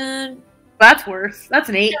dun dun. That's worse. That's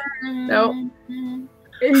an 8. No.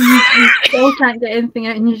 You still can't get anything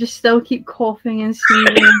out and you just still keep coughing and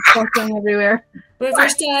sneezing and coughing everywhere.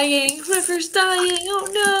 River's dying. River's dying.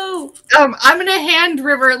 Oh no. I'm gonna hand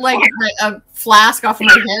River like a flask off of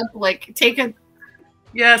my hip. Like, take a.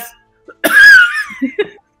 Yes.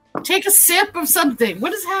 a sip of something.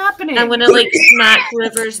 What is happening? I'm gonna like smack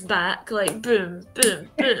River's back, like boom, boom,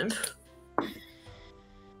 boom.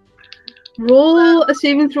 Roll a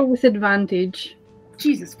saving throw with advantage.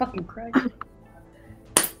 Jesus fucking Christ.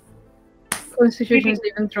 Constitution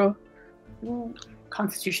saving throw.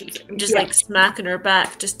 Constitution. I'm just like smacking her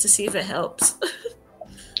back just to see if it helps.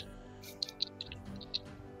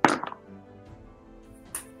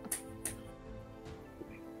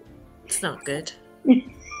 It's not good.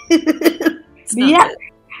 It's not Yeah. good.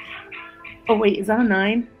 Oh wait, is that a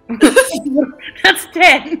 9? That's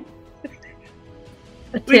 10.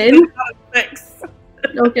 A 10? 6.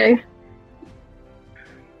 Okay.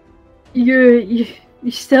 You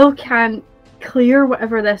still can't clear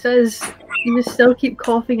whatever this is. You just still keep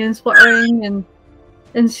coughing and spluttering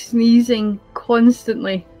and sneezing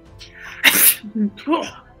constantly.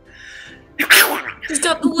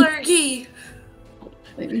 Stop the lurgy!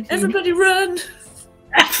 Everybody run!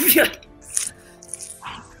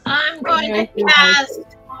 I'm going to cast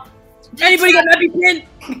Anybody got an EpiPen?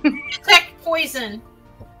 detect poison.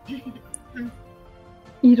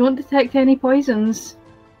 You don't detect any poisons.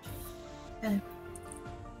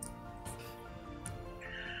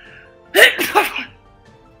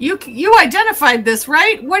 You identified this,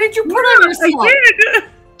 right? What did you put on yourself?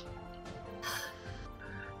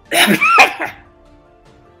 I did.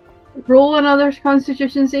 Roll another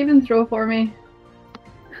Constitution saving throw for me.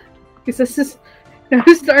 Because this is now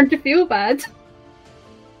starting to feel bad.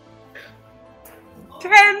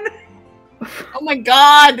 10. Oh my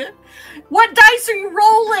god! What dice are you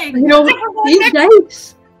rolling? You know, these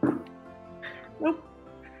dice. Nope.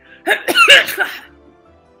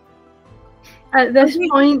 At this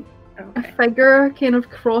point, a Okay. figure kind of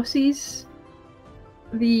crosses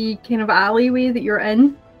the kind of alleyway that you're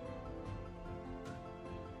in.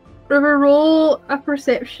 River, roll a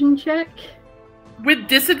perception check. With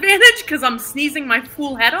disadvantage because I'm sneezing my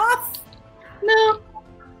fool head off? No.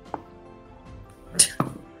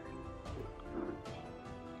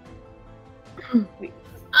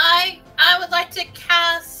 I would like to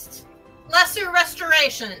cast Lesser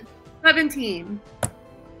Restoration. 17.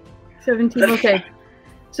 17, okay.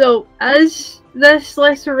 So, as this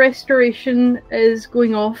lesser restoration is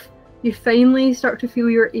going off, you finally start to feel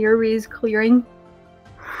your airways clearing.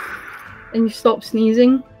 And you stop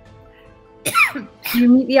sneezing. You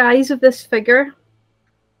meet the eyes of this figure,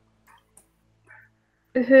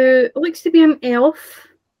 who looks to be an elf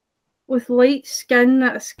with light skin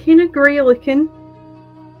that's kind of grey looking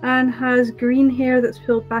and has green hair that's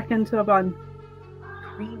pulled back into a bun.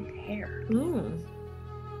 Green hair. Ooh.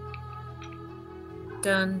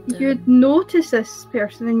 Dun, dun. You'd notice this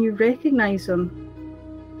person and you recognise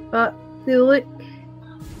them, but they look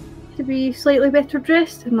to be slightly better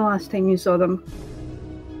dressed than the last time you saw them.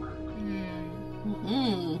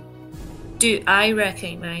 Do I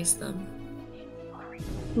recognize them?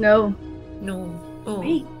 No. No. Oh,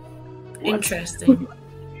 Wait. interesting.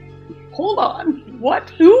 Hold on. What?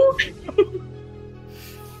 Who?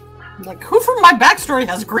 Like, who from my backstory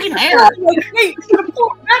has green hair? Wait,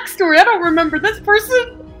 backstory. I don't remember this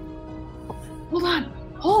person. Hold on.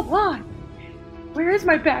 Hold on. Where is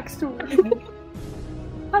my backstory?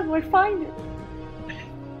 How do I find it?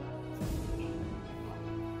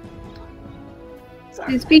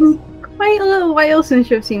 Sorry. It's been quite a little while since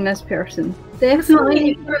you've seen this person.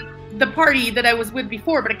 Definitely. The party that I was with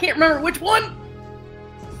before, but I can't remember which one.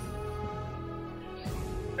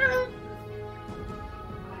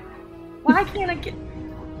 Why can't I get?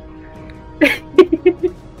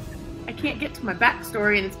 I can't get to my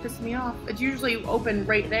backstory, and it's pissing me off. It's usually open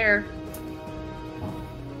right there.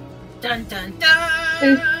 Dun dun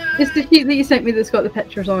dun. It's the sheet that you sent me that's got the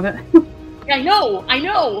pictures on it. Yeah, I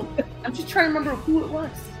know. I'm just trying to remember who it was.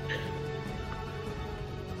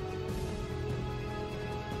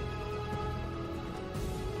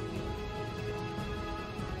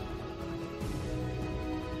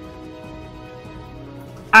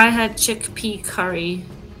 I had chickpea curry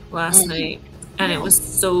last night, and it was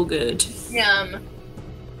so good. Yum.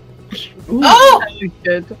 Ooh, Oh!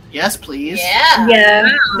 Good. yes, please. Yeah. Yeah.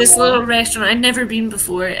 This little restaurant I'd never been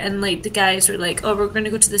before, and like the guys were like, "Oh, we're going to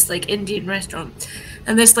go to this like Indian restaurant,"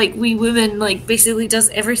 and this like wee woman like basically does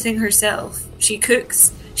everything herself. She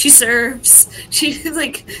cooks, she serves, she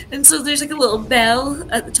like, and so there's like a little bell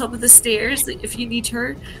at the top of the stairs that if you need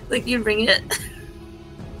her, like you ring it.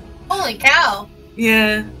 Holy cow.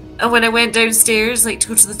 Yeah. And when I went downstairs, like to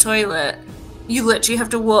go to the toilet, you literally have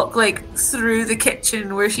to walk like through the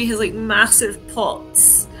kitchen where she has like massive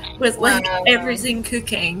pots with like Wow. everything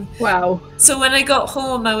cooking. Wow. So when I got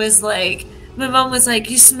home, I was like, my mom was like,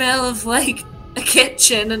 "You smell of like a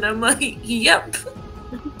kitchen," and I'm like, "Yep."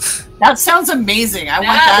 That sounds amazing. I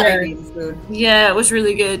want that Indian food. Yeah, it was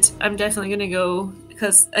really good. I'm definitely gonna go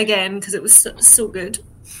because it was so good.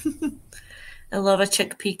 I love a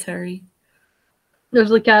chickpea curry. There's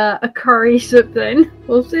like a curry soup then.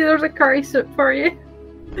 We'll say there's a curry soup for you.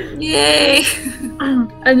 Yay!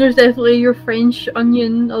 And there's definitely your French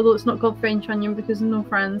onion, although it's not called French onion because no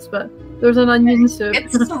France, but there's an onion soup.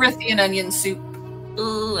 It's Cerithian onion soup.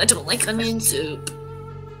 Ooh, I don't like onion soup.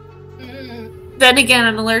 Then again,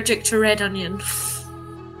 I'm allergic to red onion.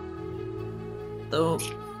 So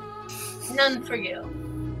None for you.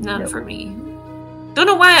 None for me. Don't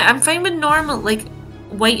know why. I'm fine with normal, like,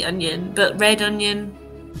 white onion, but red onion,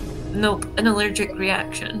 nope, an allergic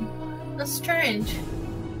reaction. That's strange.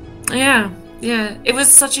 Yeah. It was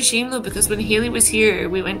such a shame, though, because when Haley was here,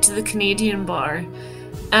 we went to the Canadian bar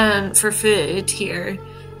and for food here,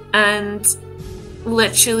 and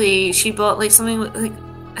literally she bought, like, something, like,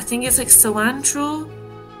 I think it's, like, cilantro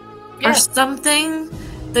or something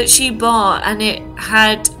that she bought, and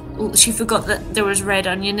she forgot that there was red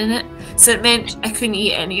onion in it, so it meant I couldn't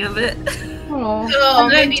eat any of it. Oh,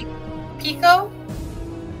 maybe pico?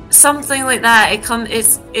 Something like that.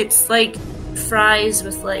 It's like fries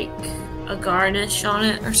with like a garnish on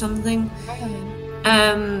it or something.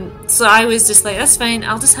 So I was just like, that's fine,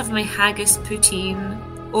 I'll just have my haggis poutine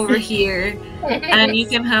over here and you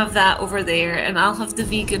can have that over there, and I'll have the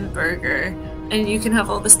vegan burger and you can have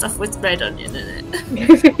all the stuff with red onion in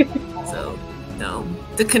it. So no,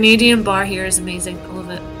 the Canadian bar here is amazing. I love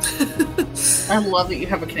it. I love that you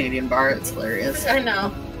have a Canadian bar. It's hilarious. I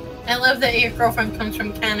know. I love that your girlfriend comes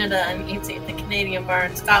from Canada and eats at the Canadian bar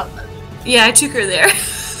in Scotland. Yeah, I took her there.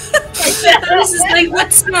 I was just like,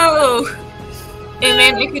 let's go. And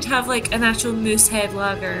then I could have like an actual Moosehead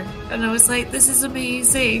lager, and I was like, this is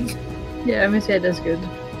amazing. Yeah, Moosehead is good.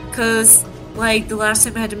 Because like the last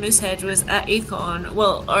time I had a Moosehead was at Acon.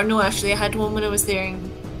 Well, or no, actually I had one when I was there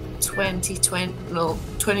in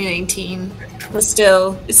 2019. But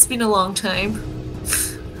still, it's been a long time.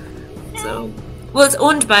 So, well, it's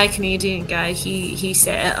owned by a Canadian guy. He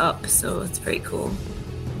set it up, so it's pretty cool.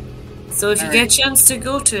 So if you get a chance to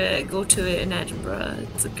go to it in Edinburgh.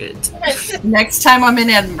 It's a good. Next time I'm in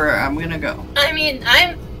Edinburgh, I'm gonna go. I mean,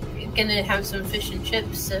 I'm gonna have some fish and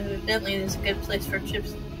chips, so definitely there's a good place for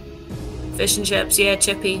chips. Fish and chips, yeah,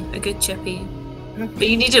 chippy, a good chippy. But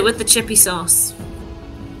you need it with the chippy sauce.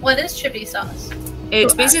 What is chippy sauce?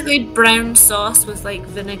 It's basically brown sauce with like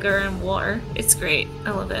vinegar and water. It's great.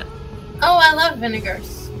 I love it. Oh, I love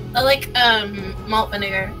vinegars. I like malt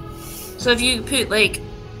vinegar. So if you put like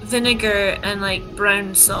vinegar and like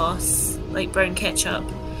brown sauce, like brown ketchup,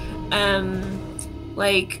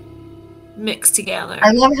 like mixed together.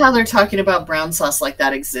 I love how they're talking about brown sauce like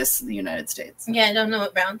that exists in the United States. Yeah, I don't know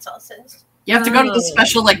what brown sauce is. You have to go to the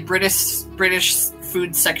special like British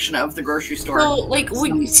food section of the grocery store. So like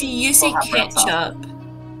you say ketchup,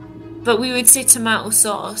 but we would say tomato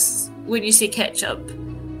sauce when you say ketchup.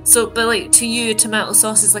 So, but like to you, tomato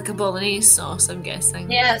sauce is like a bolognese sauce, I'm guessing.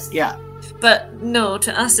 Yes. Yeah. But no,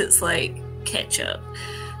 to us it's like ketchup.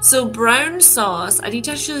 So brown sauce, I need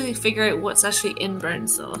to actually figure out what's actually in brown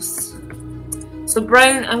sauce. So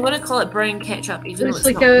brown, I'm going to call it brown ketchup, even though it's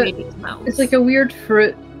like not really tomatoes. It's like a weird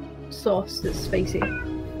fruit sauce that's spicy.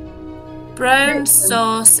 Brown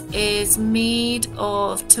sauce is made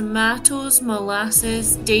of tomatoes,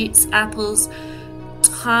 molasses, dates, apples,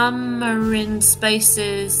 tamarind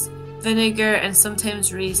spices, vinegar, and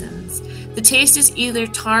sometimes raisins. The taste is either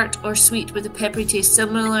tart or sweet with a peppery taste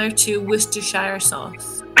similar to Worcestershire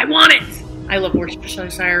sauce. I want it! I love Worcestershire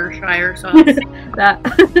sauce.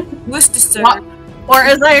 That. Worcestershire. Or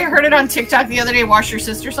as I heard it on TikTok the other day, wash your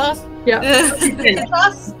sister sauce. Yeah.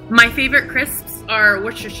 My favorite crisps are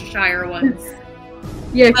Worcestershire ones.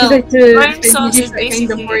 Yeah, because Well, I had to brown sauce is kind of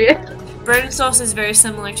basically for you. brown sauce is very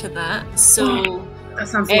similar to that. So, That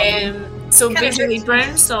sounds lovely. so Kinda basically, hurts.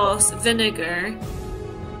 brown sauce, vinegar,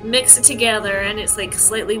 mix it together, and it's like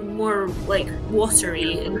slightly more like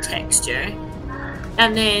watery in texture.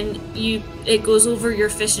 And then it goes over your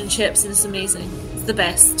fish and chips, and it's amazing. It's the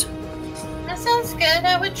best. That sounds good.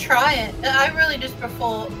 I would try it. I really just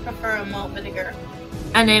prefer a malt vinegar.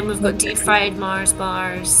 And then we've got deep fried Mars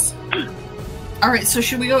bars. Alright, so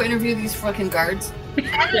should we go interview these fucking guards?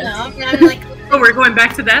 I don't know. I'm like, Oh, we're going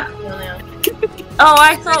back to that? now. Oh,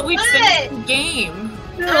 I thought we'd What? finish the game.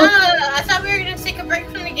 I thought we were gonna take a break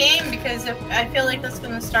from the game because I feel like that's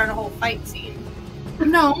gonna start a whole fight scene.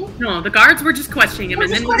 No. No, the guards were just questioning him,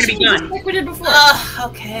 and then we're gonna be done. Like we did before.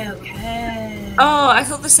 Okay. Oh, I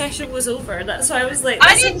thought the session was over. That's why I was like,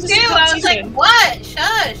 I this did is too. I was like, confusing. what?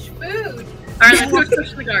 Shush, food. Alright, let's go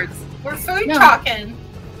question the guards. We're food No. talking.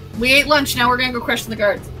 We ate lunch, now we're gonna go question the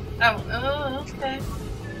guards. Oh, okay.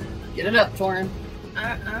 Get it up, Torin. All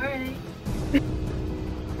right.